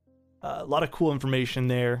too. A lot of cool information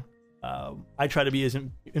there. I try to be as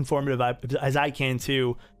informative as I can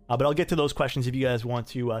too, but I'll get to those questions if you guys want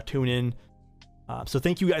to tune in. So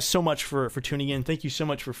thank you guys so much for tuning in. Thank you so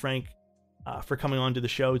much for Frank for coming on to the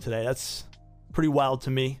show today. That's pretty wild to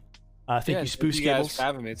me. Thank you, Spooce you Cables. Guys for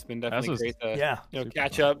having me. It's been definitely great to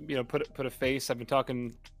catch up. Put a face. I've been talking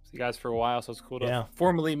to you guys for a while, so it's cool to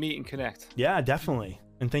formally meet and connect. Yeah, definitely.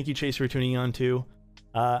 And thank you, Chase, for tuning on too.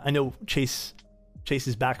 I know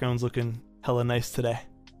Chase's background's looking hella nice today.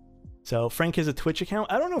 So Frank has a Twitch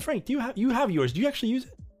account. I don't know, Frank, you have yours? Do you actually use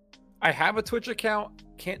it? I have a Twitch account.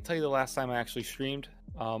 Can't tell you the last time I actually streamed.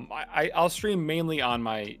 I'll stream mainly on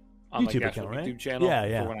my YouTube account, right? YouTube channel.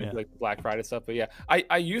 Yeah. For when I do the Black Friday stuff. But yeah,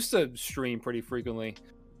 I used to stream pretty frequently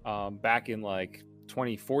back in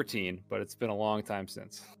 2014, but it's been a long time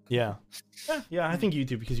since. Yeah. I think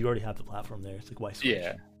YouTube, because you already have the platform there. It's why switch?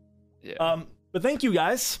 Yeah. But thank you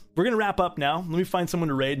guys. We're gonna wrap up now. Let me find someone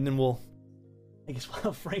to raid, and then we'll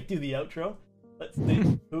have Frank do the outro. Let's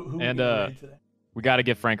think. Who and we got to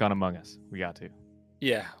get Frank on Among Us. We got to.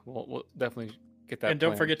 Yeah, we'll definitely get that. And don't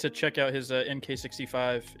planned. forget to check out his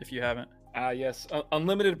NK65 if you haven't. Yes,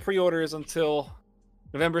 unlimited pre-orders until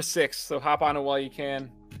November 6th, so hop on it while you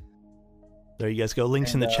can. There you guys go.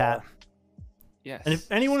 Links in the chat. Yes. And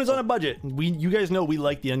if anyone is on a budget, you guys know we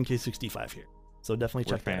like the NK65 here, so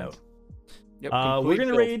definitely check that out. Yep, we're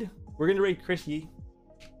gonna raid Chris Yee.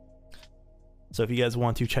 So if you guys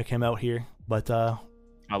want to check him out here, but I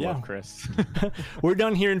love Chris. We're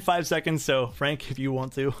done here in 5 seconds. So Frank, if you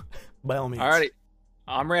want to, by all means. Alrighty,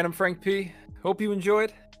 I'm Random Frank P. Hope you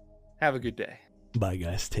enjoyed. Have a good day. Bye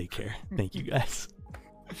guys. Take care. Thank you guys.